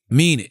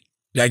mean it.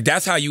 Like,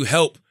 that's how you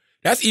help.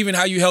 That's even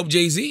how you help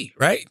Jay-Z,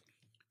 right?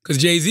 Because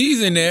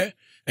Jay-Z's in there,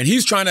 and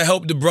he's trying to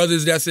help the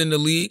brothers that's in the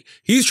league.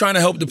 He's trying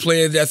to help the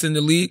players that's in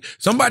the league.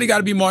 Somebody got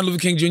to be Martin Luther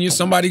King Jr.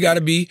 Somebody got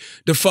to be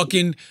the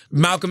fucking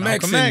Malcolm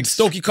X and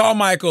Stokely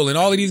Carmichael and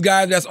all of these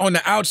guys that's on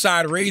the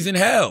outside raising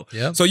hell.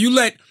 Yep. So you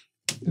let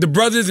the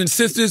brothers and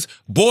sisters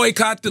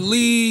boycott the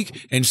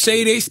league and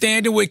say they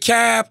standing with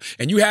Cap,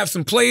 and you have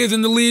some players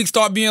in the league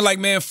start being like,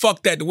 man,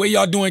 fuck that. The way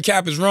y'all doing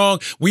Cap is wrong.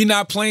 We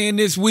not playing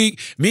this week.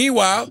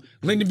 Meanwhile,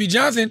 Lyndon B.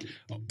 Johnson,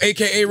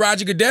 a.k.a.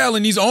 Roger Goodell,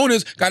 and these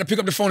owners got to pick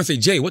up the phone and say,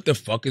 Jay, what the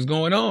fuck is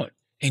going on?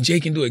 And Jay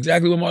can do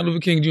exactly what Martin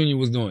Luther King Jr.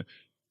 was doing.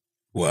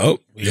 Well,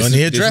 this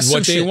is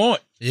what they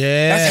want.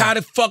 Yeah. That's how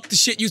the fuck the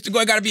shit used to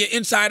go. It got to be an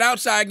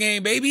inside-outside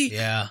game, baby.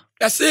 Yeah.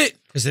 That's it.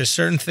 Because there's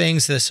certain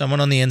things that someone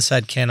on the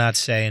inside cannot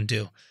say and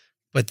do,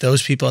 but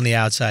those people on the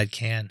outside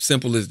can.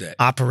 Simple as that.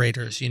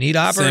 Operators. You need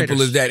operators.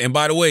 Simple as that. And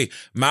by the way,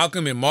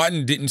 Malcolm and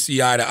Martin didn't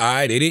see eye to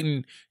eye. They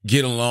didn't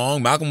get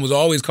along. Malcolm was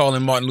always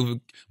calling Martin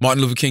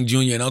Luther King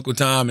Jr. and Uncle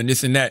Tom and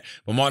this and that.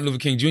 But Martin Luther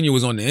King Jr.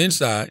 was on the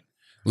inside,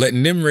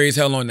 letting them raise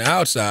hell on the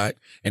outside.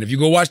 And if you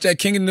go watch that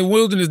King in the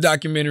Wilderness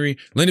documentary,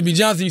 Lyndon B.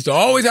 Johnson used to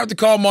always have to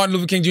call Martin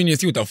Luther King Jr. and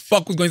see what the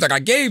fuck was going on. He's like, I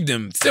gave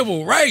them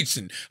civil rights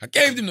and I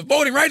gave them the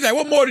voting rights. Like,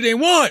 what more do they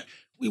want?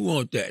 We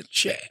want that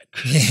check.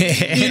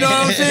 You know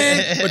what I'm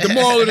saying? But the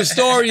moral of the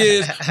story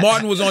is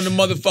Martin was on the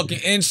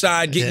motherfucking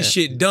inside getting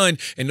shit done,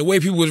 and the way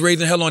people was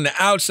raising hell on the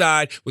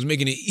outside was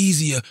making it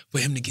easier for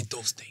him to get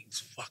those things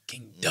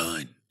fucking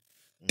done.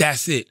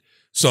 That's it.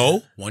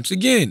 So, once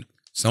again,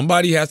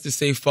 somebody has to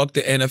say fuck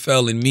the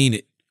NFL and mean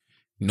it.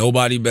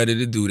 Nobody better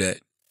to do that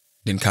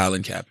than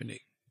Colin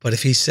Kaepernick. But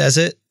if he says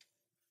it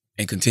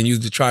and continues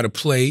to try to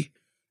play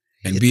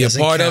and be a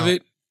part of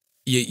it,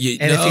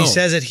 and if he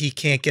says it, he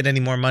can't get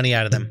any more money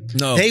out of them.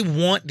 No. The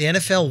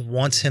NFL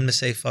wants him to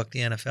say fuck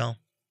the NFL.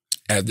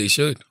 As they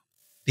should.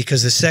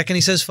 Because the second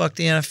he says fuck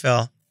the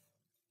NFL,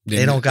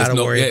 they don't got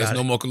to worry about it. It's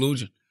no more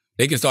collusion.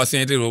 They can start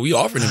saying, well, we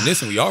offered him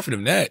this and we offered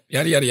him that.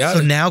 Yada, yada, yada.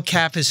 So now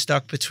Cap is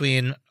stuck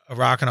between a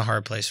rock and a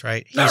hard place,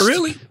 right? Not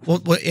really.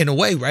 Well, in a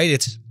way,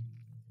 right?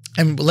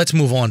 Let's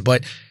move on.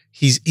 But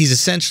he's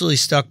essentially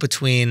stuck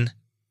between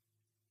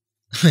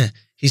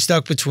he's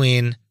stuck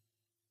between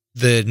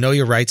the Know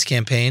Your Rights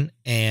campaign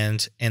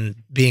and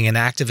being an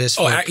activist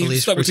for police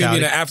he's stuck brutality.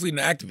 between being an athlete and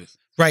an activist.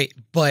 Right,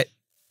 but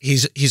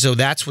so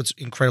that's what's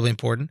incredibly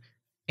important.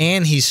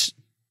 And he's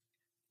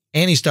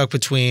stuck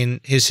between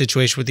his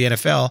situation with the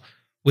NFL,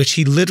 which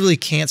he literally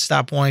can't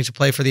stop wanting to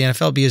play for the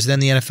NFL because then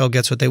the NFL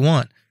gets what they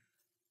want.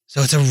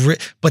 So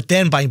it's but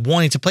then by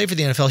wanting to play for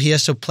the NFL, he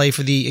has to play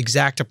for the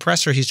exact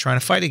oppressor he's trying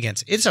to fight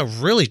against. It's a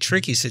really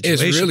tricky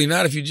situation. It's really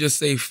not if you just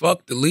say,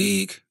 fuck the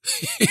league.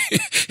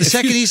 The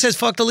second he says,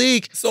 fuck the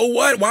league. So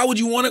what? Why would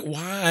you want it?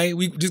 Why?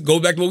 We just go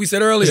back to what we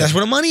said earlier. That's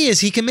where the money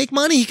is. He can make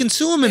money. He can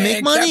sue him and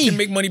make money. Cap can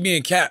make money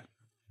being Cap.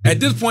 At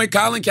this point,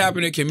 Colin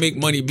Kaepernick can make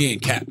money being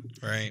Cap.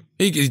 Right.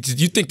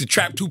 You think the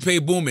trap toupee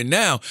booming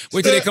now.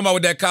 Wait till they come out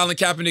with that Colin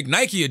Kaepernick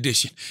Nike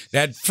edition.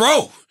 That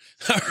fro.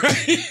 All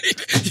right.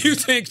 You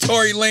think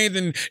Tory Lanez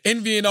and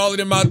envying all of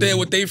them out there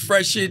with they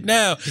fresh shit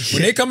now.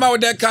 When they come out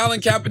with that Colin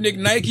Kaepernick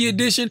Nike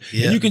edition,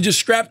 and you can just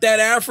strap that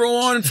afro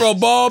on for a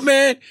bald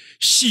man,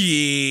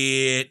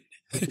 shit.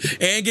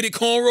 And get it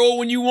cornrow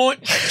when you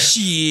want,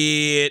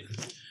 shit.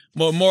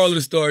 But moral of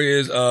the story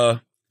is,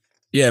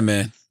 yeah,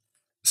 man.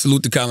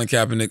 Salute to Colin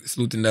Kaepernick.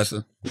 Salute to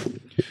Nessa.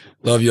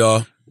 Love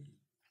y'all.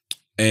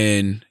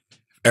 And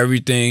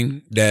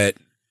everything that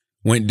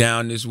went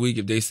down this week,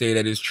 if they say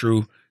that it's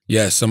true,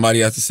 yes,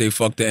 somebody has to say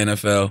fuck the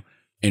NFL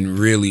and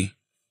really,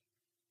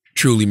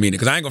 truly mean it.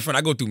 Because I ain't gonna front,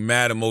 I go through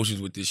mad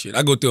emotions with this shit.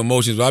 I go through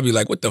emotions where I'll be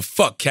like, what the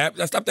fuck, Cap?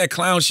 Stop that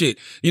clown shit.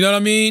 You know what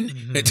I mean?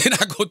 Mm-hmm. And then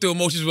I go through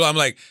emotions where I'm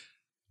like,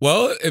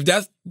 well, if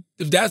that's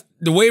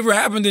the waiver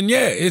happened, then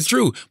yeah, it's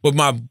true. But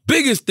my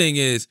biggest thing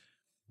is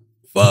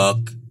fuck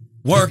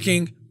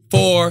working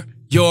for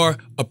your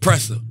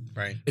oppressor.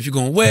 Right. If you're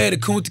gonna wear the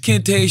Kunta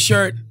Kinte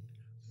shirt,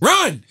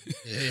 run!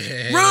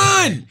 Yeah.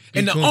 Run!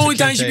 And the only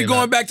time you should be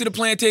going back to the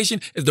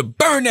plantation is to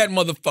burn that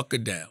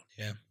motherfucker down.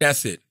 Yeah.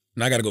 That's it.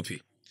 And I gotta go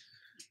pee.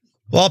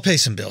 Well, I'll pay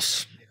some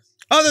bills.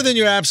 Other than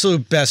your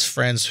absolute best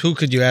friends, who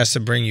could you ask to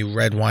bring you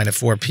red wine at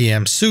 4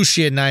 p.m.,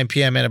 sushi at 9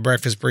 p.m., and a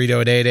breakfast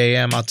burrito at 8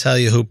 a.m.? I'll tell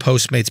you who.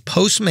 Postmates.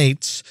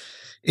 Postmates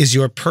is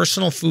your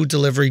personal food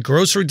delivery,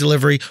 grocery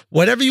delivery,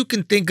 whatever you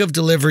can think of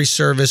delivery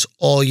service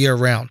all year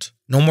round.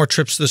 No more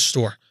trips to the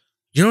store.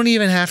 You don't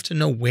even have to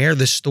know where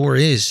the store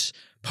is.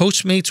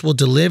 Postmates will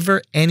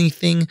deliver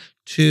anything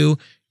to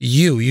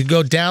you. You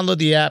go download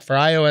the app for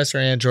iOS or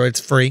Android. It's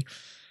free.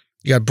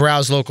 You got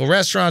browse local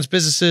restaurants,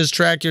 businesses,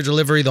 track your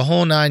delivery, the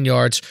whole 9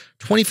 yards.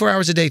 24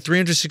 hours a day,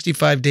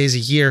 365 days a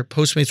year.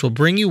 Postmates will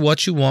bring you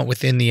what you want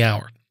within the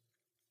hour.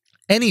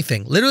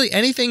 Anything, literally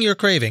anything you're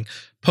craving,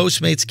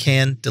 Postmates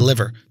can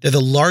deliver. They're the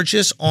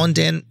largest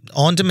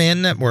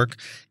on-demand network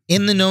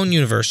in the known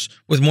universe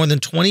with more than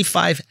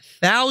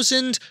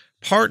 25,000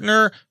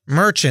 partner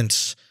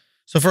merchants.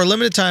 So for a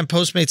limited time,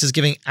 Postmates is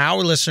giving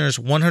our listeners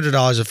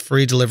 $100 of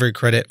free delivery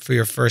credit for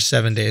your first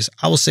 7 days.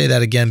 I will say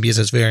that again because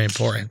it's very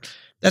important.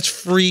 That's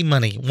free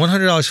money.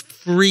 $100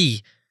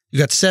 free. You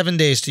got 7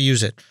 days to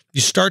use it.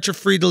 You start your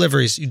free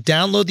deliveries. You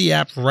download the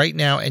app right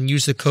now and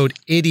use the code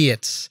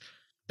IDIOTS.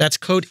 That's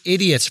code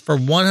IDIOTS for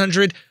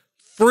 $100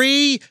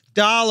 free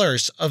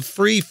of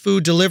free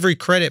food delivery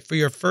credit for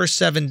your first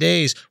 7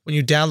 days when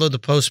you download the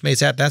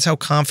Postmates app. That's how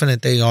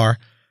confident they are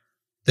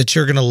that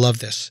you're going to love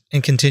this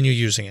and continue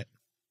using it.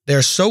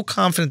 They're so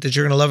confident that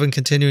you're going to love and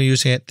continue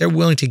using it, they're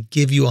willing to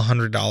give you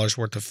 $100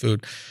 worth of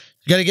food.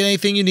 You got to get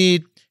anything you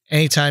need,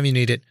 anytime you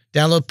need it.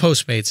 Download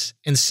Postmates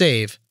and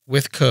save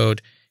with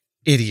code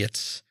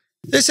IDIOTS.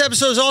 This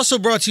episode is also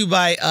brought to you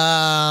by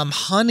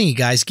Honey,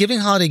 guys. Giving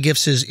holiday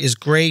gifts is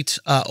great.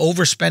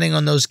 Overspending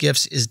on those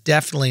gifts is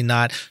definitely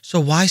not. So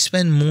why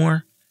spend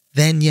more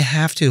than you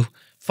have to?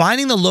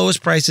 Finding the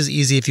lowest price is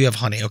easy if you have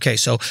Honey. Okay,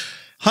 so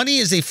Honey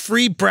is a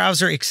free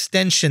browser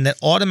extension that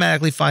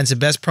automatically finds the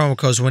best promo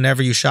codes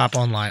whenever you shop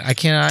online. I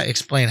cannot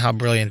explain how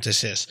brilliant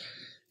this is.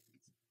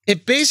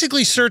 It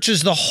basically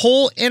searches the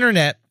whole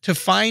internet to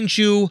find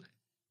you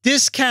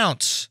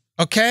discounts,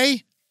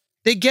 okay?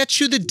 They get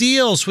you the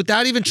deals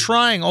without even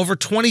trying. Over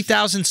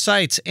 20,000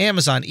 sites,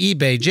 Amazon,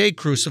 eBay,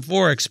 J.Crew,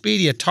 Sephora,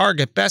 Expedia,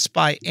 Target, Best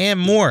Buy, and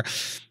more.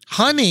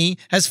 Honey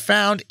has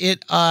found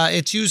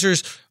its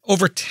users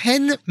over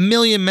 10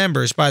 million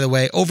members, by the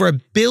way, over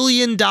 $1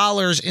 billion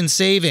in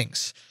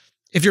savings.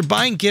 If you're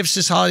buying gifts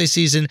this holiday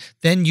season,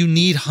 then you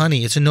need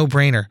Honey. It's a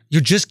no-brainer.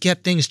 You just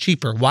get things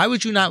cheaper. Why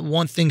would you not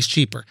want things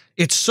cheaper?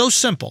 It's so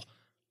simple.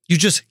 You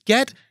just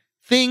get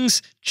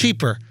things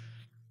cheaper.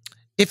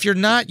 If you're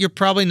not, you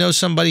probably know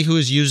somebody who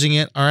is using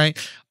it, all right?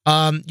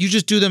 You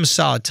just do them a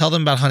solid. Tell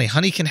them about Honey.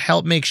 Honey can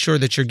help make sure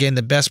that you're getting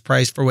the best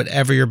price for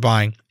whatever you're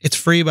buying. It's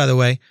free, by the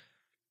way.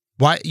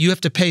 Why you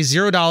have to pay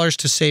 $0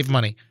 to save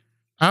money.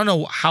 I don't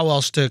know how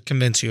else to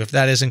convince you if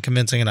that isn't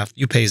convincing enough.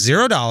 You pay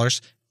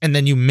 $0 and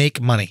then you make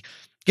money.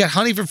 Get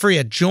Honey for free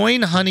at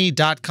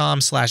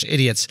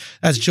joinhoney.com/idiots.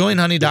 That's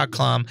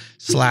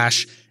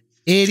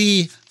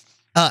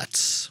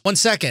joinhoney.com/idiots. 1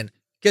 second.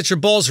 Get your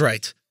balls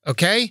right,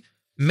 okay?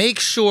 Make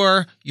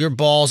sure your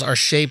balls are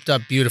shaped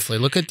up beautifully.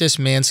 Look at this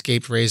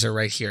Manscaped razor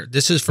right here.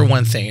 This is for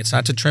one thing. It's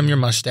not to trim your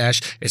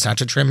mustache. It's not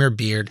to trim your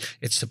beard.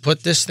 It's to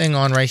put this thing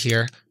on right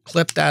here,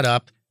 clip that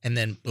up, and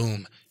then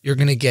boom. You're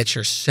going to get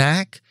your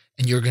sack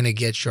and you're going to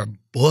get your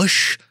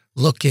bush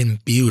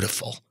looking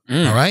beautiful.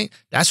 All right?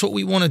 That's what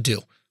we want to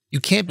do. You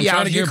can't be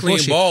out here clean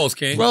bushy. Balls,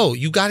 King. Bro,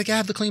 you got to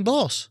have the clean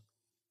balls.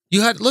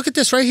 Look at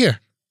this right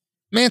here.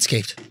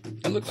 Manscaped.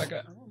 I look like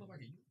a...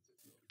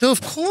 Of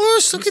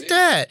course, look at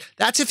that.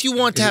 That's if you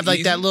want to have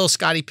like that little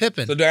Scottie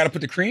Pippen. So do I got to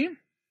put the cream?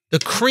 The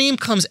cream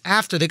comes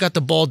after they got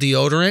the ball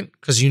deodorant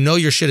because you know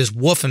your shit is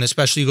woofing,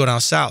 especially you go down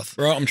south.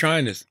 Bro, I'm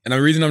trying this. And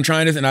the reason I'm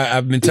trying this, and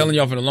I've been telling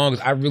y'all for the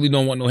longest, I really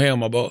don't want no hair on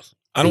my balls.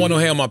 I don't want no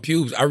hair on my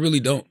pubes. I really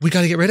don't. We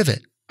got to get rid of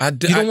it. You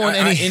don't want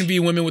any. I envy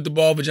women with the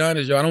ball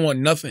vaginas, yo. I don't want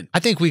nothing. I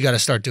think we got to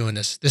start doing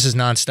this. This is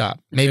nonstop.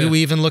 Maybe we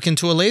even look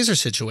into a laser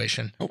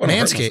situation.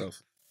 Manscaped.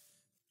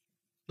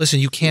 Listen,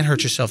 you can't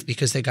hurt yourself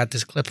because they got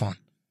this clip on.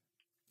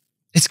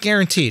 It's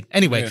guaranteed.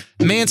 Anyway,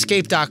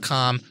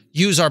 manscaped.com.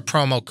 Use our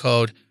promo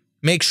code.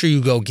 Make sure you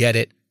go get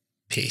it.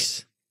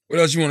 Peace. What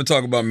else you want to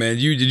talk about, man?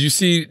 Did you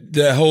see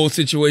the whole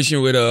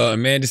situation with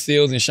Amanda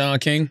Seales and Sean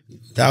King?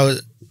 That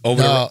was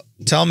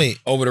tell me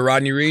over the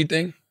Rodney Reed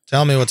thing.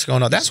 Tell me what's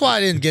going on. That's why I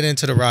didn't get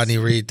into the Rodney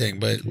Reed thing,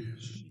 but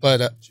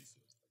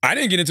I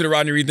didn't get into the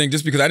Rodney Reed thing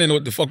just because I didn't know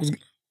what the fuck was.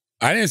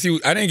 I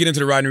didn't get into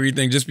the Rodney Reed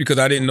thing just because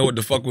I didn't know what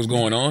the fuck was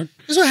going on.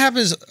 This is what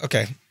happens.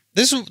 Okay,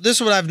 this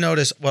is what I've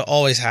noticed. What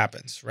always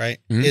happens, right?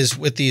 Mm-hmm. Is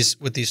with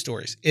these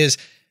stories is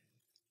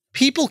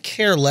people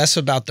care less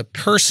about the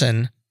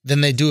person than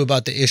they do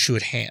about the issue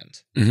at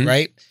hand, mm-hmm.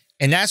 right?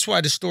 And that's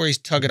why the stories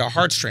tug at our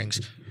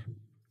heartstrings.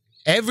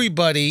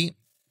 Everybody,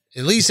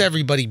 at least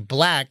everybody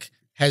black,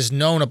 has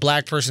known a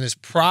black person has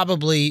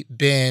probably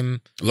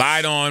been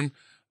lied on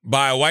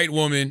by a white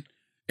woman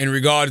in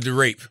regard to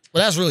rape.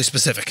 Well, that's really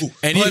specific.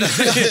 And I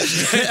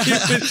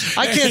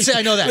can't say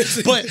I know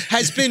that, but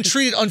has been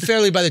treated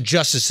unfairly by the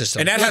justice system.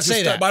 And that has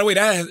say that. By the way,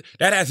 that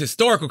has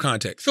historical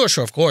context.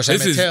 Sure, of course.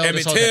 This is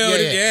Emmett Till.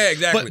 Yeah,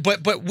 exactly.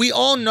 But we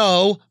all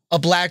know a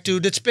black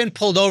dude that's been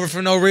pulled over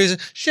for no reason.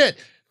 Shit.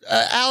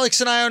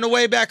 Alex and I are on the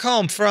way back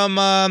home from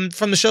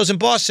the shows in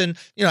Boston.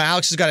 You know,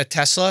 Alex has got a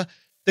Tesla.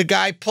 The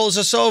guy pulls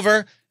us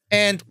over,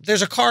 and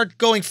there's a car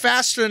going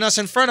faster than us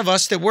in front of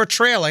us that we're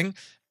trailing,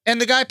 and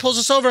the guy pulls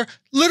us over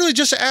literally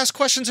just to ask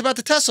questions about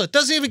the Tesla.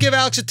 Doesn't even give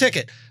Alex a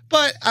ticket.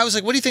 But I was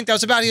like, what do you think that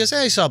was about? He goes,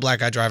 hey, he saw a black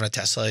guy driving a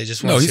Tesla. He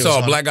just he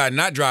saw a black guy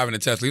not driving a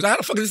Tesla. He's like, how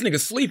the fuck is this nigga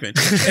sleeping?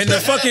 And the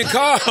fucking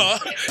car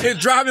is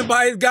driving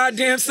by his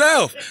goddamn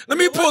self. Let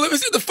me see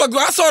what the fuck.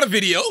 I saw the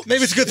video.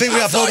 Maybe it's a good thing we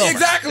got pulled over.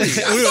 Exactly.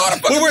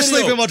 We were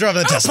sleeping while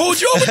driving the Tesla. I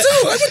pulled you over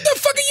too. Like, what the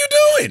fuck are you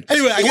doing?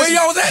 Anyway, where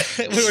y'all was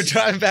at? We were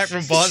driving back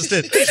from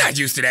Boston. They're not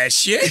used to that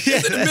shit.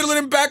 In the middle of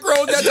them back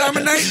roads that time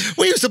of night.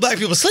 We used to black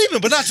people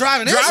sleeping, but not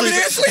driving and sleeping.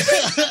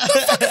 What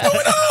the fuck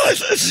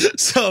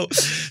is going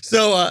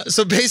on?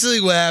 So basically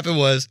what happened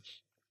was,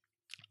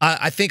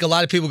 I think a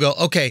lot of people go,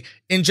 okay,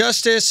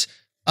 injustice,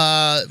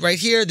 right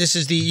here. This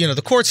is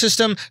the court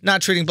system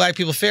not treating black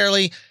people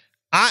fairly.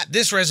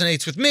 This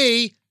resonates with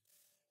me.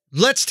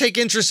 Let's take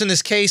interest in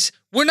this case.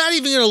 We're not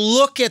even going to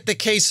look at the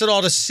case at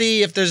all to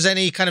see if there's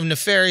any kind of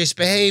nefarious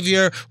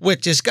behavior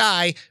with this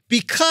guy,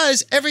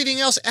 because everything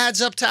else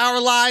adds up to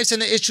our lives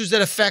and the issues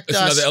that affect us.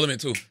 That's another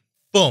element too.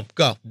 Boom,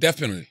 go. Death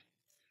penalty.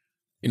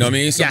 You know what I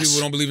mean? Some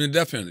people don't believe in the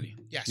death penalty.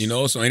 Yes. You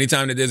know, so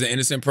anytime that there's an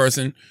innocent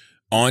person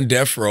on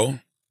death row,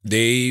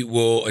 they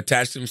will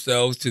attach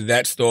themselves to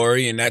that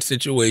story and that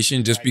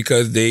situation just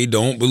because they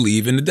don't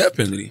believe in the death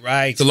penalty.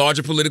 Right. It's a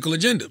larger political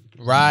agenda.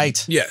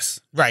 Right.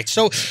 Yes. Right.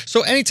 So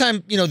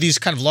anytime, these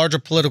kind of larger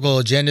political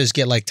agendas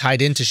get like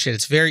tied into shit,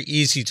 it's very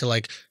easy to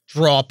like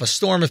draw up a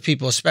storm of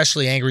people,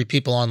 especially angry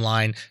people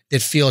online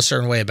that feel a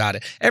certain way about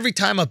it. Every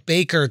time a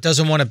baker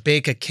doesn't want to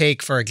bake a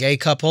cake for a gay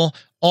couple,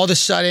 all of a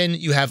sudden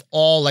you have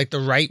all like the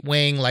right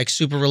wing, like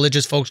super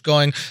religious folks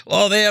going,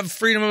 well, they have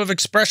freedom of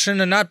expression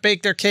and not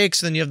bake their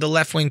cakes. And then you have the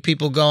left wing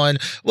people going,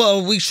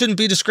 well, we shouldn't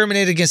be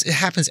discriminated against. It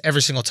happens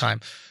every single time.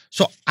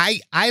 So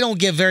I don't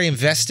get very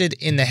invested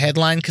in the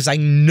headline because I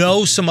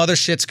know some other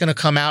shit's going to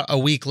come out a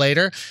week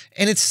later.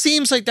 And it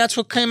seems like that's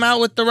what came out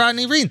with the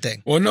Rodney Reed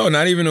thing. Well, no,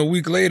 not even a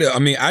week later. I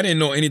mean, I didn't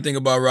know anything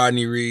about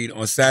Rodney Reed.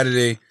 On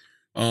Saturday,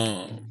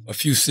 a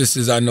few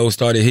sisters I know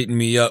started hitting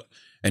me up.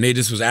 And they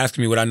just was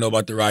asking me what I know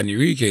about the Rodney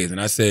Reed case.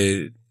 And I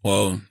said,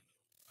 well,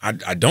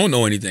 I don't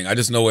know anything. I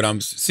just know what I'm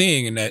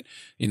seeing, and that,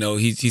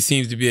 he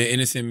seems to be an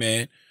innocent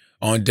man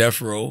on death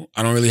row.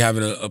 I don't really have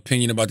an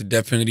opinion about the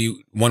death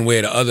penalty one way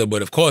or the other.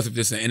 But of course, if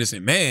it's an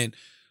innocent man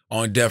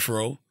on death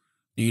row,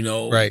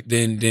 right,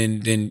 then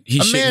he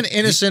a man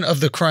innocent of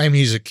the crime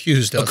he's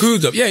accused of.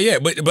 Yeah.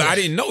 But I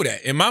didn't know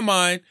that. In my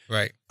mind,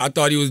 right, I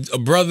thought he was a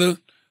brother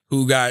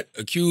who got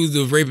accused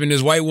of raping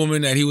this white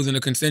woman that he was in a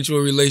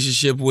consensual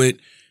relationship with.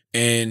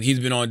 And he's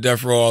been on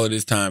death row all of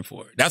this time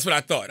for it. That's what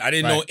I thought. I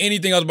didn't know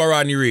anything else about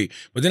Rodney Reed.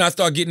 But then I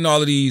started getting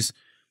all of these.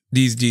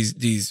 They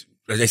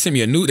sent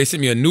me a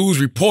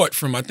news report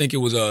from, I think it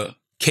was a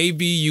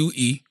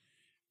KBUE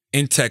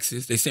in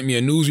Texas. They sent me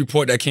a news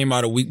report that came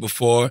out a week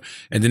before,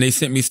 and then they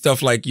sent me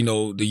stuff like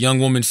the young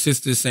woman's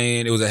sister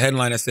saying, it was a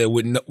headline that said,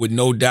 with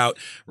no doubt,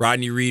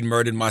 Rodney Reed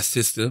murdered my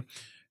sister.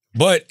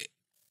 But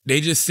they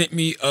just sent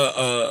me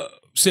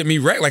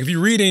like if you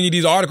read any of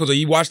these articles or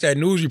you watch that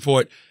news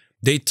report,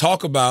 they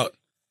talk about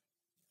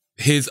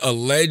his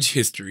alleged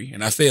history,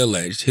 and I say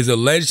alleged, his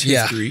alleged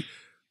history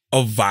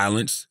of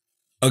violence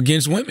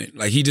against women.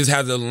 Like, he just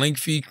has a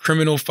lengthy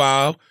criminal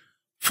file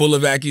full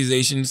of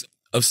accusations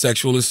of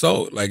sexual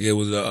assault. Like, it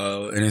was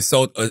an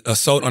assault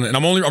on it. And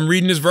I'm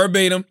reading this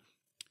verbatim.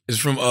 It's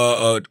from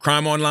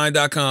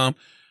crimeonline.com.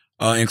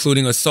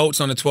 including assaults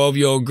on a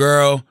 12-year-old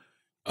girl,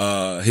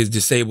 his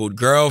disabled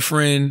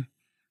girlfriend,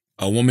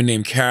 a woman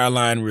named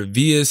Caroline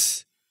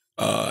Revius,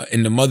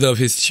 and the mother of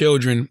his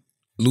children,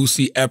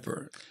 Lucy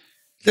Epper.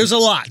 There's a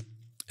lot.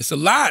 It's a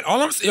lot.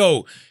 All I'm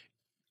saying,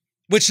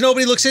 which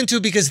nobody looks into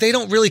because they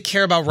don't really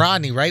care about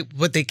Rodney, right?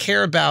 What they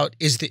care about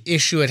is the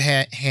issue at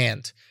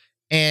hand.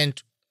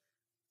 And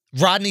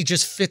Rodney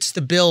just fits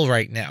the bill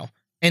right now.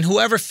 And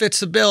whoever fits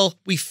the bill,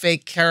 we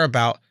fake care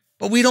about.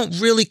 But we don't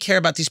really care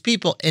about these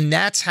people. And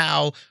that's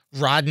how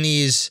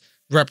Rodney's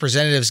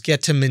representatives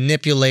get to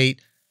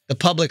manipulate the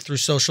public through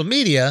social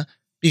media,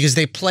 because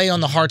they play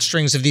on the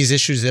heartstrings of these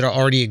issues that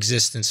already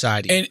exist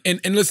inside you. And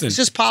listen, it's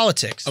just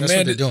politics. That's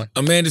what they're doing.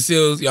 Amanda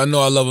Seals, y'all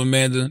know I love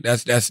Amanda.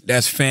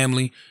 That's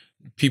family.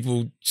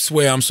 People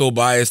swear I'm so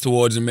biased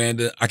towards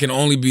Amanda. I can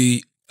only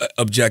be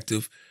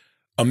objective.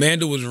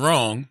 Amanda was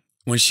wrong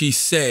when she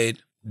said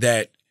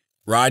that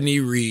Rodney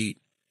Reed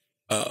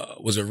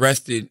was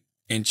arrested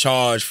and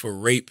charged for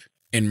rape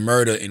and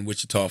murder in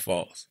Wichita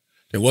Falls.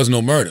 There was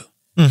no murder,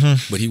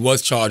 but he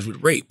was charged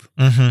with rape.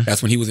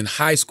 That's when he was in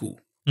high school,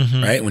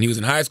 right? When he was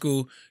in high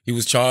school, he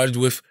was charged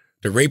with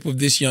the rape of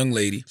this young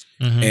lady.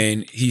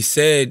 And he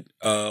said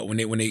when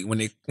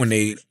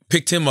they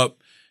picked him up,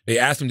 they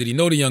asked him, did he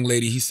know the young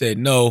lady? He said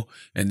no.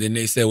 And then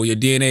they said, well, your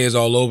DNA is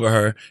all over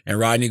her. And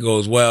Rodney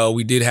goes, well,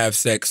 we did have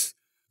sex.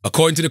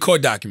 According to the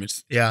court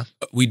documents,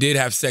 we did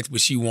have sex, but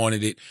she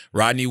wanted it.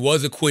 Rodney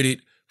was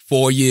acquitted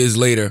 4 years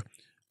later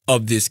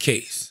of this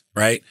case,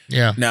 right?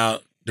 Yeah. Now,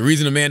 the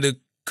reason Amanda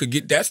could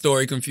get that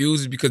story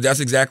confused is because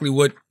that's exactly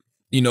what,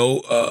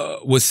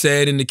 was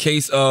said in the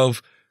case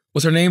of,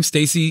 what's her name?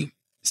 Stacey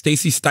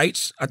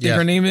Stites, I think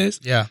her name is.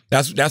 Yeah.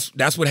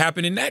 That's what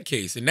happened in that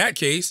case. In that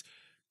case,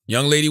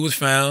 young lady was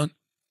found.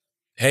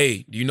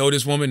 Hey, do you know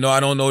this woman? No, I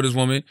don't know this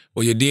woman.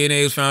 Well, your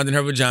DNA was found in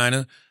her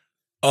vagina.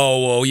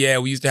 Oh, well, yeah,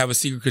 we used to have a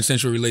secret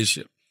consensual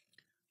relationship.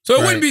 So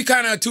it wouldn't be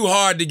kind of too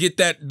hard to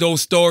get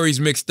those stories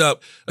mixed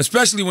up,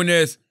 especially when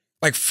there's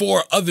like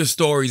 4 other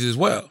stories as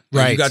well.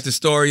 Right. You got the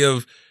story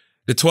of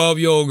the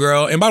 12-year-old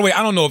girl. And by the way,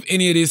 I don't know if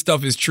any of this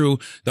stuff is true.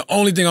 The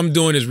only thing I'm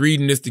doing is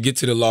reading this to get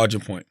to the larger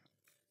point.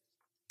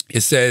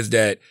 It says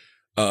that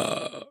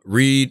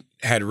Reed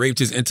had raped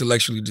his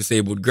intellectually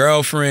disabled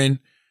girlfriend.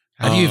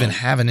 How do you even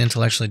have an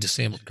intellectually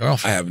disabled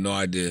girlfriend? I have no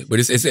idea. But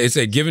it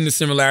said, given the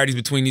similarities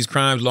between these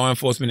crimes, law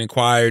enforcement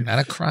inquired not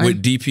a crime?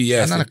 With DPS.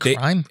 That's not a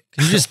crime?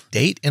 Can you just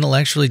date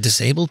intellectually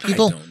disabled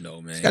people? I don't know,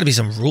 man. There's got to be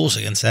some rules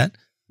against that.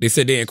 They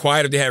said they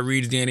inquired if they had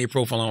Reed's DNA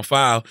profile on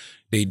file.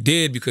 They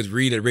did because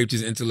Reed had raped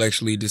his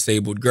intellectually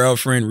disabled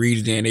girlfriend.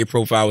 Reed's DNA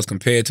profile was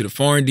compared to the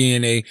foreign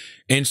DNA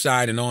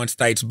inside and on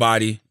Stites'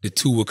 body. The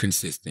two were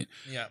consistent.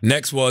 Yeah.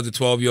 Next was the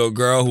 12-year-old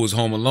girl who was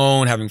home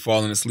alone, having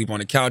fallen asleep on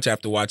the couch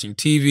after watching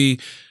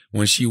TV.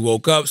 When she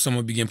woke up,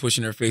 someone began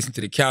pushing her face into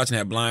the couch and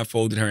had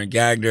blindfolded her and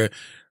gagged her.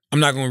 I'm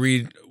not going to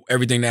read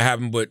everything that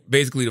happened, but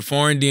basically the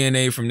foreign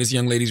DNA from this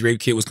young lady's rape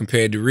kit was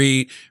compared to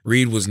Reed.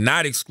 Reed was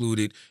not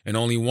excluded, and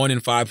only 1 in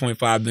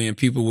 5.5 billion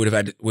people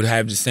would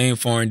have the same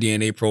foreign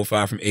DNA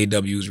profile from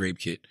AW's rape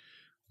kit.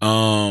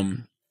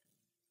 Point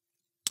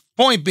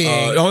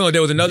being,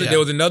 there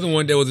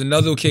was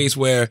another case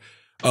where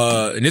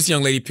and this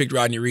young lady picked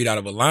Rodney Reed out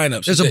of a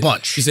lineup. There's a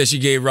bunch. She said she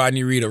gave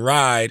Rodney Reed a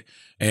ride.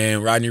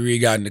 And Rodney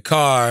Reed got in the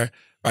car.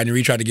 Rodney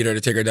Reed tried to get her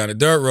to take her down the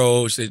dirt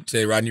road. Said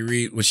Rodney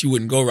Reed, when she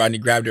wouldn't go, Rodney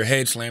grabbed her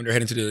head, slammed her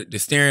head into the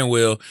steering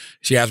wheel.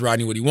 She asked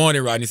Rodney what he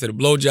wanted. Rodney said a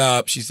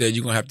blowjob. She said,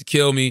 you're going to have to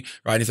kill me.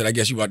 Rodney said, I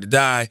guess you're about to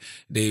die.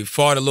 They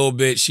fought a little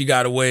bit. She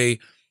got away,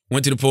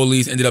 went to the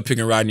police, ended up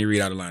picking Rodney Reed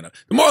out of the lineup.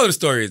 The moral of the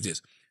story is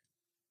this.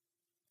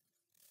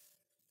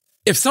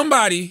 If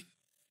somebody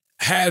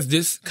has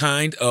this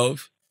kind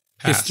of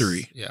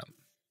history,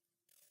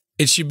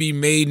 it should be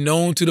made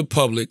known to the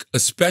public,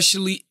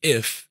 especially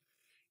if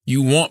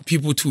you want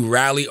people to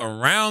rally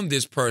around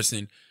this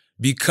person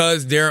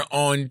because they're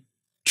on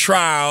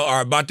trial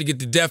or about to get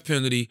the death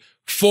penalty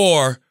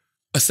for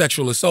a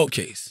sexual assault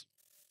case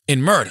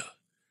in murder.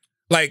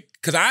 Like,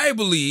 because I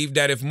believe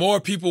that if more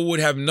people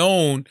would have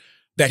known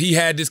that he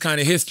had this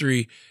kind of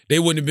history, they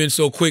wouldn't have been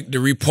so quick to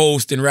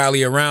repost and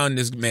rally around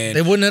this man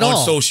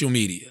on social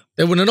media.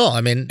 They wouldn't at all.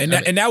 I mean, and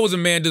that was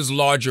Amanda's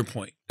larger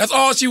point. That's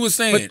all she was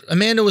saying. But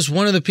Amanda was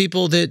one of the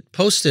people that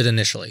posted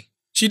initially.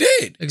 She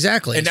did.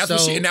 Exactly. And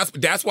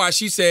that's why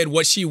she said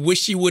what she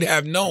wished she would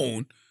have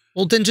known.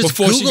 Well, then just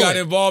before Google she got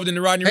involved in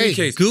the Rodney Reed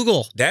case.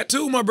 Google. That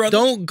too, my brother.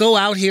 Don't go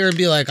out here and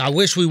be like, I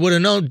wish we would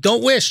have known.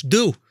 Don't wish,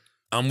 do.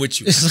 I'm with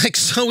you. It's like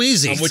so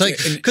easy. It's like,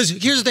 because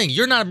here's the thing,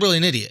 you're not really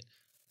an idiot.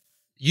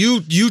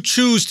 You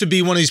choose to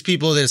be one of these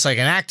people that's like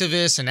an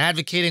activist and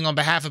advocating on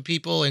behalf of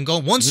people and go,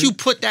 once you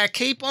put that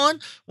cape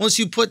on,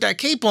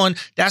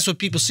 that's what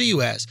people see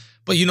you as.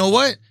 But you know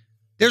what?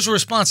 There's a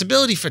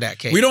responsibility for that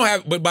cape. We don't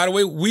have, but by the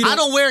way, I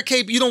don't wear a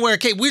cape, you don't wear a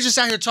cape. We're just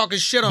out here talking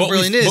shit on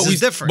brilliant is.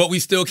 It's different. But we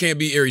still can't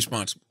be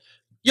irresponsible.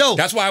 Yo,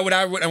 That's why when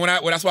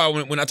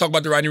I talk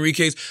about the Rodney Reed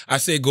case, I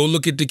say go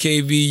look at the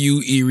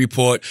KVUE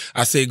report.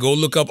 I say go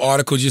look up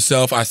articles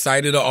yourself. I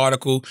cited an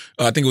article.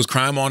 I think it was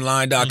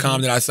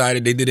crimeonline.com that I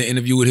cited. They did an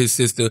interview with his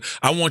sister.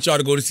 I want y'all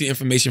to go to see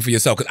information for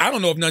yourself because I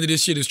don't know if none of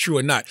this shit is true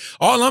or not.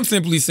 All I'm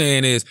simply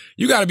saying is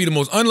you got to be the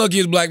most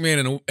unluckiest black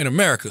man in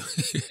America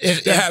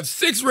to have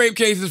 6 rape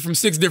cases from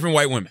 6 different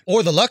white women.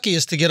 Or the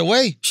luckiest to get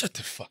away. Shut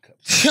the fuck up.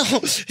 Yo,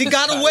 he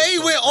got away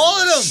with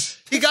all of them.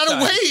 He got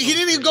away. He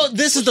didn't even go.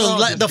 This is the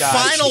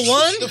final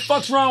one. The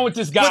fuck's wrong with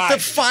this guy? But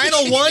the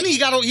final one, he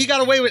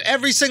got away with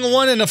every single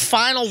one, and the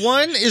final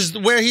one is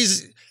where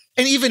he's.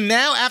 And even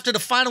now, after the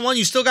final one,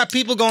 you still got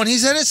people going,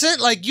 he's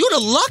innocent. Like you, the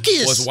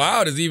luckiest. What's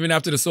wild is even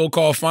after the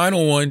so-called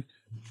final one,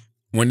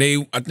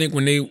 he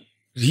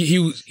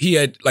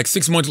had like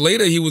 6 months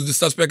later, he was the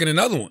suspect in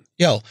another one.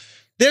 Yo,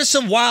 there's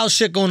some wild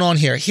shit going on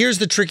here. Here's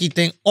the tricky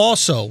thing,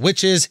 also,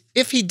 which is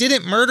if he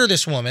didn't murder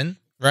this woman,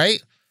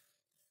 right?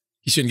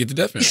 He shouldn't get the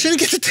death penalty. He shouldn't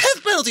get the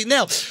death penalty.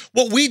 Now,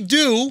 what we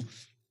do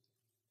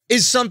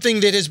is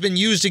something that has been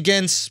used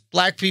against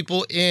black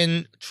people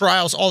in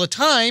trials all the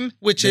time,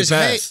 which is,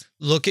 hey,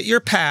 look at your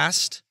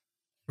past,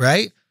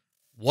 right?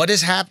 What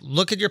has happened?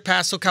 Look at your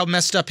past. Look how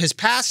messed up his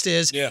past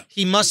is. Yeah.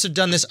 He must have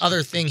done this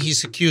other thing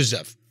he's accused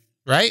of,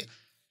 right?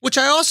 Which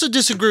I also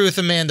disagree with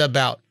Amanda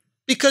about.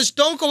 Because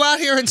don't go out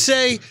here and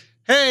say,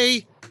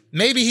 hey,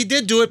 maybe he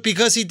did do it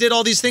because he did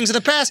all these things in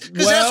the past.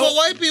 Because that's what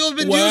white people have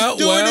been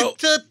doing it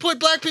to put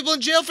black people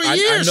in jail for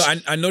years.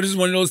 I know this is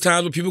one of those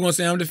times where people are going to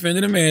say I'm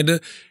defending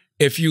Amanda.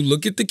 If you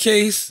look at the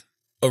case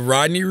of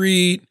Rodney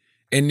Reed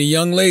and the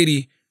young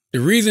lady, the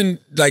reason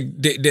like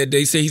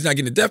they say he's not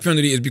getting the death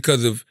penalty is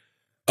because of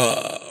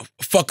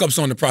fuck-ups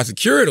on the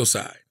prosecutorial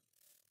side.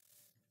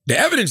 The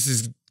evidence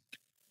is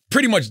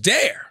pretty much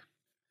there.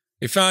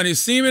 They found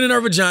his semen in her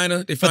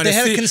vagina. But they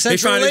had a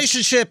consensual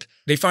relationship.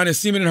 They found his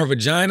semen in her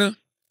vagina,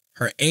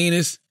 her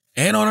anus,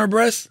 and on her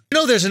breast. You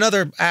know, there's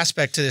another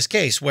aspect to this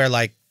case where,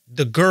 like,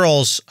 the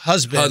girl's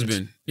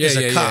husband is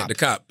a cop. Yeah, the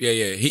cop.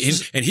 Yeah.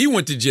 He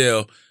went to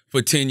jail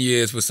for 10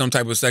 years for some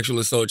type of sexual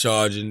assault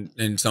charge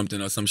and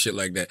something or some shit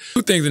like that.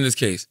 2 things in this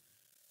case.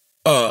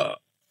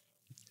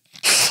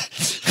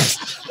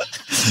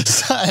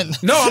 Son.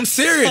 No, I'm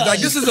serious.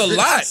 Like, this is a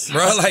lot,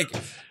 bro. Like,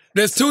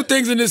 there's 2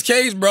 things in this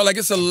case, bro. Like,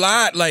 it's a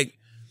lot. Like,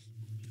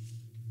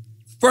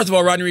 first of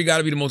all, Rodney Reed got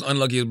to be the most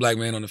unluckiest black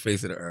man on the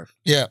face of the earth.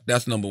 Yeah.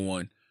 That's number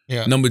 1.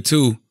 Yeah. Number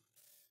 2,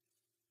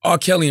 R.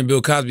 Kelly and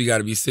Bill Cosby got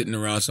to be sitting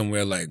around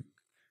somewhere like,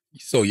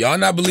 so y'all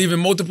not believing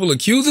multiple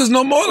accusers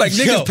no more? Like,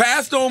 niggas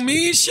passed on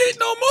me and shit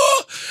no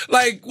more?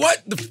 Like,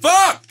 what the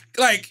fuck?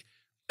 Like,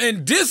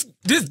 and this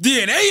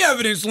DNA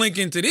evidence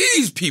linking to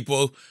these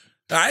people,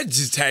 I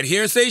just had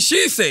hearsay,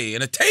 she say,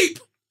 and a tape.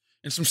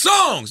 And some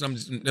songs.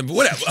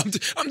 Whatever.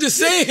 I'm just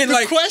saying, the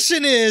like. The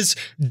question is,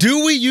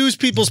 do we use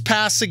people's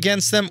pasts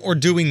against them or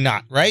do we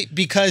not, right?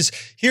 Because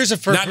here's a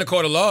first. Not in the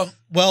court of law.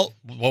 Well,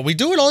 we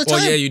do it all the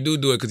time. Well, yeah, you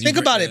do it. Think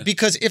about it,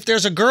 because if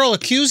there's a girl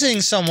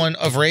accusing someone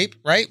of rape,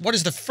 right, what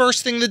is the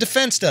first thing the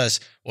defense does?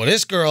 Well,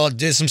 this girl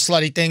did some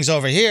slutty things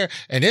over here,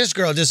 and this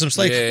girl did some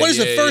slutty. What is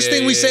the first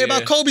thing we say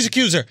about Kobe's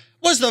accuser?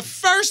 What's the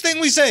first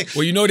thing we say?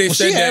 Well, you know they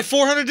said she that had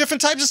 400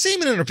 different types of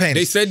semen in her penis.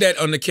 They said that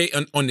on the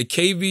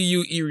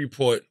KVUE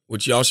report,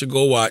 which y'all should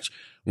go watch.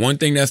 One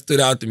thing that stood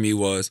out to me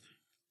was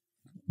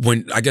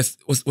when, I guess,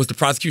 was the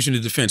prosecution, the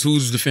defense.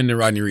 Who's defending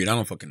Rodney Reed? I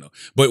don't fucking know.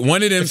 But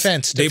one of them,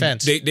 defense.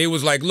 They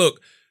was like, look,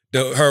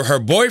 her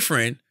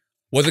boyfriend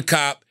was a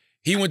cop.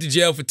 He went to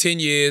jail for 10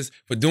 years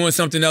for doing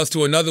something else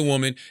to another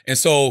woman. And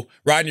so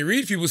Rodney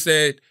Reed people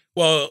said,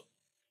 well,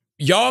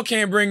 y'all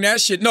can't bring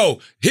that shit. No,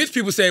 his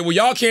people said, well,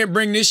 y'all can't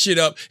bring this shit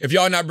up if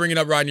y'all not bringing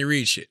up Rodney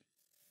Reed shit.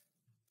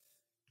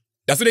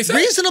 That's what they said.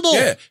 Reasonable.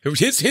 Yeah.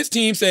 His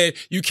team said,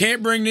 you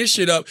can't bring this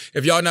shit up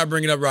if y'all not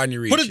bringing up Rodney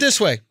Reed. Put it this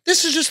way.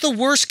 This is just the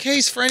worst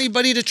case for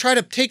anybody to try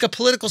to take a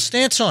political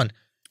stance on.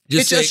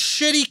 It's a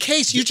shitty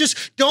case. You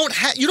just don't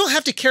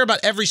have to care about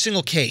every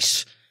single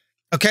case.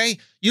 Okay?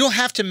 You don't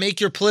have to make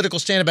your political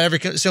stand about every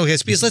single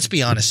case because let's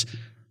be honest.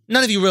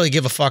 None of you really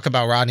give a fuck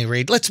about Rodney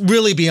Reed. Let's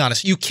really be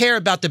honest. You care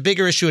about the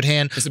bigger issue at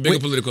hand. It's a bigger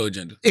political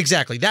agenda.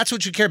 Exactly. That's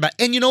what you care about.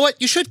 And you know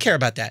what? You should care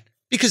about that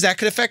because that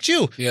could affect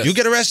you. Yes. You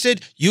get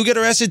arrested,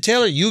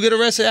 Taylor, you get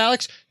arrested,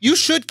 Alex. You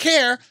should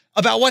care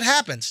about what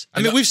happens.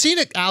 I mean, we've seen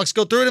it, Alex,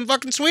 go through it in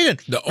fucking Sweden.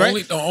 The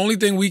only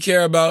thing we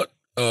care about,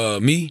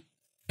 me,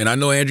 and I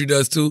know Andrew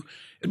does too,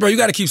 is, bro, you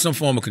got to keep some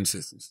form of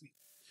consistency.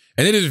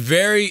 And it is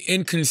very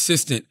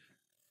inconsistent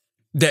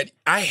that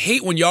I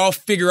hate when y'all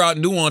figure out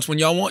nuance when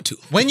y'all want to.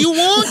 When you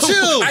want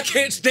to. I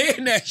can't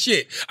stand that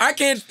shit. I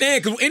can't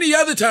stand, because any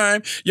other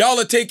time, y'all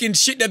are taking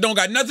shit that don't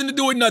got nothing to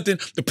do with nothing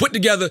to put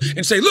together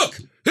and say, look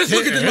at this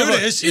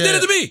motherfucker. He did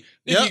it to me.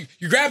 Yep.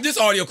 You grab this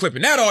audio clip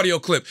and that audio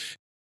clip.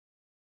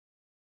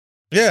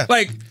 Yeah.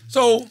 Like,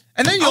 so.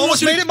 And then you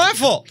almost made it my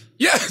fault.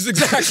 Yes,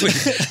 exactly.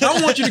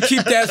 I want you to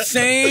keep that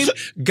same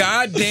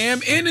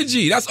goddamn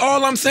energy. That's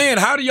all I'm saying.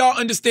 How do y'all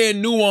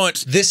understand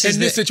nuance in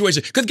this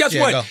situation? Because guess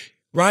what? Go.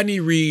 Rodney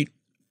Reed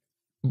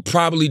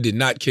probably did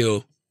not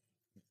kill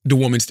the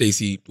woman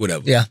Stacey,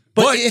 whatever. Yeah.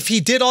 But if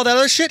he did all that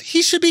other shit,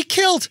 he should be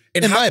killed,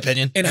 in my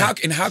opinion. And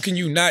how can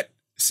you not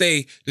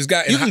say this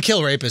guy? You can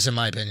kill rapists, in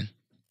my opinion.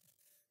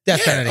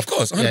 Death penalty. Of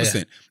course,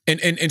 100%. And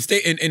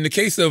in the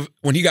case of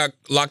when he got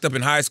locked up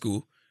in high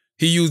school,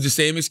 he used the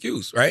same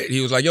excuse, right?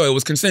 He was like, yo, it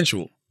was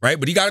consensual, right?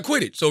 But he got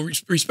acquitted. So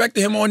respect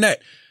to him on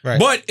that. Right.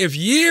 But if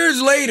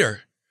years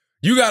later,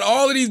 you got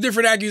all of these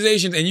different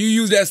accusations and you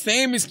use that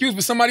same excuse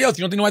for somebody else,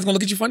 you don't think nobody's going to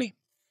look at you funny?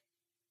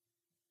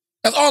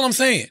 That's all I'm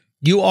saying.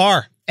 You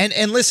are.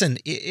 And listen,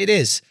 it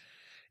is.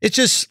 It's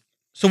just,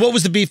 so what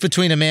was the beef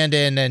between Amanda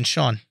and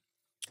Sean?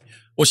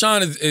 Well,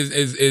 Sean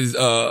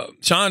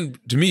Sean,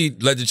 to me,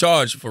 led the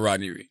charge for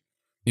Rodney Reed.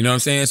 You know what I'm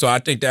saying? So I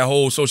think that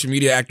whole social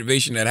media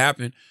activation that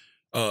happened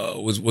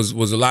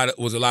was a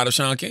lot of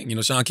Sean King. You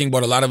know, Sean King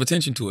brought a lot of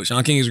attention to it.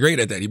 Sean King is great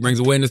at that. He brings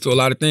awareness to a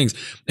lot of things.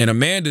 And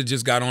Amanda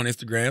just got on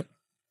Instagram,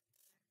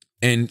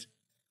 and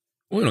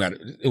we don't got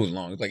it. It was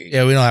long. It's like 8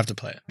 Yeah, we don't have to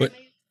play it. But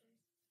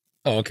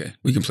okay,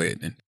 we can play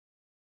it then.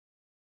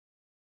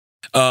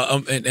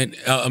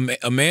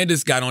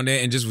 Amanda's got on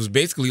there and just was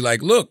basically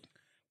like, look,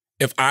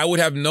 if I would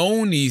have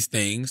known these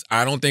things,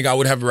 I don't think I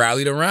would have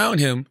rallied around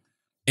him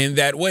in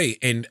that way.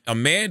 And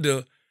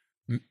Amanda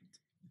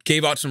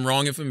gave out some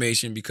wrong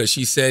information because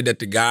she said that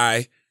the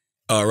guy,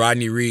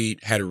 Rodney Reed,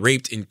 had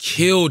raped and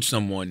killed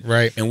someone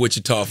in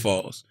Wichita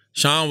Falls.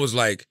 Sean was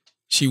like,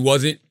 she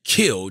wasn't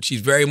killed.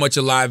 She's very much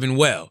alive and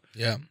well.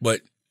 Yeah.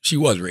 But she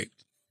was raped.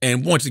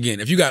 And once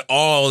again, if you got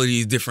all of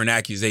these different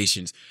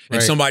accusations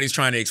and somebody's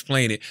trying to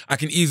explain it, I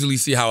can easily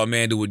see how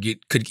Amanda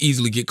could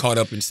easily get caught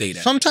up and say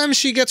that. Sometimes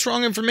she gets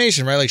wrong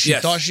information, right? Like she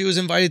thought she was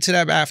invited to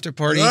that after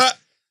party.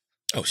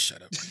 Oh,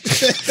 shut up.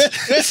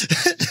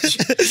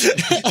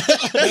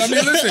 I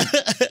mean,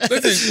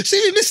 listen. She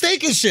be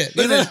mistaken shit.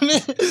 You know what I mean?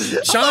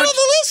 Sean, on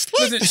the list.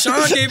 What? Listen,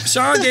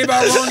 Sean gave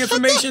out wrong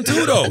information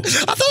too, though. I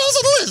thought I was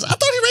on the list. I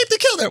thought he raped and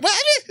killed her. Well,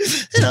 I mean,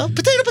 you know,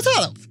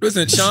 potato.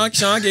 Listen,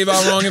 Sean gave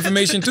out wrong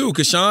information too,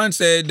 because Sean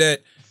said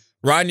that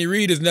Rodney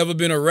Reed has never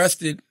been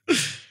arrested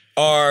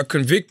or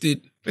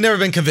convicted. He's never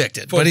been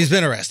convicted, but he's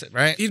been arrested,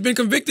 right? He's been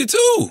convicted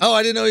too. Oh,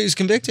 I didn't know he was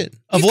convicted.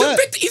 Of He's what?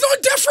 Convicted. He's on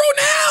death row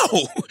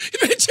now.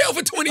 He's been in jail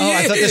for 20 years.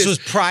 I thought this was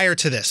prior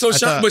to this. So,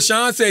 but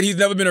Sean said he's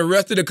never been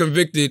arrested or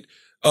convicted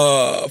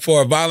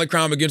for a violent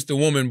crime against a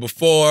woman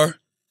before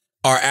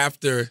or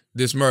after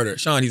this murder.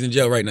 Sean, he's in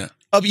jail right now.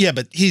 Oh yeah,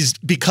 but he's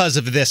because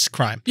of this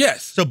crime.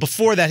 Yes. So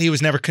before that, he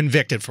was never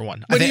convicted for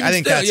one. But I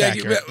think that's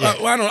accurate.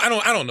 Well, I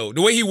don't know.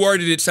 The way he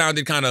worded it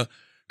sounded kind of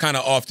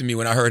off to me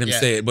when I heard him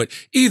say it. But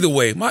either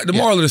way, the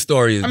moral of the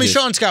story is, I mean,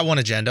 Sean's got one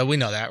agenda. We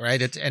know that,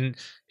 right? It's an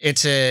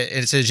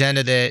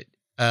agenda that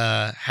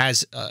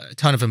has a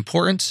ton of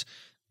importance.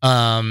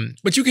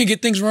 But you can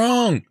get things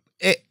wrong,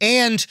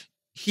 and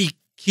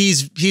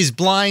he's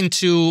blind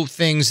to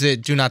things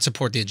that do not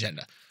support the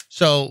agenda.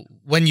 So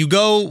when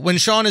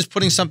Sean is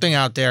putting something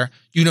out there,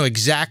 you know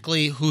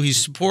exactly who he's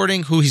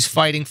supporting, who he's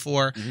fighting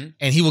for,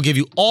 and he will give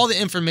you all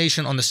the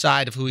information on the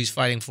side of who he's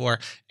fighting for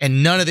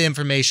and none of the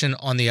information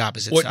on the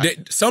opposite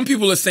side. Some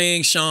people are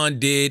saying Sean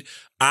did.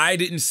 I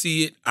didn't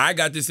see it. I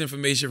got this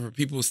information from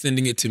people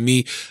sending it to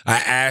me. I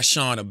asked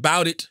Sean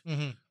about it.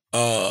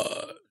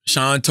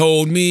 Sean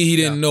told me he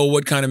didn't know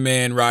what kind of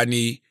man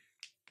Rodney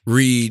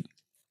Reed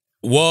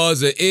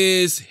was or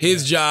is.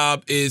 His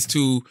job is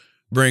to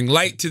bring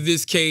light to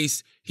this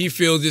case. He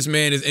feels this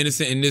man is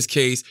innocent in this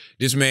case.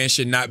 This man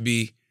should not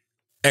be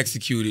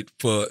executed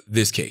for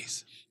this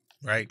case.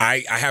 Right.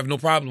 I have no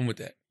problem with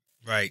that.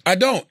 Right. I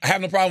don't. I have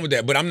no problem with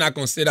that. But I'm not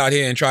going to sit out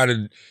here and try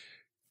to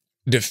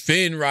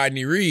defend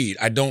Rodney Reed.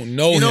 I don't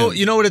know him.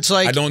 You know what it's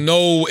like? I don't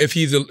know if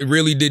he's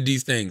really did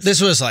these things. This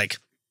was like,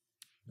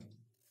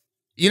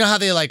 you know how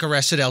they like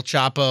arrested El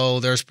Chapo?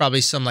 There's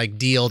probably some like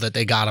deal that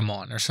they got him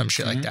on or some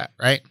shit like that,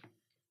 right?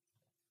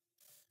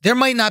 There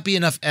might not be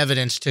enough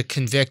evidence to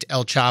convict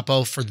El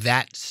Chapo for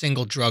that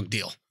single drug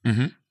deal.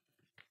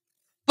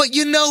 But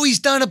you know he's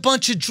done a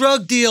bunch of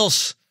drug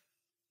deals.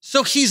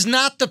 So he's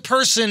not the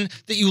person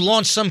that you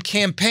launch some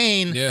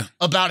campaign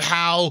about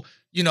how,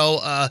 you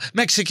know,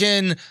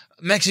 Mexicans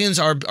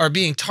are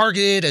being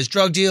targeted as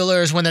drug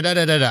dealers when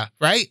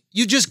right?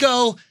 You just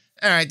go,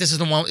 all right, this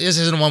isn't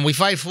the one we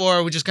fight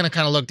for. We're just going to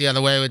kind of look the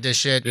other way with this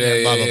shit. Blah,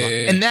 blah, blah.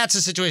 And that's the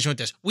situation with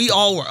this. We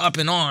all were up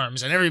in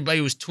arms and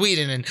everybody was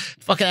tweeting and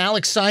fucking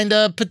Alex signed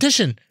a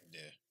petition.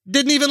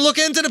 Didn't even look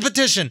into the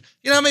petition.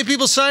 You know how many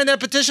people signed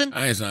that petition?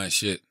 I ain't signed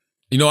shit.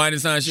 You know I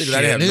didn't sign shit because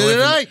I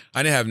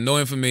didn't have no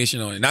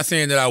information on it. Not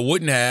saying that I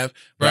wouldn't have,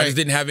 but I just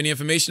didn't have any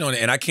information on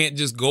it. And I can't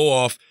just go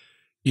off,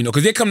 you know,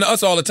 because they come to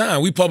us all the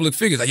time. We public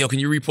figures. Like, yo, can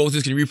you repost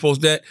this? Can you repost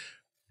that?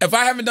 If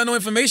I haven't done no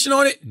information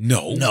on it,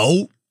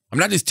 no. I'm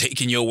not just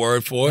taking your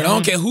word for it. I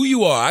don't care who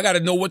you are. I got to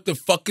know what the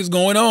fuck is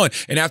going on.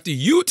 And after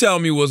you tell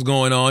me what's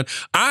going on,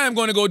 I am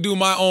going to go do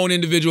my own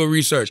individual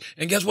research.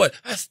 And guess what?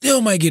 I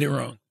still might get it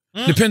wrong,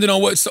 depending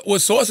on what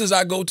sources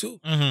I go to.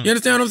 You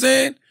understand what I'm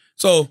saying?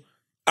 So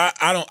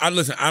I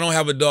don't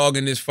have a dog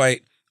in this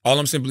fight. All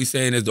I'm simply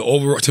saying is the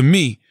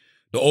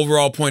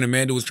overall point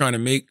Amanda was trying to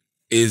make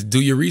is do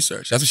your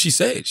research. That's what she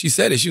said. She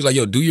said it. She was like,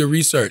 yo, do your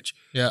research.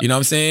 Yeah. You know what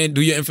I'm saying?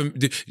 Do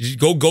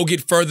your go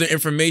get further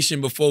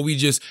information before we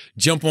just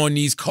jump on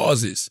these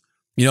causes.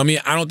 You know what I mean?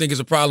 I don't think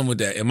it's a problem with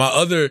that. And my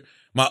other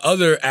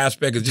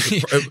aspect is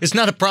just it's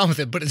not a problem with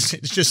it, but it's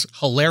just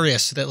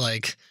hilarious that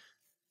like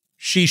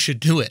she should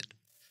do it.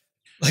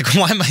 Like,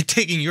 why am I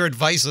taking your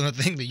advice on a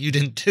thing that you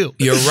didn't do?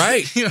 You're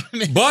right. You know what I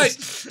mean? But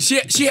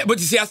but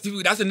you see,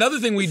 that's another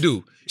thing we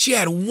do. She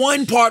had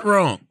one part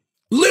wrong.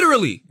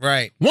 Literally.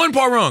 Right. One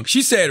part wrong.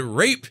 She said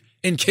rape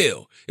and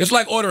kill. It's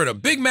like ordering a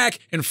Big Mac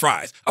and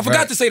fries. I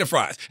forgot to say the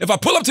fries. If I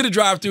pull up to the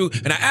drive-thru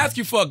and I ask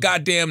you for a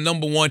goddamn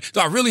 #1, do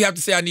I really have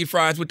to say I need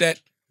fries with that?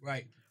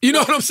 Right. You know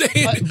what I'm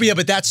saying?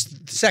 But that's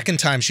the second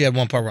time she had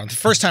one part wrong. The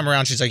first time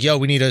around, she's like, yo,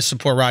 we need to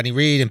support Rodney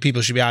Reed, and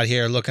people should be out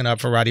here looking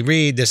up for Rodney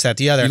Reed, this, that,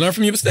 the other. You learn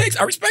from your mistakes.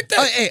 I respect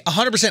that. Hey,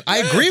 100%. I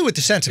agree with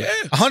the sentiment.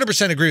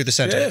 100% agree with the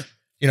sentiment.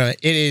 You know,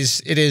 it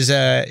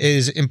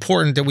is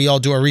important that we all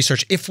do our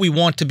research if we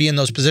want to be in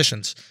those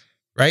positions,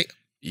 right?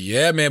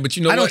 Yeah, man, but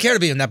you know I don't care to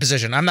be in that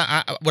position.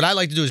 What I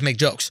like to do is make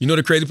jokes. You know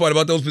the crazy part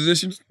about those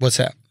positions? What's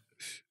that?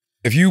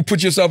 If you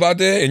put yourself out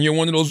there and you're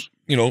one of those,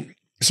 you know,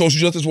 social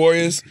justice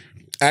warriors,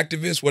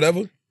 activists,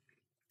 whatever,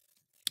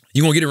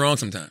 you're going to get it wrong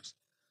sometimes.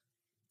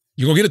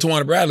 You're going to get a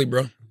Tawana Bradley,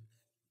 bro.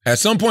 At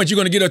some point, you're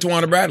going to get a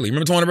Tawana Bradley.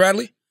 Remember Tawana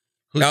Bradley?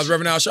 That was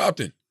Reverend Al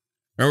Sharpton.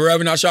 Remember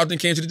Reverend Al Sharpton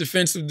came to the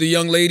defense of the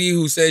young lady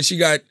who said she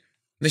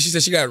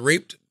said she got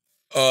raped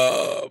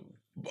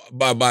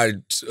by a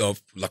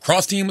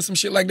lacrosse team or some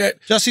shit like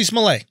that? Jussie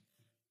Smollett.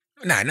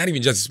 Nah, not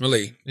even Jussie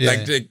Smollett. Yeah.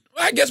 Like,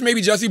 I guess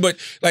maybe Jussie, but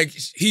like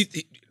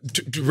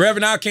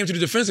Reverend Al came to the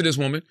defense of this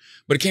woman,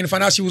 but it came to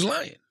find out she was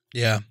lying.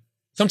 Yeah.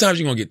 Sometimes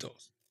you're going to get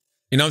those.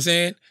 You know what I'm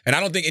saying? And I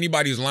don't think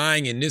anybody's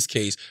lying in this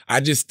case. I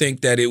just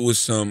think that it was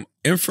some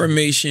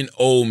information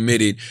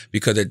omitted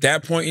because at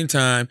that point in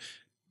time,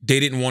 they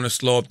didn't want to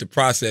slow up the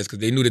process because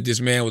they knew that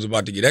this man was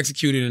about to get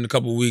executed in a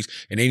couple of weeks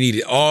and they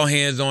needed all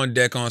hands on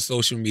deck on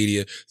social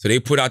media. So they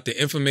put out the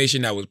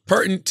information that was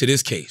pertinent to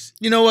this case.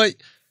 You know what?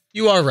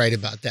 You are right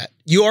about that.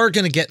 You are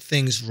going to get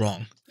things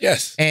wrong.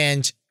 Yes.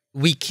 And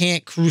we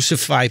can't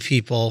crucify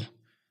people,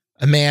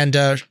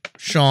 Amanda,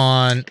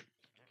 Sean,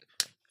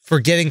 for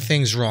getting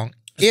things wrong.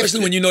 Especially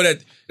when you know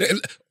that,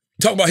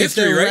 talk about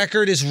history, if the right?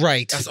 record is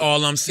right. That's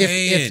all I'm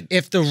saying.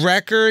 If the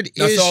record is...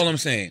 That's all I'm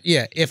saying.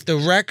 Yeah, if the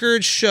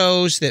record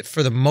shows that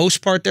for the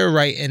most part they're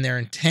right and their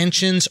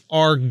intentions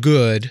are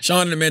good...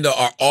 Sean and Amanda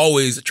are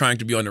always trying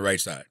to be on the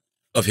right side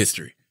of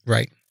history.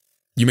 Right.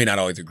 You may not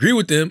always agree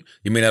with them.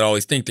 You may not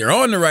always think they're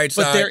on the right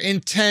side. But their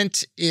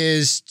intent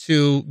is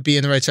to be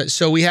in the right side.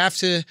 So we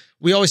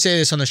always say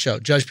this on the show,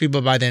 judge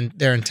people by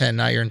their intent,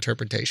 not your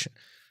interpretation.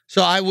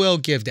 So I will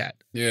give that.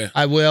 Yeah.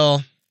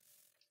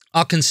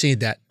 I'll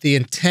concede that. The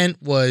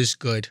intent was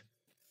good.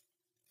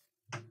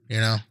 You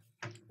know?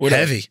 What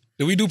heavy. Else?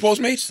 Did we do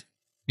Postmates?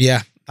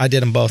 Yeah, I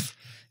did them both.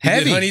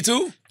 Heavy. You did Honey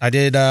too? I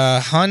did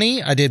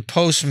Honey. I did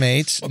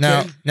Postmates.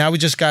 Okay. Now we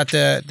just got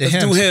the Let's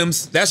hymns. do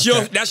hymns. That's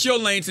your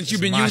lane since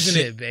you've been using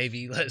shit, it.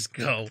 Baby. Let's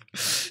go.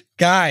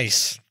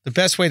 Guys, the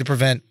best way to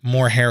prevent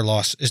more hair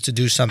loss is to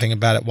do something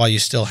about it while you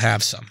still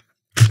have some.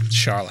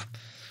 Charla.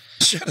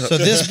 So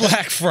this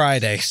Black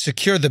Friday,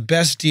 secure the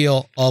best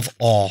deal of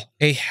all,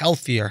 a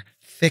healthier,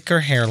 thicker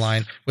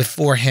hairline with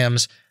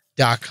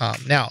 4hims.com.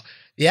 Now,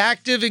 the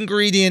active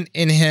ingredient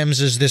in Hims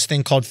is this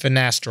thing called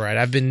finasteride.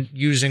 I've been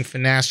using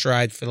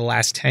finasteride for the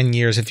last 10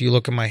 years. If you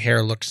look at my hair,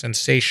 it looks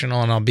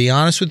sensational. And I'll be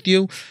honest with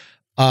you,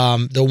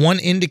 the one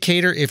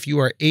indicator if you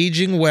are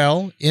aging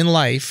well in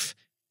life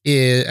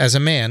as a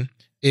man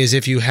is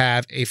if you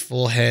have a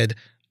full head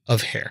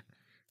of hair.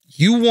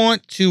 You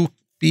want to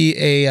be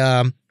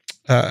a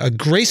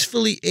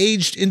gracefully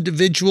aged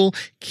individual.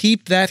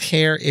 Keep that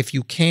hair if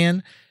you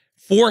can.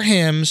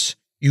 4Hims,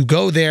 you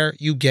go there,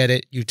 you get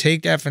it, you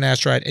take that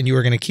finasteride, and you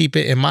are going to keep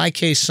it. In my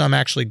case, some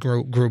actually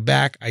grew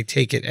back. I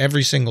take it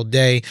every single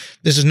day.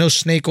 This is no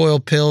snake oil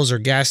pills or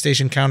gas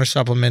station counter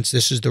supplements.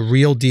 This is the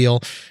real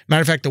deal.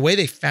 Matter of fact, the way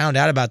they found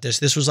out about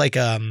this was like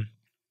a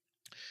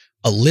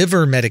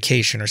liver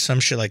medication or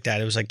some shit like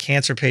that. It was like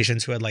cancer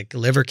patients who had like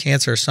liver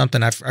cancer or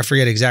something. I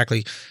forget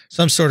exactly,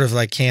 some sort of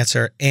like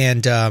cancer.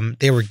 And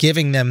they were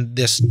giving them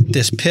this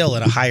pill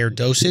at a higher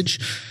dosage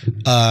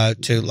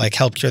to like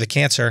help cure the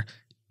cancer.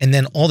 And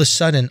then all of a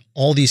sudden,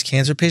 all these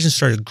cancer patients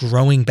started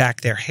growing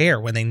back their hair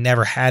when they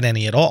never had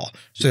any at all.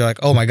 So they're like,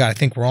 oh my God, I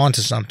think we're on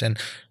to something.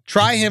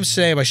 Try Hims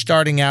today by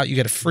starting out. You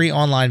get a free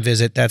online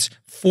visit. That's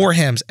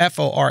 4Hims,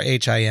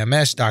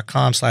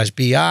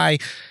 FORHIMS.com/BI.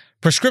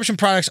 Prescription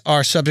products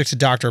are subject to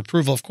doctor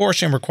approval, of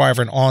course, and require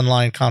an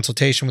online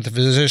consultation with a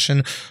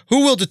physician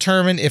who will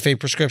determine if a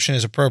prescription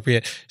is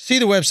appropriate. See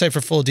the website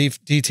for full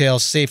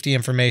details, safety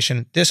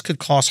information. This could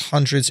cost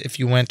hundreds if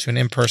you went to an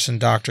in-person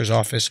doctor's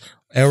office.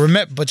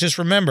 But just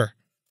remember,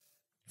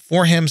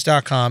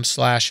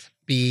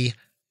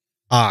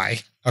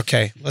 4Hims.com/BI.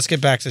 Okay, let's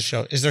get back to the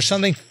show. Is there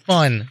something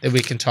fun that we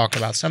can talk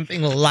about?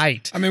 Something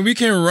light? I mean, we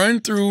can run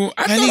through.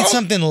 I need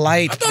something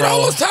light, I thought bro.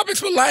 all those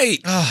topics were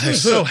light. Oh, they're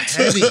so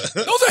heavy.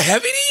 Those are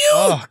heavy to you?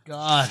 Oh,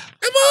 God.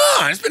 Come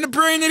on. It's been the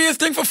brain of this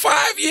thing for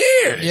 5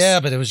 years. Yeah,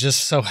 but it was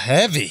just so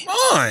heavy. Come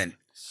on.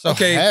 So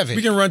heavy.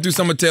 We can run through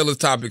some of Taylor's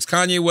topics.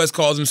 Kanye West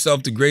calls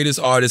himself the greatest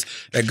artist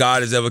that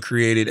God has ever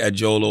created at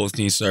Joel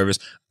Osteen's service.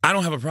 I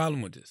don't have a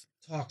problem with this.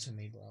 Talk to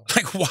me, bro.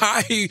 Like,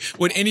 why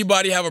would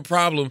anybody have a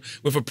problem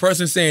with a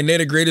person saying they're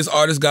the greatest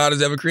artist God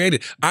has ever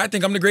created? I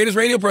think I'm the greatest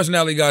radio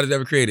personality God has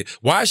ever created.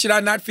 Why should I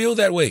not feel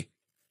that way?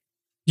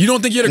 You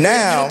don't think you're the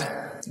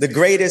greatest? The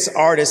greatest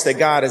artist that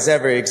God has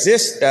ever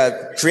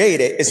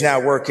created is now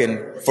working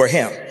for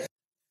him.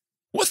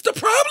 What's the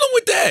problem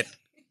with that?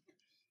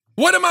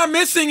 What am I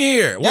missing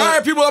here? Why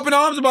are people up in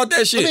arms about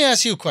that shit? Let me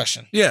ask you a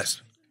question.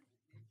 Yes.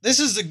 This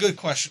is a good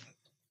question.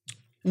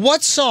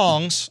 What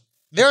songs...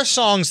 There are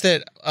songs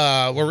that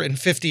were written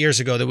 50 years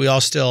ago that we all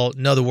still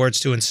know the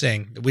words to and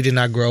sing, that we did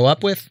not grow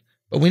up with,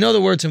 but we know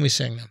the words and we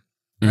sing them,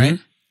 right?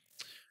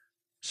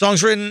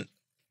 Songs written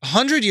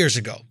 100 years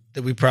ago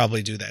that we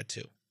probably do that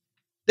too.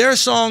 There are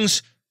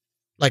songs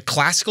like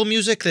classical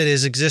music that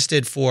has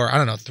existed for, I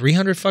don't know,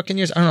 300 fucking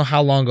years. I don't know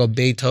how long ago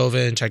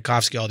Beethoven,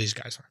 Tchaikovsky, all these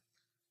guys are.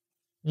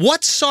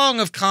 What song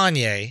of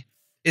Kanye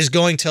is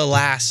going to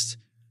last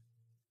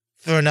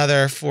for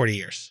another 40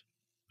 years?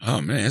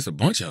 Oh, man, it's a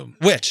bunch of them.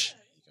 Which?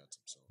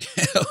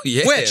 Hell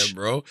yeah, Which?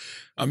 bro.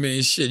 I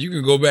mean, shit, you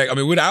can go back. I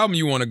mean, what album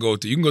you want to go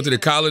to? You can go to the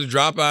College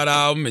Dropout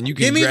album and you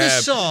can Give me grab,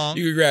 the song.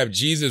 You can grab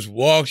Jesus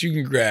Walks. You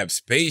can grab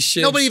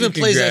Spaceship. Nobody even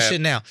plays that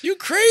shit now. You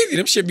crazy.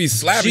 Them shit be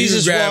slapping.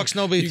 Jesus Walks,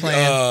 nobody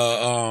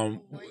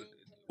playing.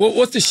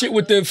 What's the shit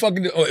with the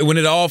fucking, when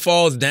it all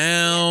falls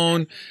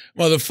down?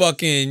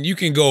 Motherfucking, you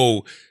can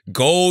go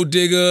Gold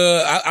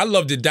Digger. I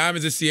love the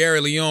Diamonds of Sierra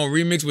Leone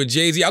remix with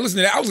Jay-Z. I was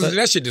listening to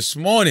that shit this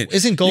morning.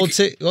 Isn't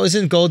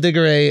Gold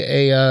Digger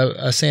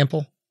a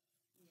sample?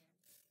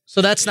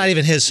 So that's not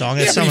even his song.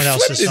 It's someone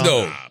else's song.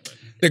 Though.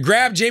 To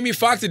grab Jamie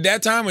Foxx at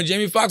that time when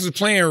Jamie Foxx was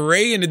playing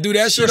Ray and to do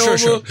that shit over.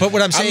 Sure. But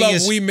what I'm saying I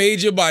love We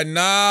Made You by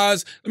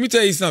Nas. Let me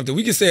tell you something.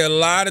 We can say a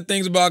lot of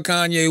things about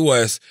Kanye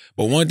West,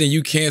 but one thing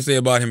you can't say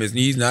about him is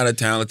he's not a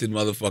talented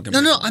motherfucking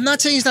person. No, I'm not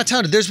saying he's not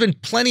talented. There's been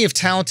plenty of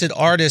talented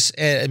artists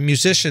and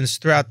musicians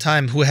throughout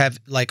time who have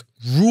like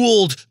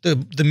ruled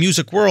the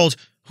music world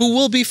who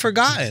will be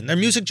forgotten. Their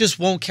music just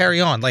won't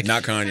carry on. Like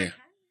not Kanye.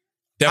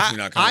 Definitely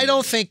not Kanye. I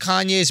don't think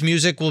Kanye's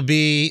music will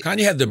be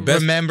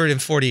remembered in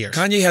 40 years.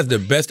 Kanye has the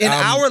best album.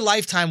 In our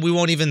lifetime, we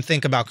won't even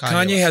think about Kanye.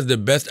 Kanye has the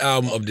best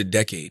album of the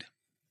decade.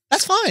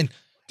 That's fine.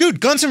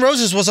 Dude, Guns N'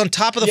 Roses was on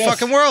top of the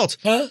fucking world.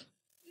 Huh?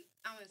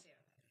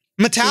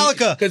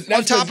 Metallica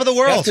on top of the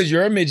world. That's because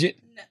you're a midget,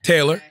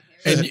 Taylor,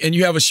 and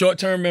you have a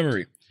short-term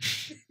memory.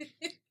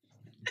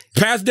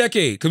 Past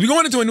decade. Because we're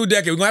going into a new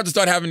decade. We're going to have to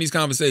start having these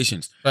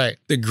conversations. Right.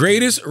 The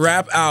greatest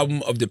rap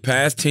album of the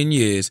past 10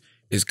 years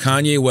is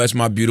Kanye West,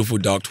 My Beautiful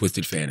Dark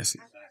Twisted Fantasy.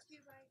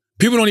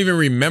 People don't even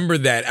remember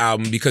that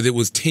album because it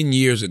was 10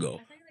 years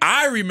ago.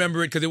 I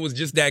remember it because it was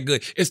just that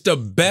good. It's the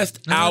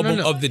best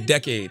album of the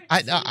decade.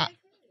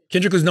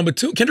 Kendrick was number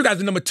 2. Kendrick has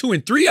the number 2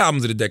 and 3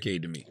 albums of the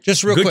decade to me.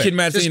 Just real quick. Good Kid,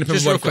 Mad City, and the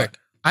just real quick.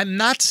 I'm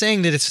not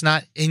saying that it's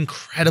not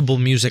incredible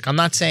music. I'm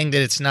not saying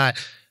that it's not,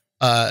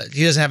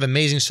 he doesn't have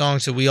amazing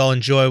songs that we all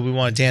enjoy, we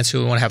want to dance to,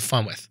 we want to have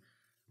fun with.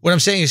 What I'm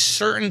saying is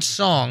certain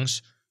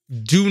songs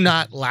do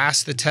not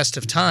last the test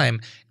of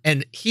time.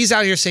 And he's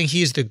out here saying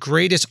he is the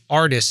greatest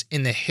artist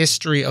in the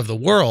history of the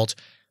world.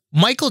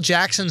 Michael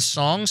Jackson's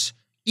songs,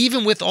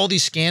 even with all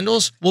these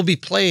scandals, will be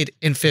played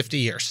in 50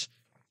 years,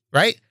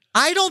 right?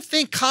 I don't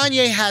think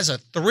Kanye has a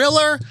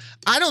Thriller.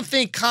 I don't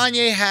think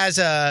Kanye has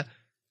a...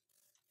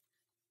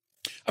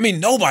 I mean,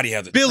 nobody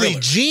has a Billie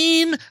Thriller.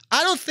 Jean.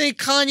 I don't think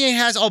Kanye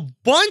has a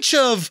bunch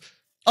of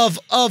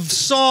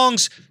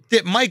songs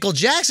that Michael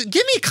Jackson...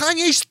 Give me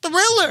Kanye's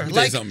Thriller. Let me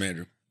tell you something,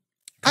 Andrew.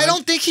 I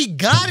don't think he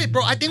got it,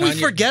 bro. I think we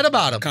forget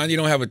about him. Kanye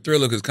don't have a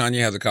Thriller because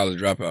Kanye has a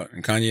college dropout,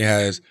 and Kanye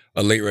has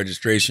a late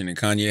registration, and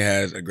Kanye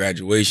has a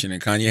graduation,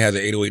 and Kanye has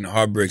an 808 and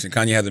Heartbreaks, and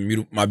Kanye has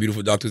a My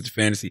Beautiful Dark Twisted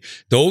Fantasy.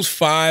 Those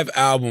 5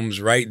 albums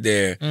right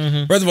there.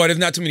 First of all, there's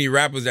not too many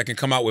rappers that can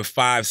come out with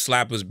 5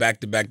 slappers back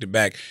to back to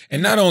back.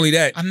 And not only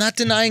that, I'm not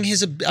denying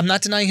his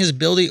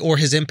ability or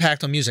his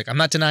impact on music. I'm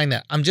not denying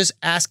that. I'm just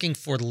asking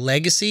for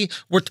legacy.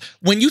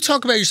 When you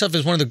talk about yourself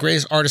as one of the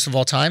greatest artists of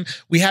all time,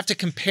 we have to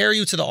compare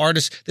you to the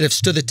artists that have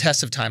stood the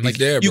test of time. Like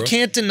there, you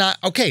can't deny.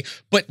 Okay,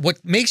 but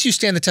what makes you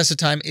stand the test of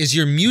time is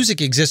your music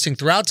existing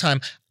throughout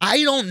time.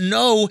 I don't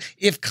know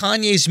if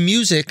Kanye's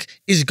music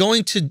is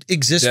going to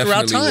exist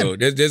throughout time. Will.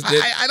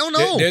 I don't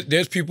know.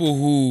 There's people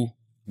who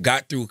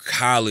got through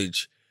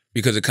college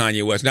because of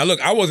Kanye West. Now,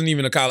 look, I wasn't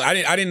even a college.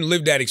 I didn't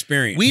live that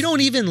experience. We don't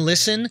even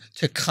listen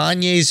to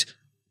Kanye's.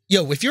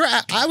 Yo, if you're,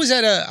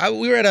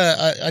 we were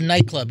at a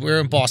nightclub. We were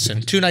in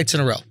Boston 2 nights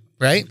in a row.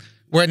 Right?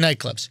 We're at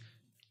nightclubs.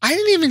 I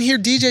didn't even hear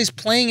DJs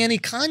playing any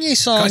Kanye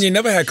songs. Kanye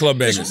never had club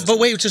bangers. But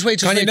wait, just wait.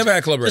 Kanye never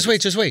had club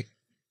records. Just wait.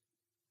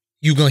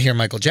 You gonna hear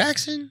Michael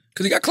Jackson?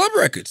 Because he got club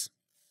records.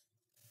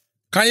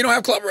 Kanye don't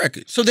have club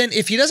records. So then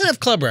if he doesn't have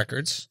club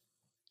records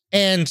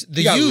and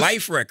the youth... He got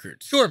life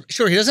records.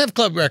 Sure, he doesn't have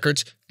club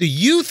records. The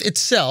youth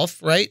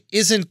itself, right,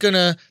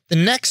 the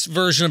next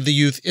version of the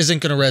youth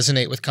isn't gonna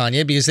resonate with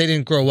Kanye because they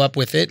didn't grow up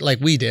with it like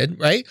we did,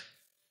 right?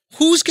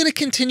 Who's gonna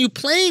continue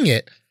playing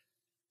it?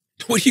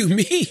 What do you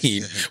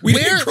mean? We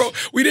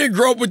didn't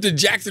grow up with the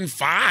Jackson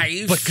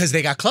 5. Because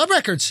they got club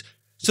records.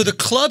 So the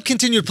club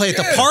continued to play it.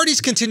 The parties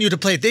continued to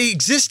play it. They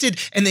existed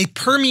and they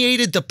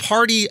permeated the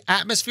party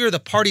atmosphere, the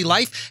party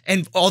life,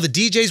 and all the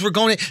DJs were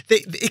going.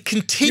 It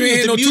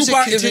continued. The music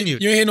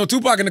continued. You ain't hear no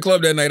Tupac in the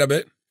club that night, I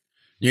bet.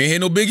 You ain't hear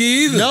no Biggie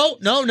either. No.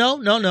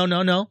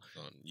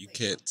 You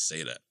can't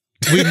say that.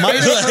 We might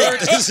have heard.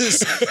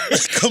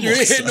 Come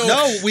on, son.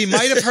 No, we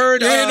might have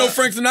heard. You ain't no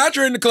Frank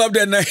Sinatra in the club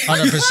that night. 100%.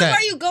 What club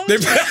are you going to? Yeah,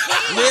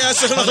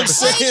 that's what I'm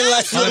saying.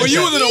 Like, well,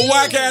 you was in a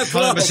whack ass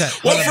club.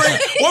 100%.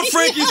 What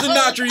Frankie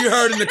Sinatra you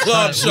heard in the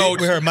club show?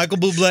 We heard Michael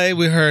Bublé.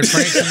 We heard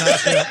Frank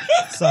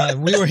Sinatra.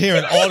 Son, we were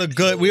hearing all the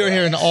good. We were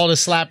hearing all the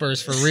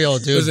slappers for real,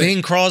 dude.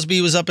 Bing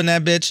Crosby was up in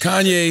that bitch.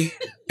 Kanye,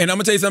 and I'm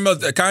gonna tell you something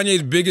else.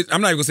 Kanye's biggest. I'm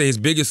not even gonna say his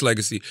biggest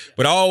legacy,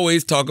 but I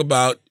always talk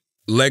about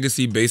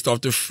legacy based off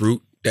the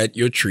fruit that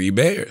your tree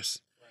bears.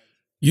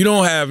 You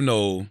don't have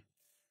no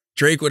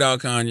Drake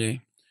without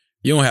Kanye.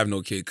 You don't have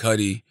no Kid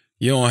Cudi.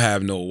 You don't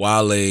have no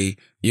Wale.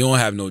 You don't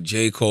have no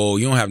J. Cole.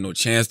 You don't have no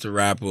Chance the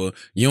Rapper.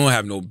 You don't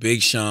have no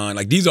Big Sean.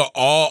 Like, these are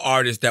all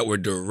artists that were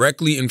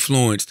directly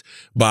influenced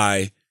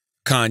by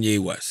Kanye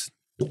West.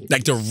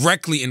 Like,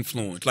 directly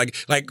influenced. Like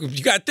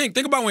you gotta think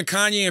about when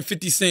Kanye and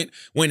 50 Cent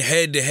went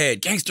head to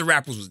head. Gangsta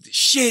Rappers was the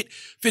shit.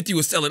 50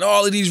 was selling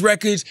all of these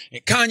records,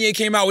 and Kanye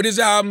came out with his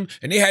album,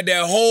 and they had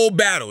that whole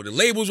battle. The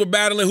labels were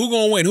battling. Who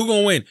gonna win? Who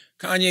gonna win?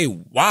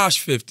 Kanye washed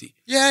 50.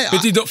 Yeah.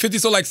 50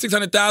 sold like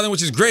 600,000,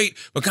 which is great,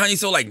 but Kanye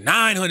sold like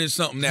 900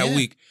 something that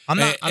week. I'm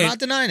not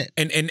denying it.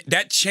 And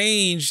that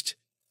changed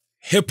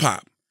hip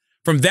hop.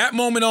 From that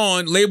moment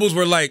on, labels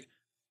were like,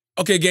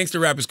 okay, gangster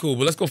rap is cool,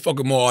 but let's go fuck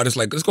with more artists.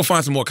 Like, let's go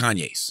find some more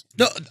Kanyes.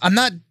 No, I'm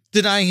not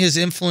denying his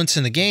influence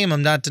in the game.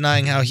 I'm not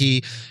denying how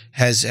he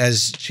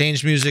has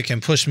changed music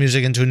and pushed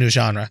music into a new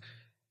genre.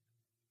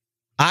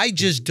 I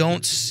just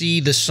don't see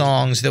the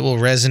songs that will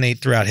resonate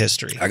throughout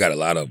history. I got a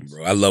lot of them,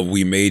 bro. I love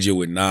We Major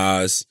with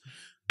Nas.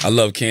 I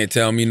love Can't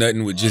Tell Me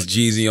Nothing with just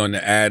Jeezy on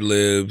the ad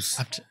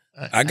libs.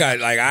 I got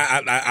like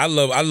I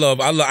love.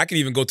 I can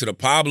even go to the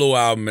Pablo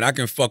album and I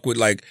can fuck with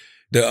like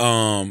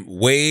the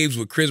Waves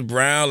with Chris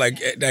Brown.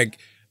 Like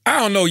I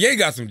don't know. Ye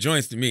got some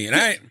joints to me, and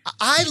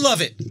I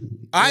love it.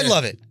 I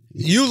love it.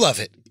 You love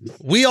it.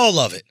 We all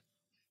love it.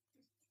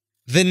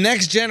 The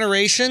next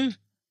generation,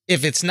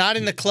 if it's not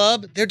in the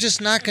club, they're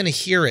just not going to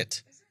hear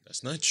it.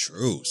 That's not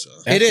true, son.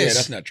 It is. Yeah,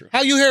 that's not true.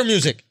 How you hear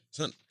music?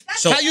 So,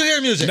 How you hear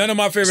music? None of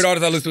my favorite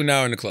artists I listen to now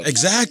are in the club.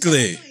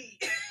 exactly.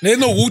 There's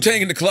no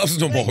Wu-Tang in the clubs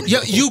no more. Yeah,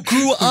 you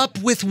grew up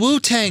with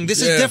Wu-Tang.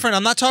 This is different.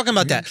 I'm not talking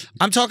about that.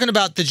 I'm talking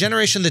about the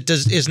generation that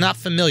is not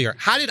familiar.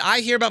 How did I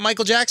hear about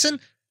Michael Jackson?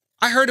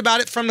 I heard about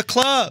it from the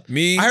club.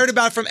 Me? I heard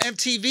about it from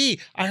MTV.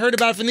 I heard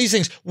about it from these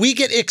things. We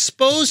get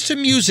exposed to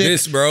music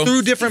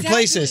through different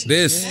places.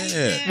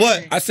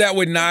 What? I sat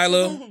with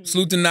Nyla,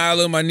 salute to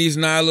Nyla, my niece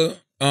Nyla,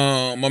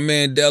 my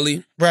man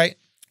Deli. Right.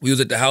 We was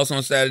at the house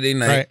on Saturday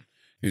night. Right.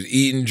 We was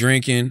eating,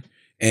 drinking,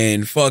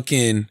 and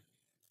fucking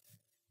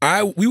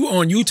we were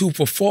on YouTube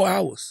for 4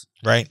 hours.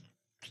 Right.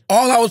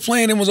 All I was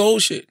playing in was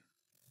old shit.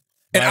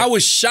 And I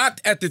was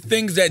shocked at the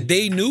things that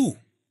they knew.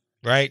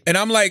 Right. And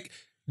I'm like,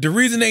 the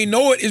reason they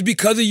know it is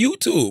because of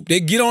YouTube. They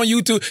get on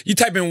YouTube, you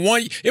type in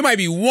one, it might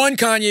be one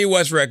Kanye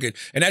West record,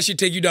 and that should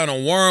take you down a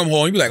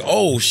wormhole. You be like,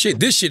 oh shit,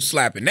 this shit's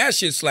slapping, that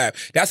shit slap.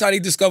 That's how they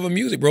discover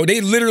music, bro.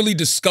 They literally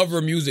discover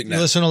music now.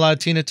 You listen to a lot of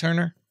Tina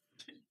Turner?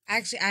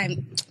 Actually, I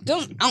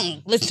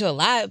don't listen to a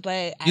lot,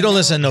 but You don't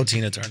listen to no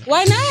Tina Turner.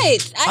 Why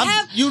not? I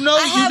have you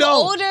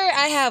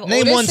don't.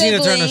 Name Name one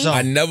siblings. Tina Turner song.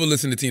 I never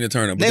listened to Tina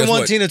Turner. But Name guess one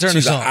what? Tina Turner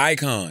She's song. an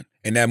icon,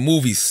 and that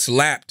movie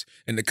slapped.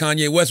 And the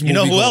Kanye West movie. You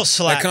know who else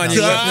slapped? That Kanye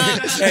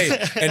West, hey,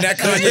 and that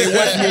Kanye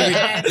West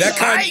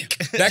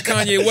movie, that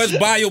Kanye West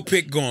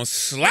biopic going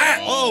slap.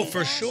 Oh,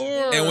 for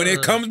sure. And when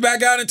it comes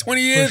back out in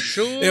 20 years,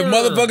 sure. if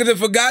motherfuckers have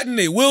forgotten,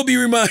 they will be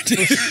reminded.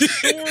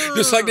 Sure.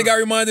 Just like they got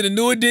reminded of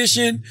New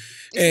Edition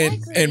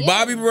and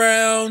Bobby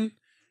Brown.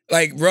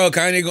 Like, bro,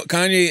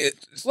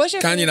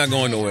 Kanye not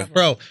going nowhere.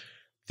 Bro,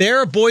 there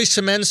are Boys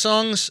to Men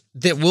songs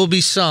that will be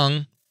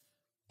sung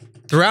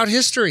throughout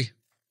history.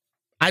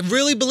 I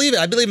really believe it.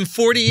 I believe in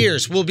 40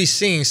 years we'll be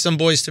singing some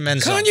Boys to Men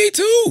songs. Kanye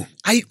too.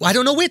 I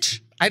don't know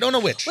which. I don't know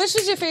which. Which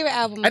is your favorite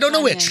album? I don't know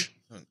Kanye? which.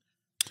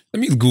 Let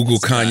me Google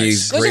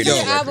Kanye's What's your greatest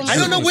favorite album? record. I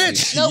don't know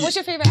which. No, what's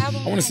your favorite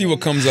album? I want to see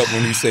what comes up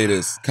when you say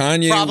this.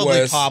 Kanye Probably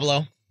West.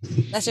 Pablo.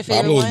 That's your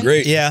favorite Pablo was one?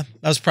 great. Yeah,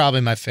 that was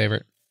probably my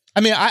favorite.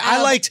 I mean,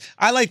 I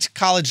liked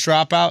College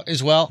Dropout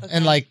as well,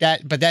 and like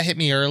that, but that hit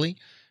me early.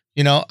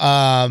 You know,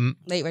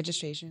 Late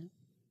Registration.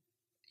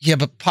 yeah,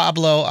 but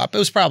Pablo, it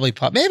was probably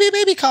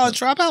maybe College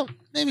Dropout,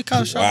 maybe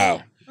College Dropout.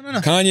 Wow. I don't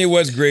know. Kanye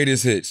West's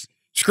greatest hits.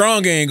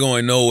 Strong ain't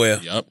going nowhere.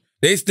 Yup.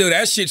 They still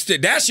that shit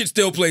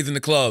still plays in the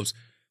clubs.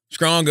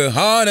 Stronger,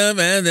 harder,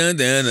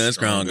 and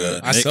stronger.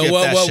 I skipped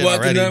that shit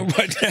already.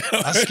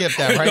 I skipped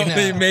that right now.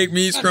 Don't make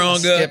me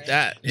stronger. Skip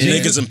that.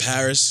 Niggas in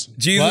Paris.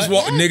 Jesus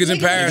walks. Niggas in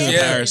Paris. Niggas in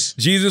Yeah. Paris.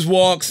 Jesus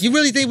walks. You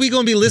really think we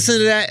gonna be listening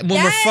to that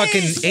when we're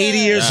fucking 80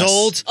 years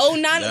old? Oh,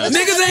 not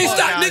Niggas ain't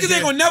stop. Niggas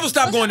ain't gonna never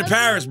stop going to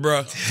Paris, bro.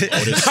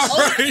 All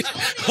right.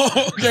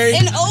 Okay.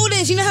 And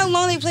Otis, you know how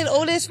long they played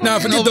Otis for? Now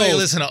forget Nobody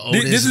those. listen to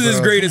Otis, This is his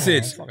bro. greatest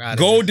hits. Fuck outta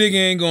Gold Digger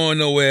ain't going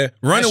nowhere.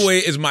 Runaway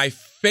is my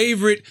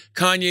favorite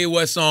Kanye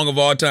West song of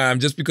all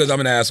time, just because I'm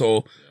an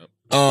asshole.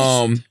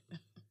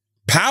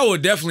 Power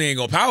definitely ain't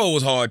going. Power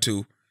was hard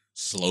too.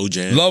 Slow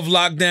jam. Love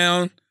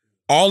Lockdown.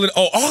 All of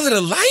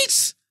the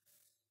lights,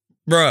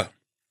 bruh.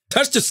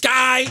 Touch the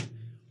sky.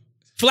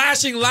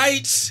 Flashing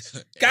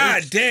lights.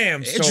 God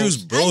damn. Andrew's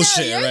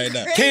bullshit you're right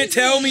now. crazy. Can't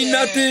tell me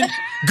nothing.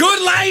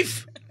 Good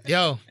life.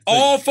 Yo,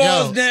 All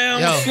falls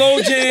down. yo.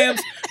 Slow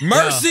jams.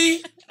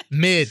 Mercy.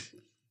 mid.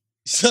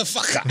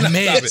 Fuck out.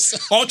 Mid.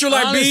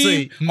 Ultralight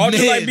Honestly, Beam.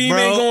 Ultralight mid, Beam bro.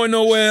 ain't going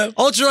nowhere.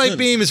 Ultralight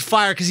Beam is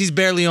fire because he's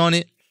barely on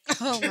it.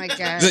 Oh my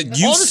god.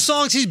 You, All the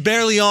songs he's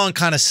barely on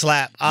kind of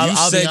slap. I'll be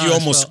said you honest,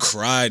 almost bro.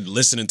 cried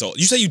listening to.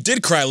 You said you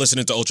did cry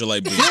listening to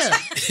Ultralight Beam. Yeah,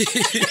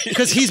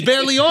 because he's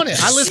barely on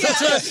it. I listen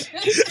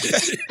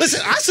to.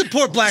 Listen, I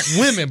support black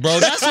women, bro.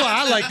 That's why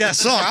I like that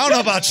song. I don't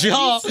know about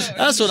y'all.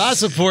 That's what I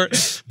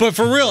support. But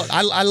for real,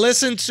 I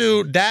listen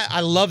to that.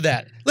 I love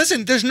that.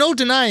 Listen, there's no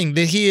denying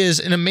that he is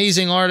an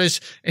amazing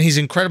artist and he's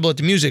incredible at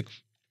the music.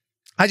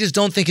 I just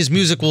don't think his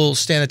music will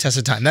stand the test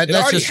of time. That's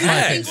already just my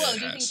has. opinion.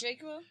 Do you think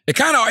Drake will?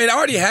 It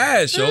already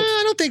has, Schultz.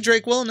 I don't think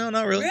Drake will. No,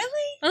 not really.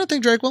 Really? I don't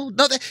think Drake will.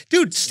 No,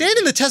 dude,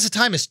 standing the test of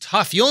time is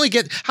tough. You only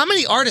get how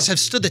many artists have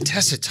stood the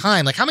test of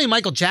time? Like how many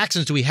Michael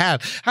Jacksons do we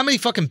have? How many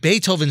fucking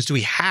Beethovens do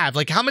we have?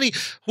 Like how many?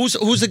 Who's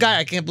the guy?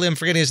 I can't believe I'm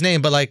forgetting his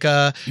name. But like,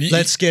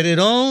 let's get it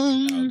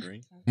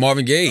on.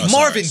 Marvin Gaye. Oh,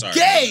 Marvin sorry.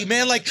 Gaye,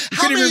 man. Like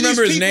how couldn't many of these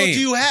remember his people name. do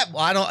you have?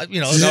 Well, I don't.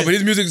 You know. No, but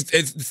his music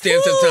it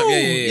stands the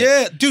time.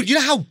 Yeah. Dude, you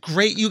know how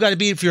great you got to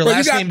be for your Bro, you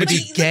last got- name to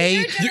be but gay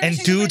your generation and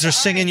dudes are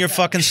singing your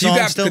fucking You song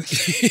got still? Like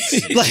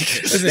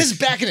this is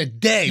back in the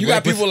day. You bro,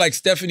 got people like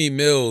Stephanie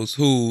Mills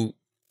who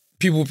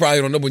people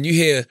probably don't know, but when you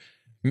hear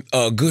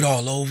 "Good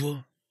All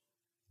Over,"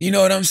 you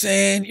know what I'm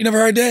saying? You never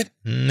heard that?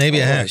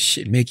 Maybe I have.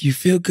 Shit, make you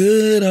feel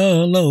good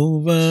all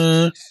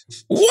over.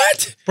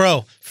 What?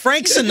 Bro,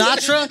 Frank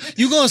Sinatra,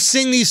 you gonna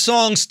sing these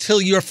songs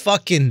till you're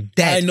fucking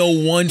dead. I know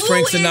one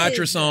Frank Who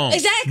Sinatra is? song.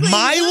 Exactly.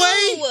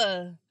 My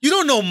Way? You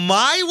don't know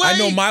My Way? I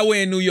know My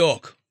Way in New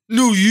York.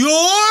 New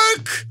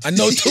York? I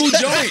know two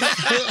joints.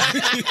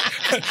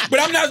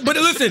 But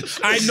listen,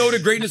 I know the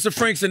greatness of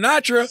Frank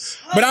Sinatra,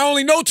 but I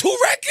only know 2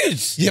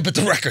 records. Yeah, but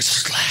the records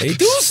slap. They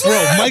do Bro,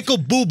 slap. Michael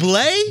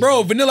Bublé?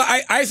 Bro, Vanilla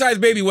Ice Ice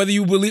Baby, whether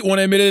you want to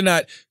admit it or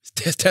not,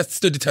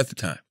 stood the test of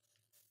time.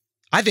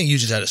 I think you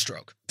just had a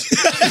stroke.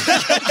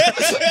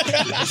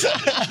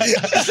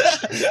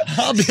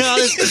 I'll be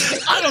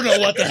honest. I don't know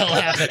what the hell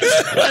happened.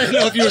 I didn't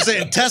know if you were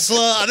saying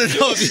Tesla. I didn't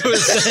know if you were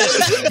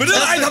saying.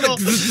 Vanilla Ice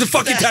is the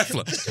fucking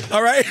Tesla.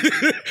 All right?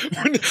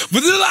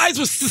 Vanilla Ice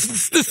was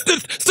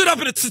stood up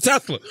in a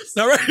Tesla.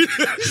 All right?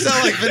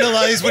 Sound like Vanilla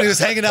Ice when he was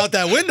hanging out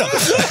that window.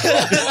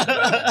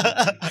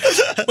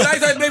 But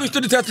Ice Ice Baby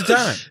stood the test of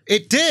time.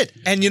 It did.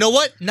 And you know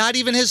what? Not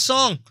even his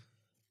song.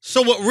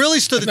 So what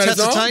really stood the That's test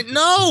not of his time?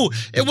 No,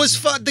 it was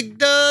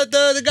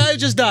the guy who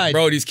just died.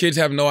 Bro, these kids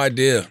have no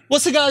idea.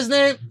 What's the guy's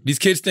name? These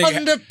kids think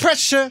Under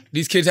Pressure.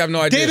 these kids have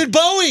no idea. David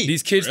Bowie.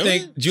 These kids Really?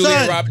 think Julia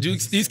Son.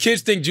 Roberts. These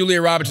kids think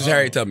Julia Roberts is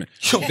Harriet Tubman.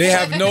 They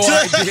have no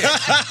idea.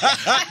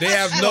 They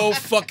have no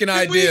fucking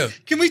idea.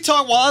 Can we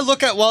talk while I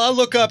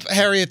look up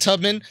Harriet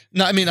Tubman?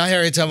 No, I mean not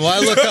Harriet Tubman.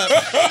 While I look up,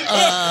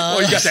 Oh,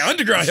 you got that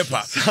underground hip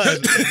hop.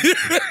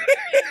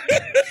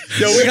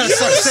 yo, we gotta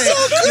start saying,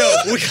 yo,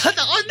 we got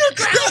the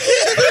underground.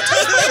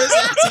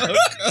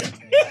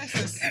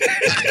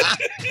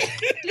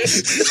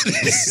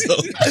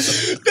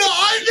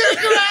 The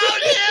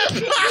underground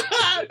hip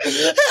hop.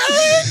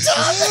 Harriet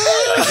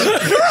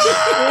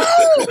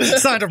Tubman.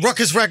 Signed to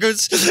Ruckus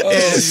Records in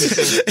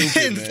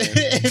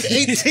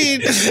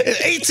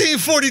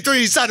 1843.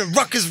 He signed to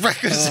Ruckus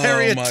Records.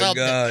 Harriet my Tubman.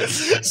 God.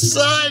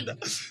 Son,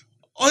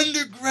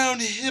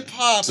 underground hip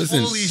hop.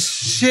 Listen, Holy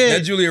shit.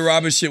 That Julia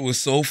Roberts shit was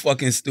so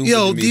fucking stupid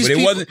Yo, to me. these But it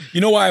people- wasn't.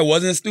 You know why it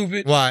wasn't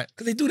stupid? Why?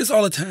 Because they do this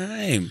all the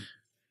time.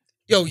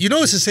 Yo, you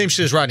know it's the same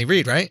shit as Rodney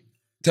Reed, right?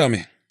 Tell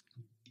me.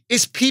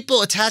 It's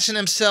people attaching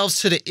themselves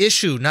to the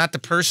issue, not the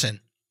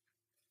person.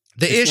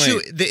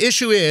 Explain. The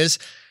issue is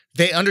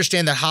they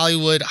understand that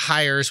Hollywood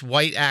hires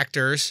white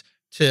actors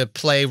to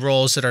play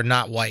roles that are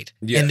not white.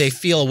 Yes. And they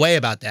feel a way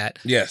about that.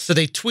 Yes. So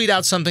they tweet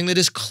out something that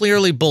is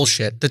clearly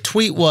bullshit. The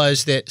tweet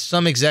was that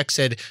some exec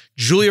said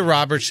Julia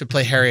Roberts should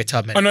play Harriet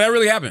Tubman. Oh no, that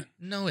really happened.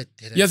 No, it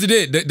didn't. Yes, it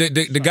did.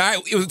 The guy,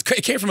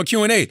 it came from a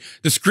Q&A.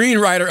 The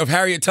screenwriter of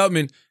Harriet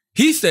Tubman,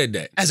 he said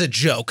that. As a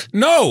joke.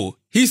 No,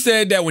 he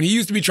said that when he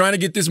used to be trying to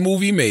get this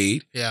movie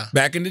made Yeah.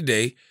 back in the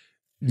day,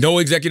 no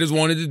executives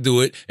wanted to do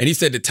it. And he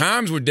said the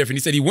times were different.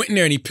 He said he went in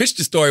there and he pitched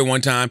the story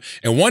one time,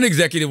 and one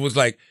executive was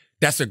like,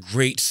 that's a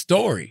great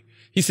story.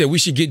 He said, we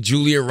should get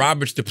Julia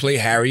Roberts to play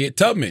Harriet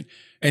Tubman.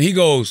 And he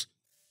goes,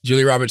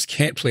 Julia Roberts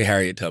can't play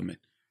Harriet Tubman.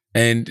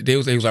 And he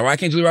was like, why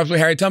can't Julia Roberts play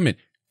Harriet Tubman?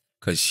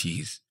 Because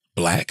she's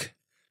black.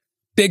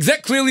 The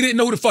exec clearly didn't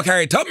know who the fuck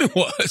Harriet Tubman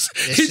was.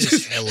 This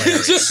is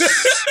hilarious.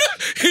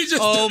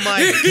 Oh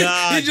my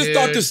God, He just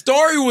thought the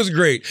story was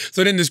great.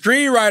 So then the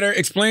screenwriter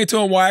explained to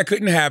him why it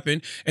couldn't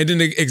happen. And then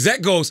the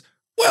exec goes,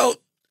 well,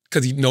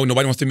 because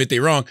nobody wants to admit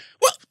they're wrong.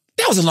 Well,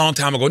 that was a long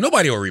time ago.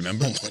 Nobody will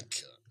remember. Oh my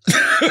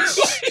God.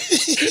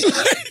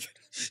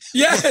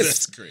 Yes.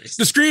 That's crazy.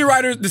 The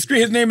screenwriter,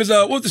 his name is,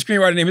 what was the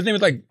screenwriter name? His name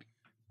is like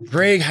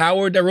Greg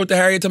Howard that wrote the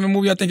Harriet Tubman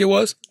movie, I think it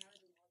was.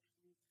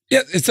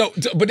 Yeah,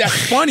 but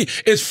that's funny.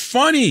 It's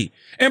funny.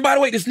 And by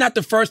the way, it's not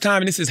the first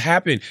time this has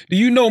happened. Do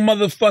you know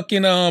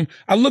motherfucking,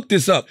 I looked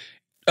this up,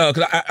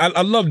 because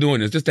I love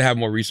doing this just to have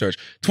more research.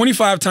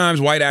 25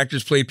 times white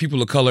actors played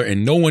people of color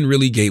and no one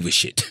really gave a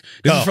shit.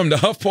 This is from the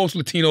HuffPost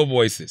Latino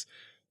Voices.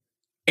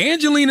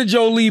 Angelina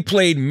Jolie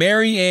played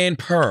Mary Ann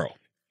Pearl.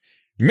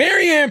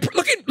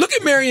 Look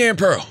at Mary Ann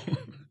Pearl.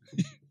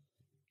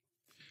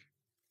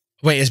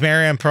 Wait, is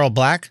Mary Ann Pearl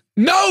black?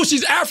 No,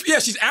 she's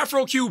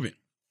Afro-Cuban.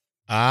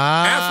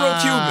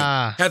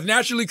 Afro-Cuban. Has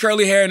naturally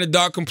curly hair and a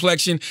dark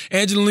complexion.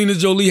 Angelina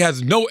Jolie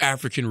has no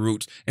African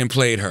roots and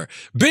played her.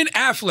 Ben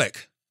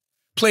Affleck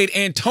played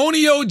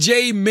Antonio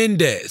J.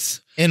 Mendez.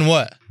 In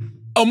what?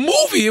 A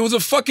movie. It was a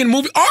fucking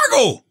movie.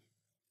 Argo.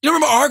 You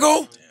remember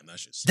Argo? Damn,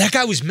 That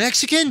guy was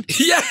Mexican?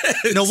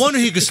 Yes. No wonder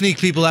he could sneak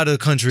people out of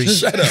the country.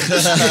 Shut up.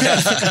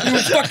 He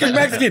was fucking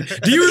Mexican.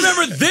 Do you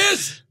remember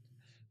this?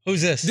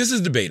 Who's this? This is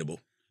debatable.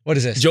 What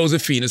is this?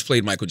 Joseph Fiennes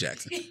played Michael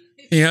Jackson.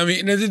 You know what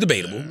I mean? It's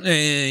debatable.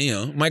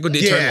 And, Michael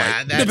did turn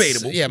white.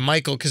 Debatable. Yeah,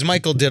 Michael, because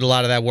Michael did a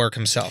lot of that work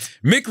himself.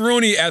 Mick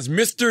Rooney as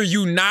Mr.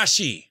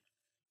 Yunashi.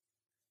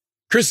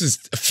 Chris is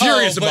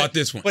furious about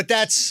this one. But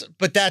that's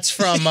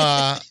from,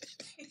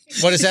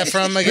 what is that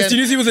from again? Mr.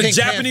 Yunashi was a Pink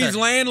Japanese Panther.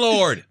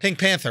 landlord. Pink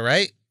Panther,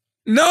 right?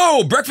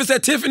 No, Breakfast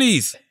at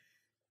Tiffany's.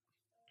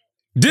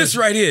 This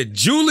right here,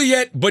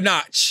 Juliette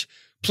Binoche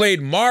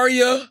played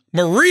Maria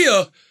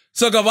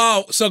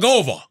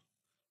Segovia.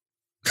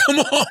 Come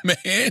on,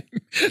 man.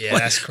 Yeah,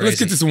 that's crazy. Let's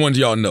get to some ones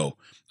y'all know.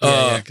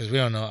 Yeah, because we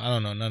don't know. I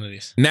don't know none of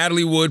these.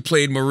 Natalie Wood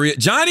played Maria.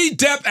 Johnny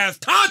Depp as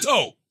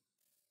Tonto.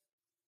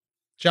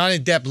 Johnny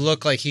Depp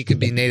looked like he could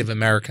be Native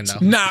American now.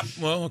 Nah,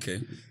 well,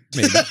 okay.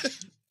 Maybe.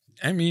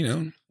 I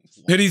mean,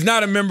 But he's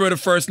not a member of the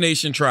First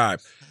Nation tribe.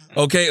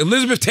 Okay,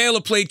 Elizabeth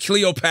Taylor played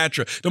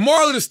Cleopatra. The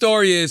moral of the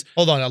story is...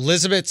 Hold on,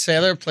 Elizabeth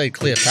Taylor played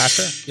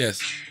Cleopatra?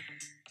 Yes.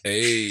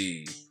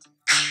 Hey.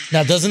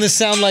 Now, doesn't this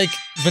sound like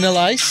Vanilla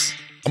Ice?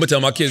 I'm going to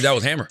tell my kids that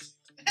was Hammer.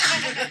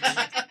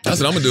 That's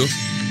what I'm going to do.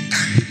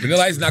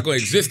 Vanilla Ice is not going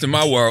to exist in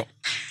my world.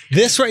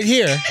 This right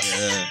here.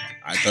 Yeah,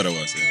 I thought it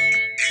was.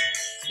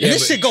 Yeah,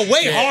 this should go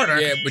way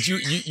harder. Yeah, but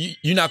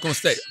you're not going to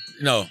stay.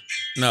 No.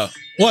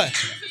 What?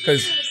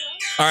 Because,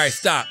 all right,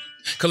 stop.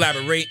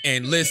 Collaborate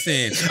and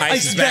listen.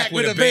 Ice is back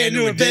with a brand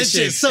new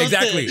invention.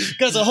 Exactly.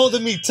 Because I'm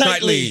holding me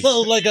tightly.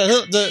 Flow like a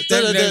hook. But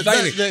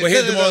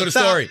here's the moral of the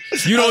story.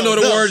 You don't know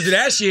the words to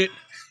that shit.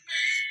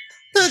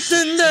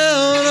 Nothing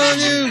down on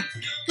you.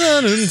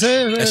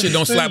 That shit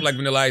don't slap like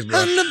Vanilla Ice, bro.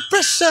 Under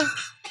pressure.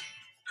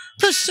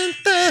 Pushing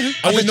through.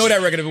 I wouldn't know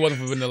that record if it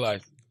wasn't for Vanilla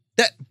Ice.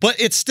 But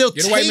it's still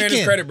Get a white man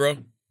his credit, bro.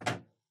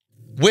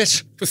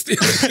 Which? For stealing.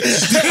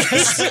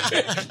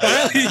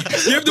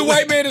 Give the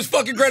white man his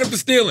fucking credit for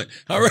stealing.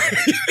 All right.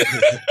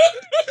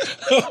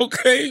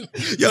 Okay.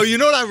 Yo, you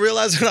know what I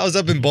realized when I was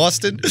up in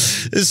Boston?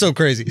 This is so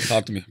crazy.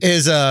 Talk to me.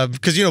 Is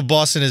because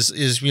Boston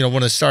is one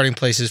of the starting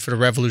places for the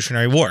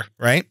Revolutionary War,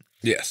 right?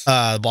 Yes.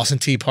 The Boston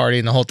Tea Party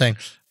and the whole thing.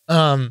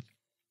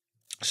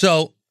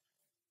 So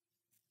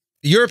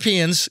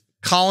Europeans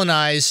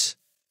colonize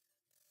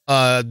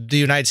the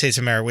United States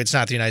of America. It's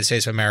not the United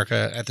States of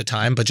America at the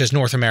time, but just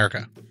North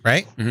America,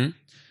 right? Mm-hmm.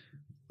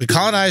 We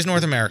colonize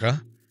North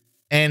America,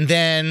 and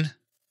then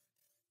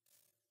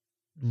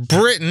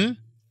Britain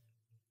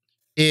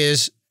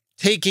is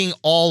taking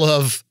all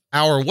of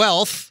our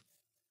wealth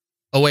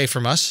away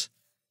from us,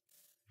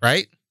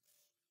 right?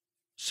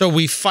 So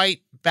we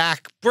fight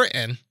back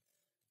Britain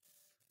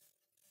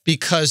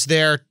because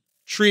they're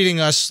treating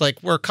us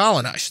like we're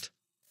colonized.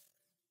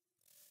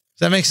 Does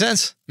that make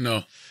sense?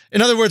 No.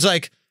 In other words,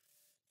 like,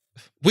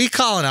 we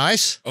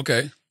colonize.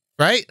 Okay.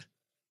 Right?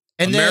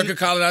 And America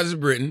colonizes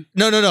Britain.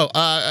 No.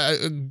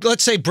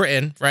 Let's say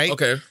Britain, right?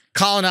 Okay.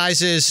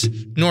 Colonizes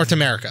North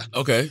America.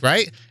 Okay.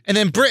 Right? And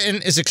then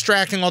Britain is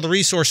extracting all the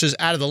resources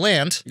out of the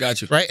land.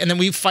 Got you. Right? And then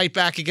we fight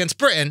back against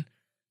Britain.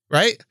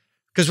 Right?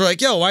 Because we're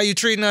like, yo, why are you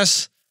treating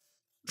us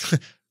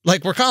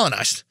like we're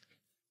colonized?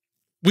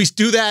 We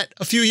do that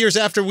a few years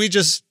after we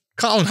just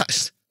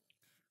colonized.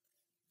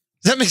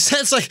 Does that make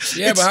sense? Like,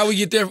 yeah, but how we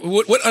get there?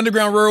 What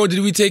underground railroad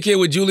did we take here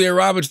with Julia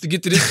Roberts to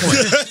get to this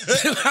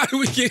point? How do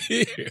we get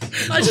here?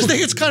 I just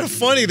think it's kind of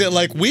funny that,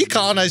 like, we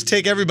colonize,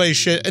 take everybody's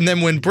shit, and then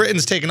when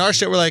Britain's taking our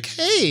shit, we're like,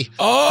 hey.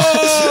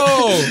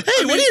 Oh.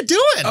 Hey, what are you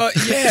doing?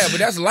 Yeah, but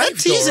that's life, that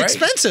tea's though, right?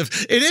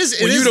 expensive. It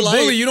is. When you're the life.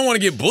 bully, you don't want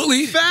to get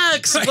bullied.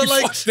 Facts. But,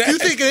 like, you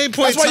think at any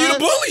point that's in time. why you're the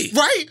bully.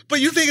 Right. But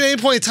you think at any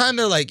point in time,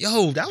 they're like,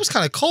 yo, that was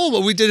kind of cold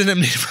what we did to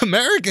them Native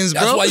Americans,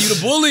 bro. That's why you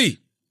the bully.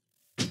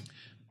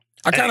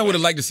 I kind of would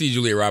have liked to see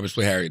Julia Roberts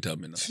play Harriet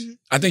Tubman, though.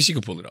 I think she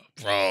could pull it off.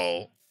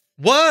 Bro.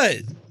 What?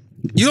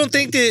 You don't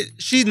think that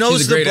she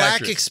knows the black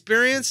actress.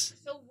 experience?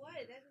 So what?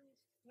 That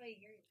doesn't play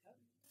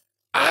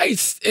Harriet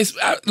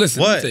Tubman.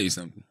 Listen, What? let me tell you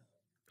something.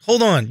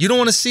 Hold on. You don't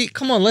want to see?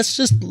 Come on, let's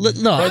just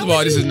no. First of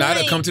all, this is not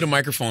a come to the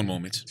microphone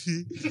moment.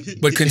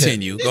 But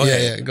continue. Go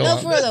ahead. Yeah, go No,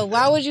 on. for real though.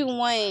 Why would you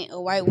want a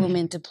white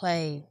woman to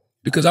play?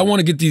 Because I want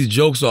to get these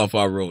jokes off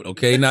our road,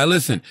 okay? Now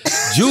listen,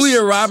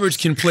 Julia Roberts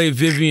can play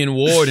Vivian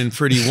Ward in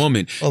Pretty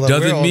Woman. Hold on,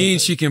 Doesn't mean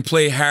she can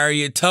play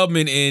Harriet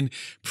Tubman in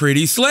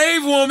Pretty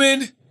Slave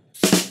Woman.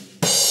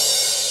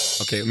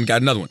 Okay, we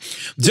got another one.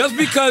 Just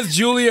because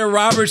Julia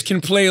Roberts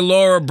can play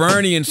Laura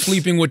Burney in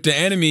Sleeping with the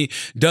Enemy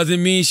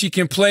doesn't mean she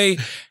can play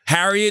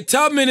Harriet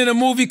Tubman in a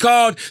movie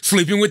called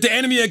Sleeping with the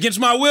Enemy Against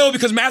My Will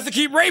because Master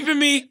keep raping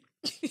me.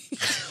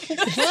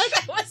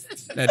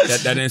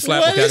 That didn't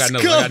slap. Okay, I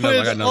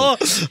got another.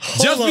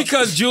 Just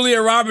because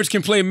Julia Roberts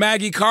can play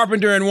Maggie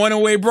Carpenter in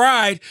Runaway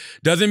Bride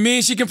doesn't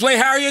mean she can play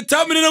Harriet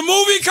Tubman in a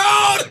movie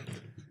called...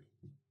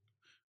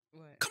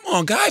 Come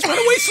on, guys,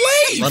 Runaway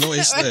Slave. Runaway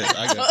Slave.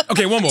 I got it.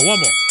 Okay, one more.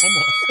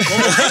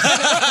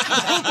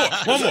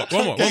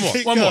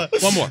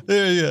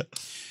 Yeah.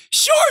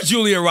 Sure,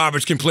 Julia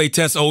Roberts can play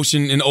Tess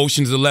Ocean in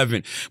Ocean's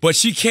 11, but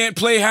she can't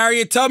play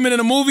Harriet Tubman in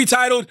a movie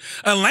titled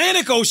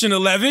Atlantic Ocean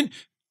 11.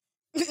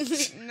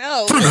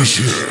 No.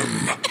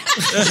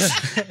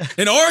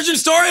 An origin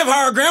story of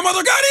how her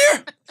grandmother got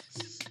here?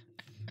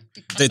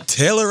 Did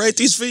Taylor write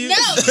these for you? No. No,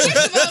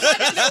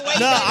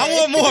 I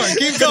want more.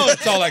 Keep going.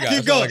 That's all I got.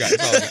 Keep going.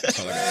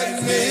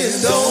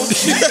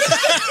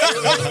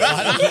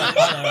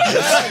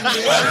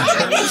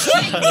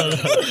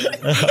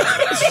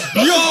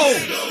 Yo!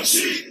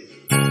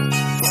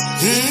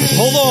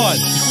 Hold on.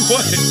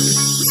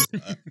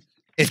 What?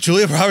 If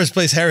Julia Roberts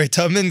plays Harriet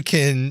Tubman,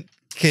 can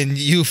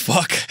you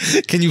fuck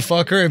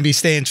her and be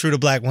staying true to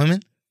black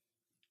women?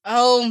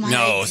 Oh my.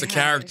 No, it's a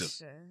character.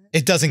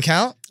 It doesn't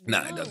count?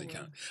 Nah, it doesn't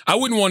count. I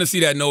wouldn't want to see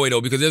that no way,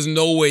 though, because there's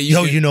no way you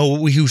Yo, can... you know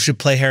who should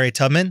play Harriet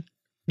Tubman?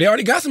 They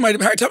already got somebody.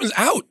 Harriet Tubman's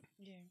out.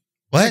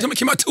 What? Harriet Tubman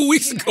came out 2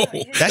 weeks ago.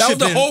 That was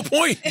the whole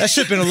point. That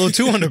shit been a little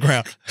too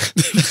underground.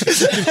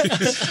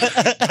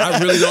 I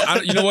really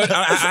don't. You know what?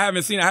 I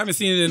haven't seen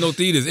it in no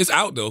theaters. It's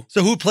out, though.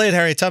 So who played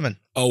Harriet Tubman?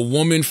 A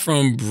woman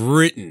from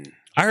Britain.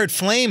 I heard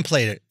Flame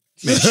played it.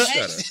 Man, shut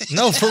up.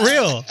 No, for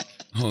real.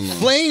 Hold on.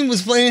 Flame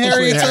was playing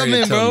Harriet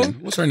Tubman, bro.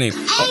 What's her name?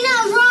 Ain't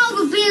nothing wrong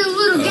with being a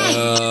little gay.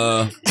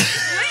 What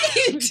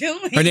are you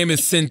doing? Her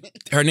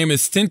name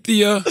is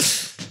Cynthia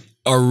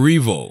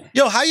Erivo.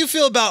 Yo, how you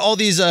feel about all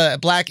these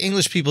black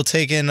English people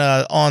taking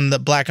on the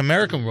black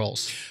American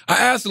roles? I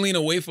asked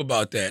Lena Waif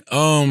about that. You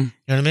know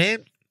what I mean?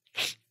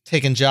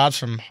 Taking jobs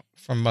from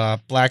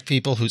black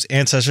people whose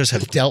ancestors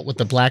have dealt with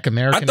the black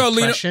American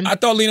oppression. I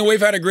thought Lena Waif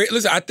had a great...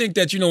 Listen, I think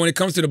that, when it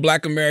comes to the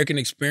black American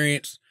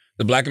experience,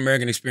 the black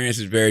American experience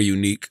is very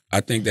unique. I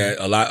think that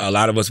a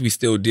lot of us, we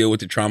still deal with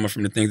the trauma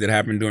from the things that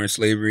happened during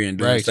slavery and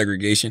during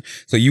segregation.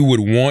 So you would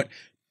want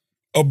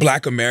a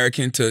black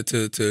American to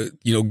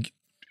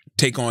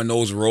take on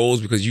those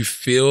roles because you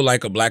feel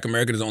like a black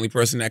American is the only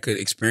person that could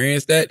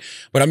experience that.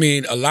 But I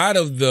mean, a lot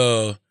of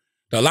the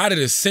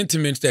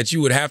sentiments that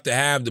you would have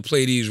to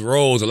play these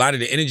roles, a lot of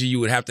the energy you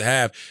would have to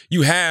have,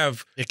 you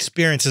have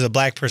experience as a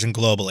black person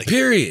globally.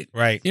 Period.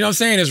 Right. You know what I'm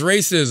saying? It's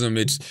racism,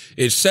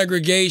 it's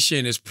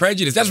segregation, it's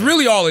prejudice. That's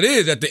really all it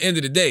is at the end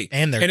of the day.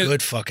 And they're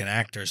good fucking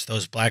actors,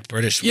 those black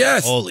British ones.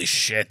 Yes. Holy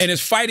shit. And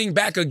it's fighting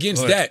back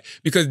against that.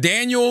 Because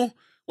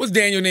what's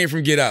Daniel's name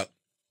from Get Out?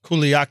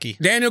 Kuliaki.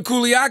 Daniel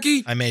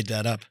Kuliaki? I made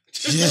that up.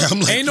 Yeah, I'm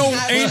like,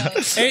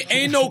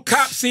 ain't no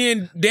cop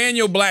seeing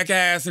Daniel black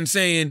ass and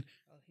saying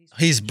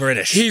he's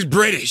British. He's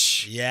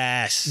British.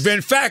 Yes.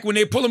 In fact, when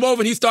they pull him over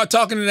and he start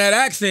talking in that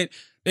accent,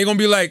 they're gonna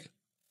be like,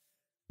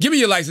 give me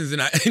your license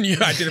and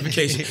your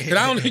identification. Because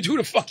I don't need who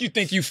the fuck you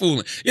think you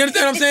fooling. You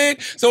understand what I'm saying?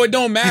 So it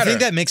don't matter. You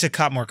think that makes a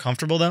cop more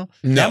comfortable though?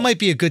 No. That might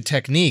be a good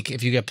technique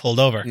if you get pulled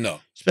over.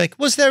 No. Just be like,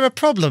 was there a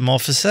problem,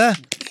 officer?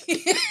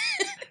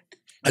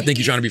 I think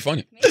you're trying to be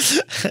funny. I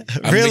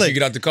think Really? you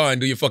get out the car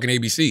and do your fucking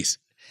ABCs.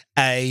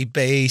 A,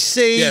 B,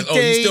 C, Yes. Oh,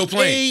 you still D,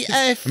 playing. E,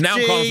 F, Now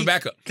I'm calling G. for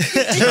backup.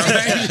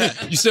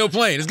 You still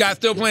playing. This guy's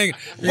still playing.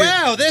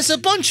 Wow, there's a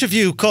bunch of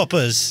you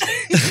coppers.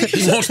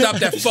 He won't stop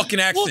that fucking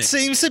accent. What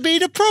seems to be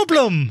the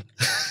problem?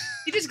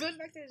 He just goes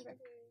back to his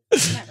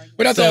record.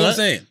 But that's So all I'm that-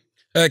 saying.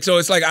 Like, so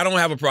it's like I don't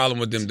have a problem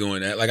with them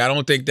doing that. Like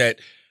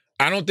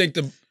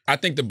I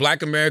think the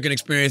black American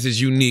experience is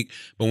unique,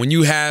 but when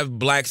you have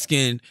black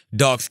skin,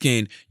 dark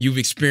skin, you've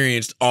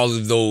experienced all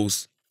of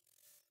those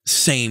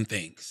same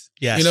things.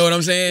 Yes. You know what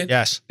I'm saying?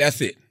 Yes. That's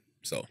it.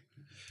 So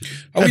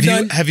are we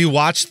done? Have you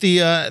watched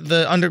the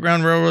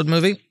Underground Railroad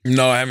movie?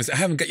 No, I haven't.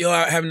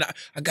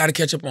 I got to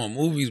catch up on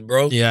movies,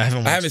 bro. Yeah,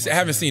 I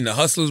haven't seen the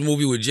Hustlers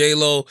movie with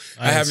J-Lo.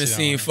 I haven't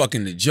seen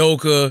fucking the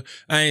Joker.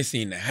 I ain't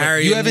seen the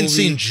Harriet. You haven't movie.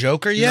 seen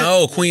Joker yet?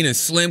 No, Queen and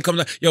Slim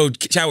coming out. Yo,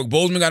 Chadwick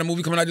Boseman got a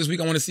movie coming out this week.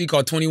 I want to see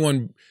called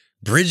 21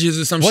 Bridges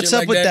or some What's shit up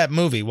like with that. that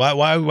movie?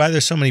 Why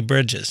there's so many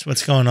bridges?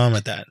 What's going on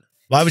with that?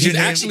 Why would He's you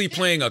name- actually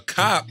playing a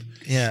cop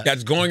Yeah.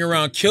 that's going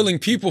around killing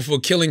people for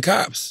killing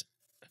cops.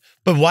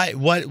 But why?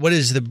 What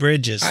is the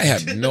bridges? I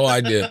have no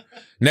idea.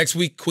 Next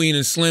week, Queen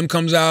and Slim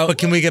comes out. But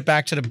can we get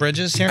back to the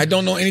bridges here? I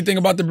don't know anything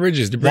about the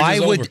bridges. The bridge Why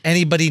is would over.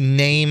 anybody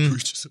name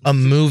a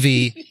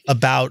movie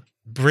about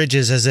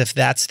bridges as if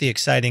that's the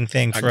exciting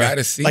thing for I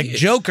gotta see like it.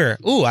 Joker?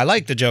 Ooh, I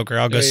like the Joker.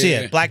 I'll go see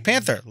it. Black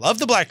Panther. Love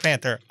the Black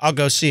Panther. I'll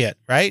go see it.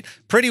 Right?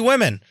 Pretty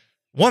Women.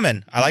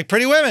 Woman. I like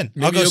Pretty Women.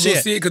 Maybe I'll go you'll see go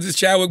it. see it because it's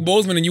Chadwick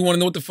Boseman and you want to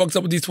know what the fuck's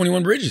up with these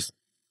 21 bridges.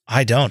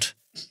 I don't.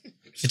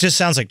 It just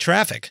sounds like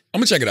traffic. I'm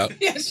gonna check it out.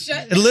 Yeah,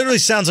 shut It literally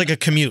sounds like a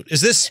commute.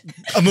 Is this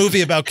a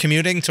movie about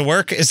commuting to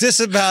work? Is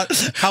this about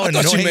how I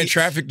annoying? thought you meant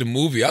Traffic the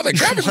movie. I was like,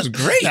 Traffic was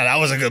great. No, that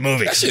was a good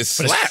movie. That shit But it's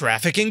slapped.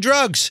 trafficking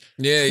drugs.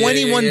 Yeah,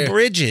 21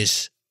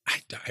 bridges.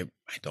 I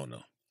don't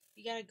know.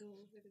 You gotta go over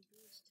the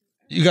bridge.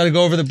 You got to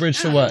go over the bridge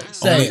to what?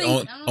 Say.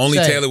 Only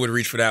Say. Taylor would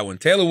reach for that one.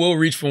 Taylor will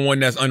reach for one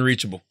that's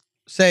unreachable.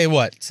 Say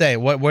what? Say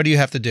what? What do you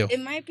have to do? It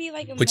might be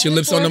like a Put your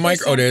lips on the metaphor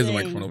mic. for Oh, there's a something.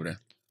 microphone over there.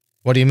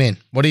 What do you mean?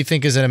 What do you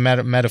think is it a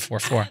metaphor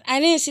for? I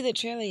didn't see the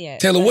trailer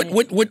yet. Taylor, but-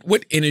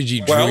 what energy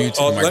drew Well, you to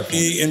the let microphone?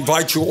 me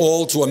invite you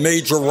all to a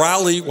major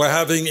rally we're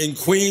having in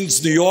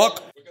Queens, New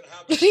York.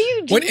 What are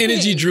you doing? What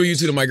energy drew you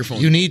to the microphone?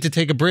 You need to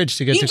take a bridge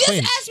to get You to just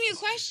Queens. asked me a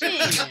question.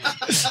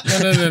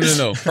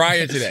 No.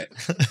 Prior to that.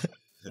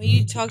 When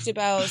you talked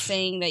about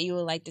saying that you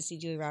would like to see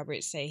Julia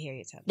Roberts say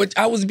Harriet Tubman. But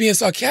I was being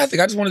sarcastic.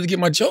 I just wanted to get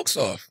my jokes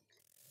off.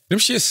 Them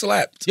shit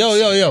slapped.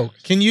 Yo.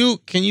 Can you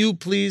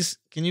please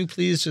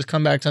just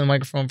come back to the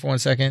microphone for 1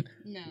 second?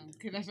 No,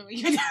 because I feel like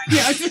you're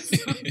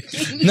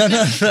No.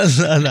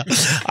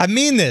 I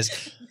mean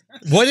this.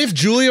 What if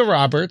Julia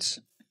Roberts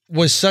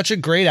was such a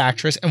great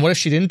actress, and what if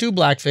she didn't do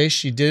blackface?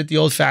 She did it the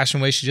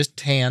old-fashioned way. She just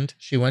tanned.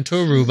 She went to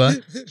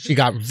Aruba. She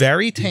got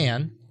very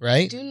tan,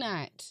 right? Do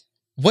not.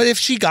 What if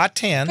she got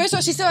tan? First of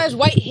all, she still has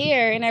white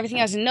hair and everything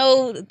else.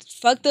 No,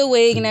 fuck the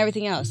wig and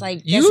everything else.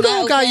 Like You that's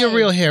don't not got okay. your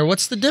real hair.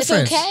 What's the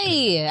difference? It's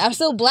okay. I'm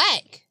still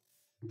black.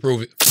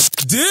 Prove it.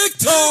 Dick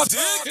talk. Did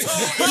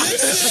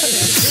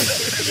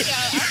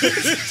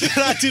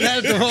I do that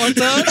at the wrong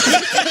time?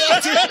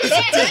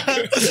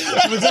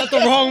 Was that the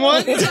wrong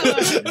one?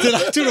 Did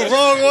I do the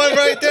wrong one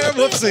right there?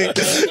 Whoopsie.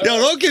 Yo,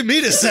 don't give me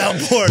the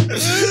soundboard.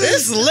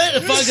 It's lit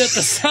if I get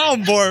the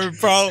soundboard,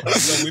 bro.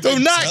 Do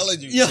not.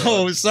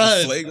 Yo,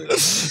 son.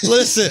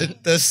 Listen,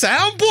 the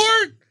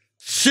soundboard?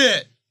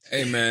 Shit.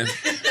 Hey, man.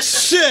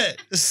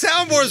 Shit. The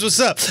soundboard's what's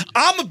up.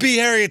 I'm going to be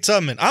Harriet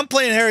Tubman. I'm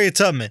playing Harriet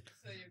Tubman.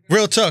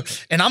 Real talk.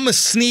 And I'm going to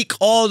sneak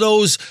all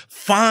those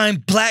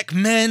fine black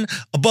men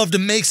above the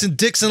Mason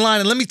Dixon line.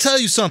 And let me tell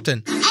you something.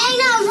 Ain't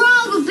nothing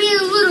wrong with being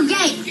a little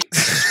gay.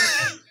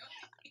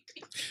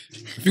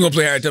 If you're going to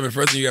play Harriet Tubman,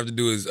 first thing you have to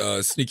do is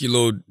sneak your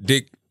little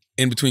dick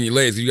in between your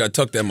legs. You got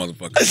to tuck that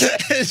motherfucker.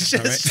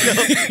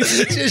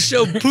 just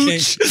show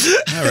pooch.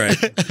 All right.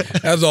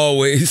 As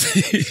always,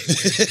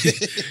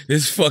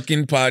 this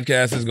fucking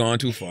podcast has gone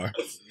too far.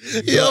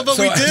 Yo, but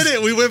we did it.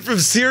 We went from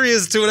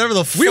serious to whatever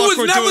the fuck We was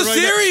we're never doing right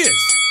now.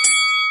 serious.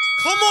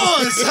 Come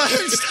on,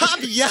 son. Stop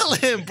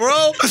yelling,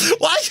 bro.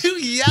 Why you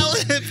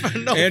yelling for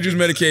no? Andrew's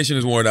medication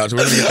is worn out, so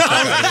we're going to get the fuck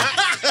out of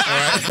here. All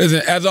right.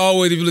 Listen, as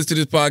always, if you listen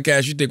to this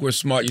podcast, you think we're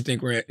smart, you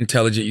think we're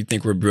intelligent, you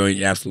think we're brilliant,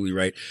 you're absolutely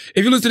right.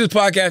 If you listen to this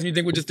podcast and you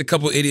think we're just a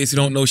couple idiots who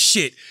don't know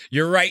shit,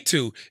 you're right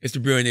too. It's the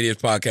Brilliant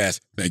Idiots Podcast.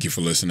 Thank you for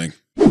listening.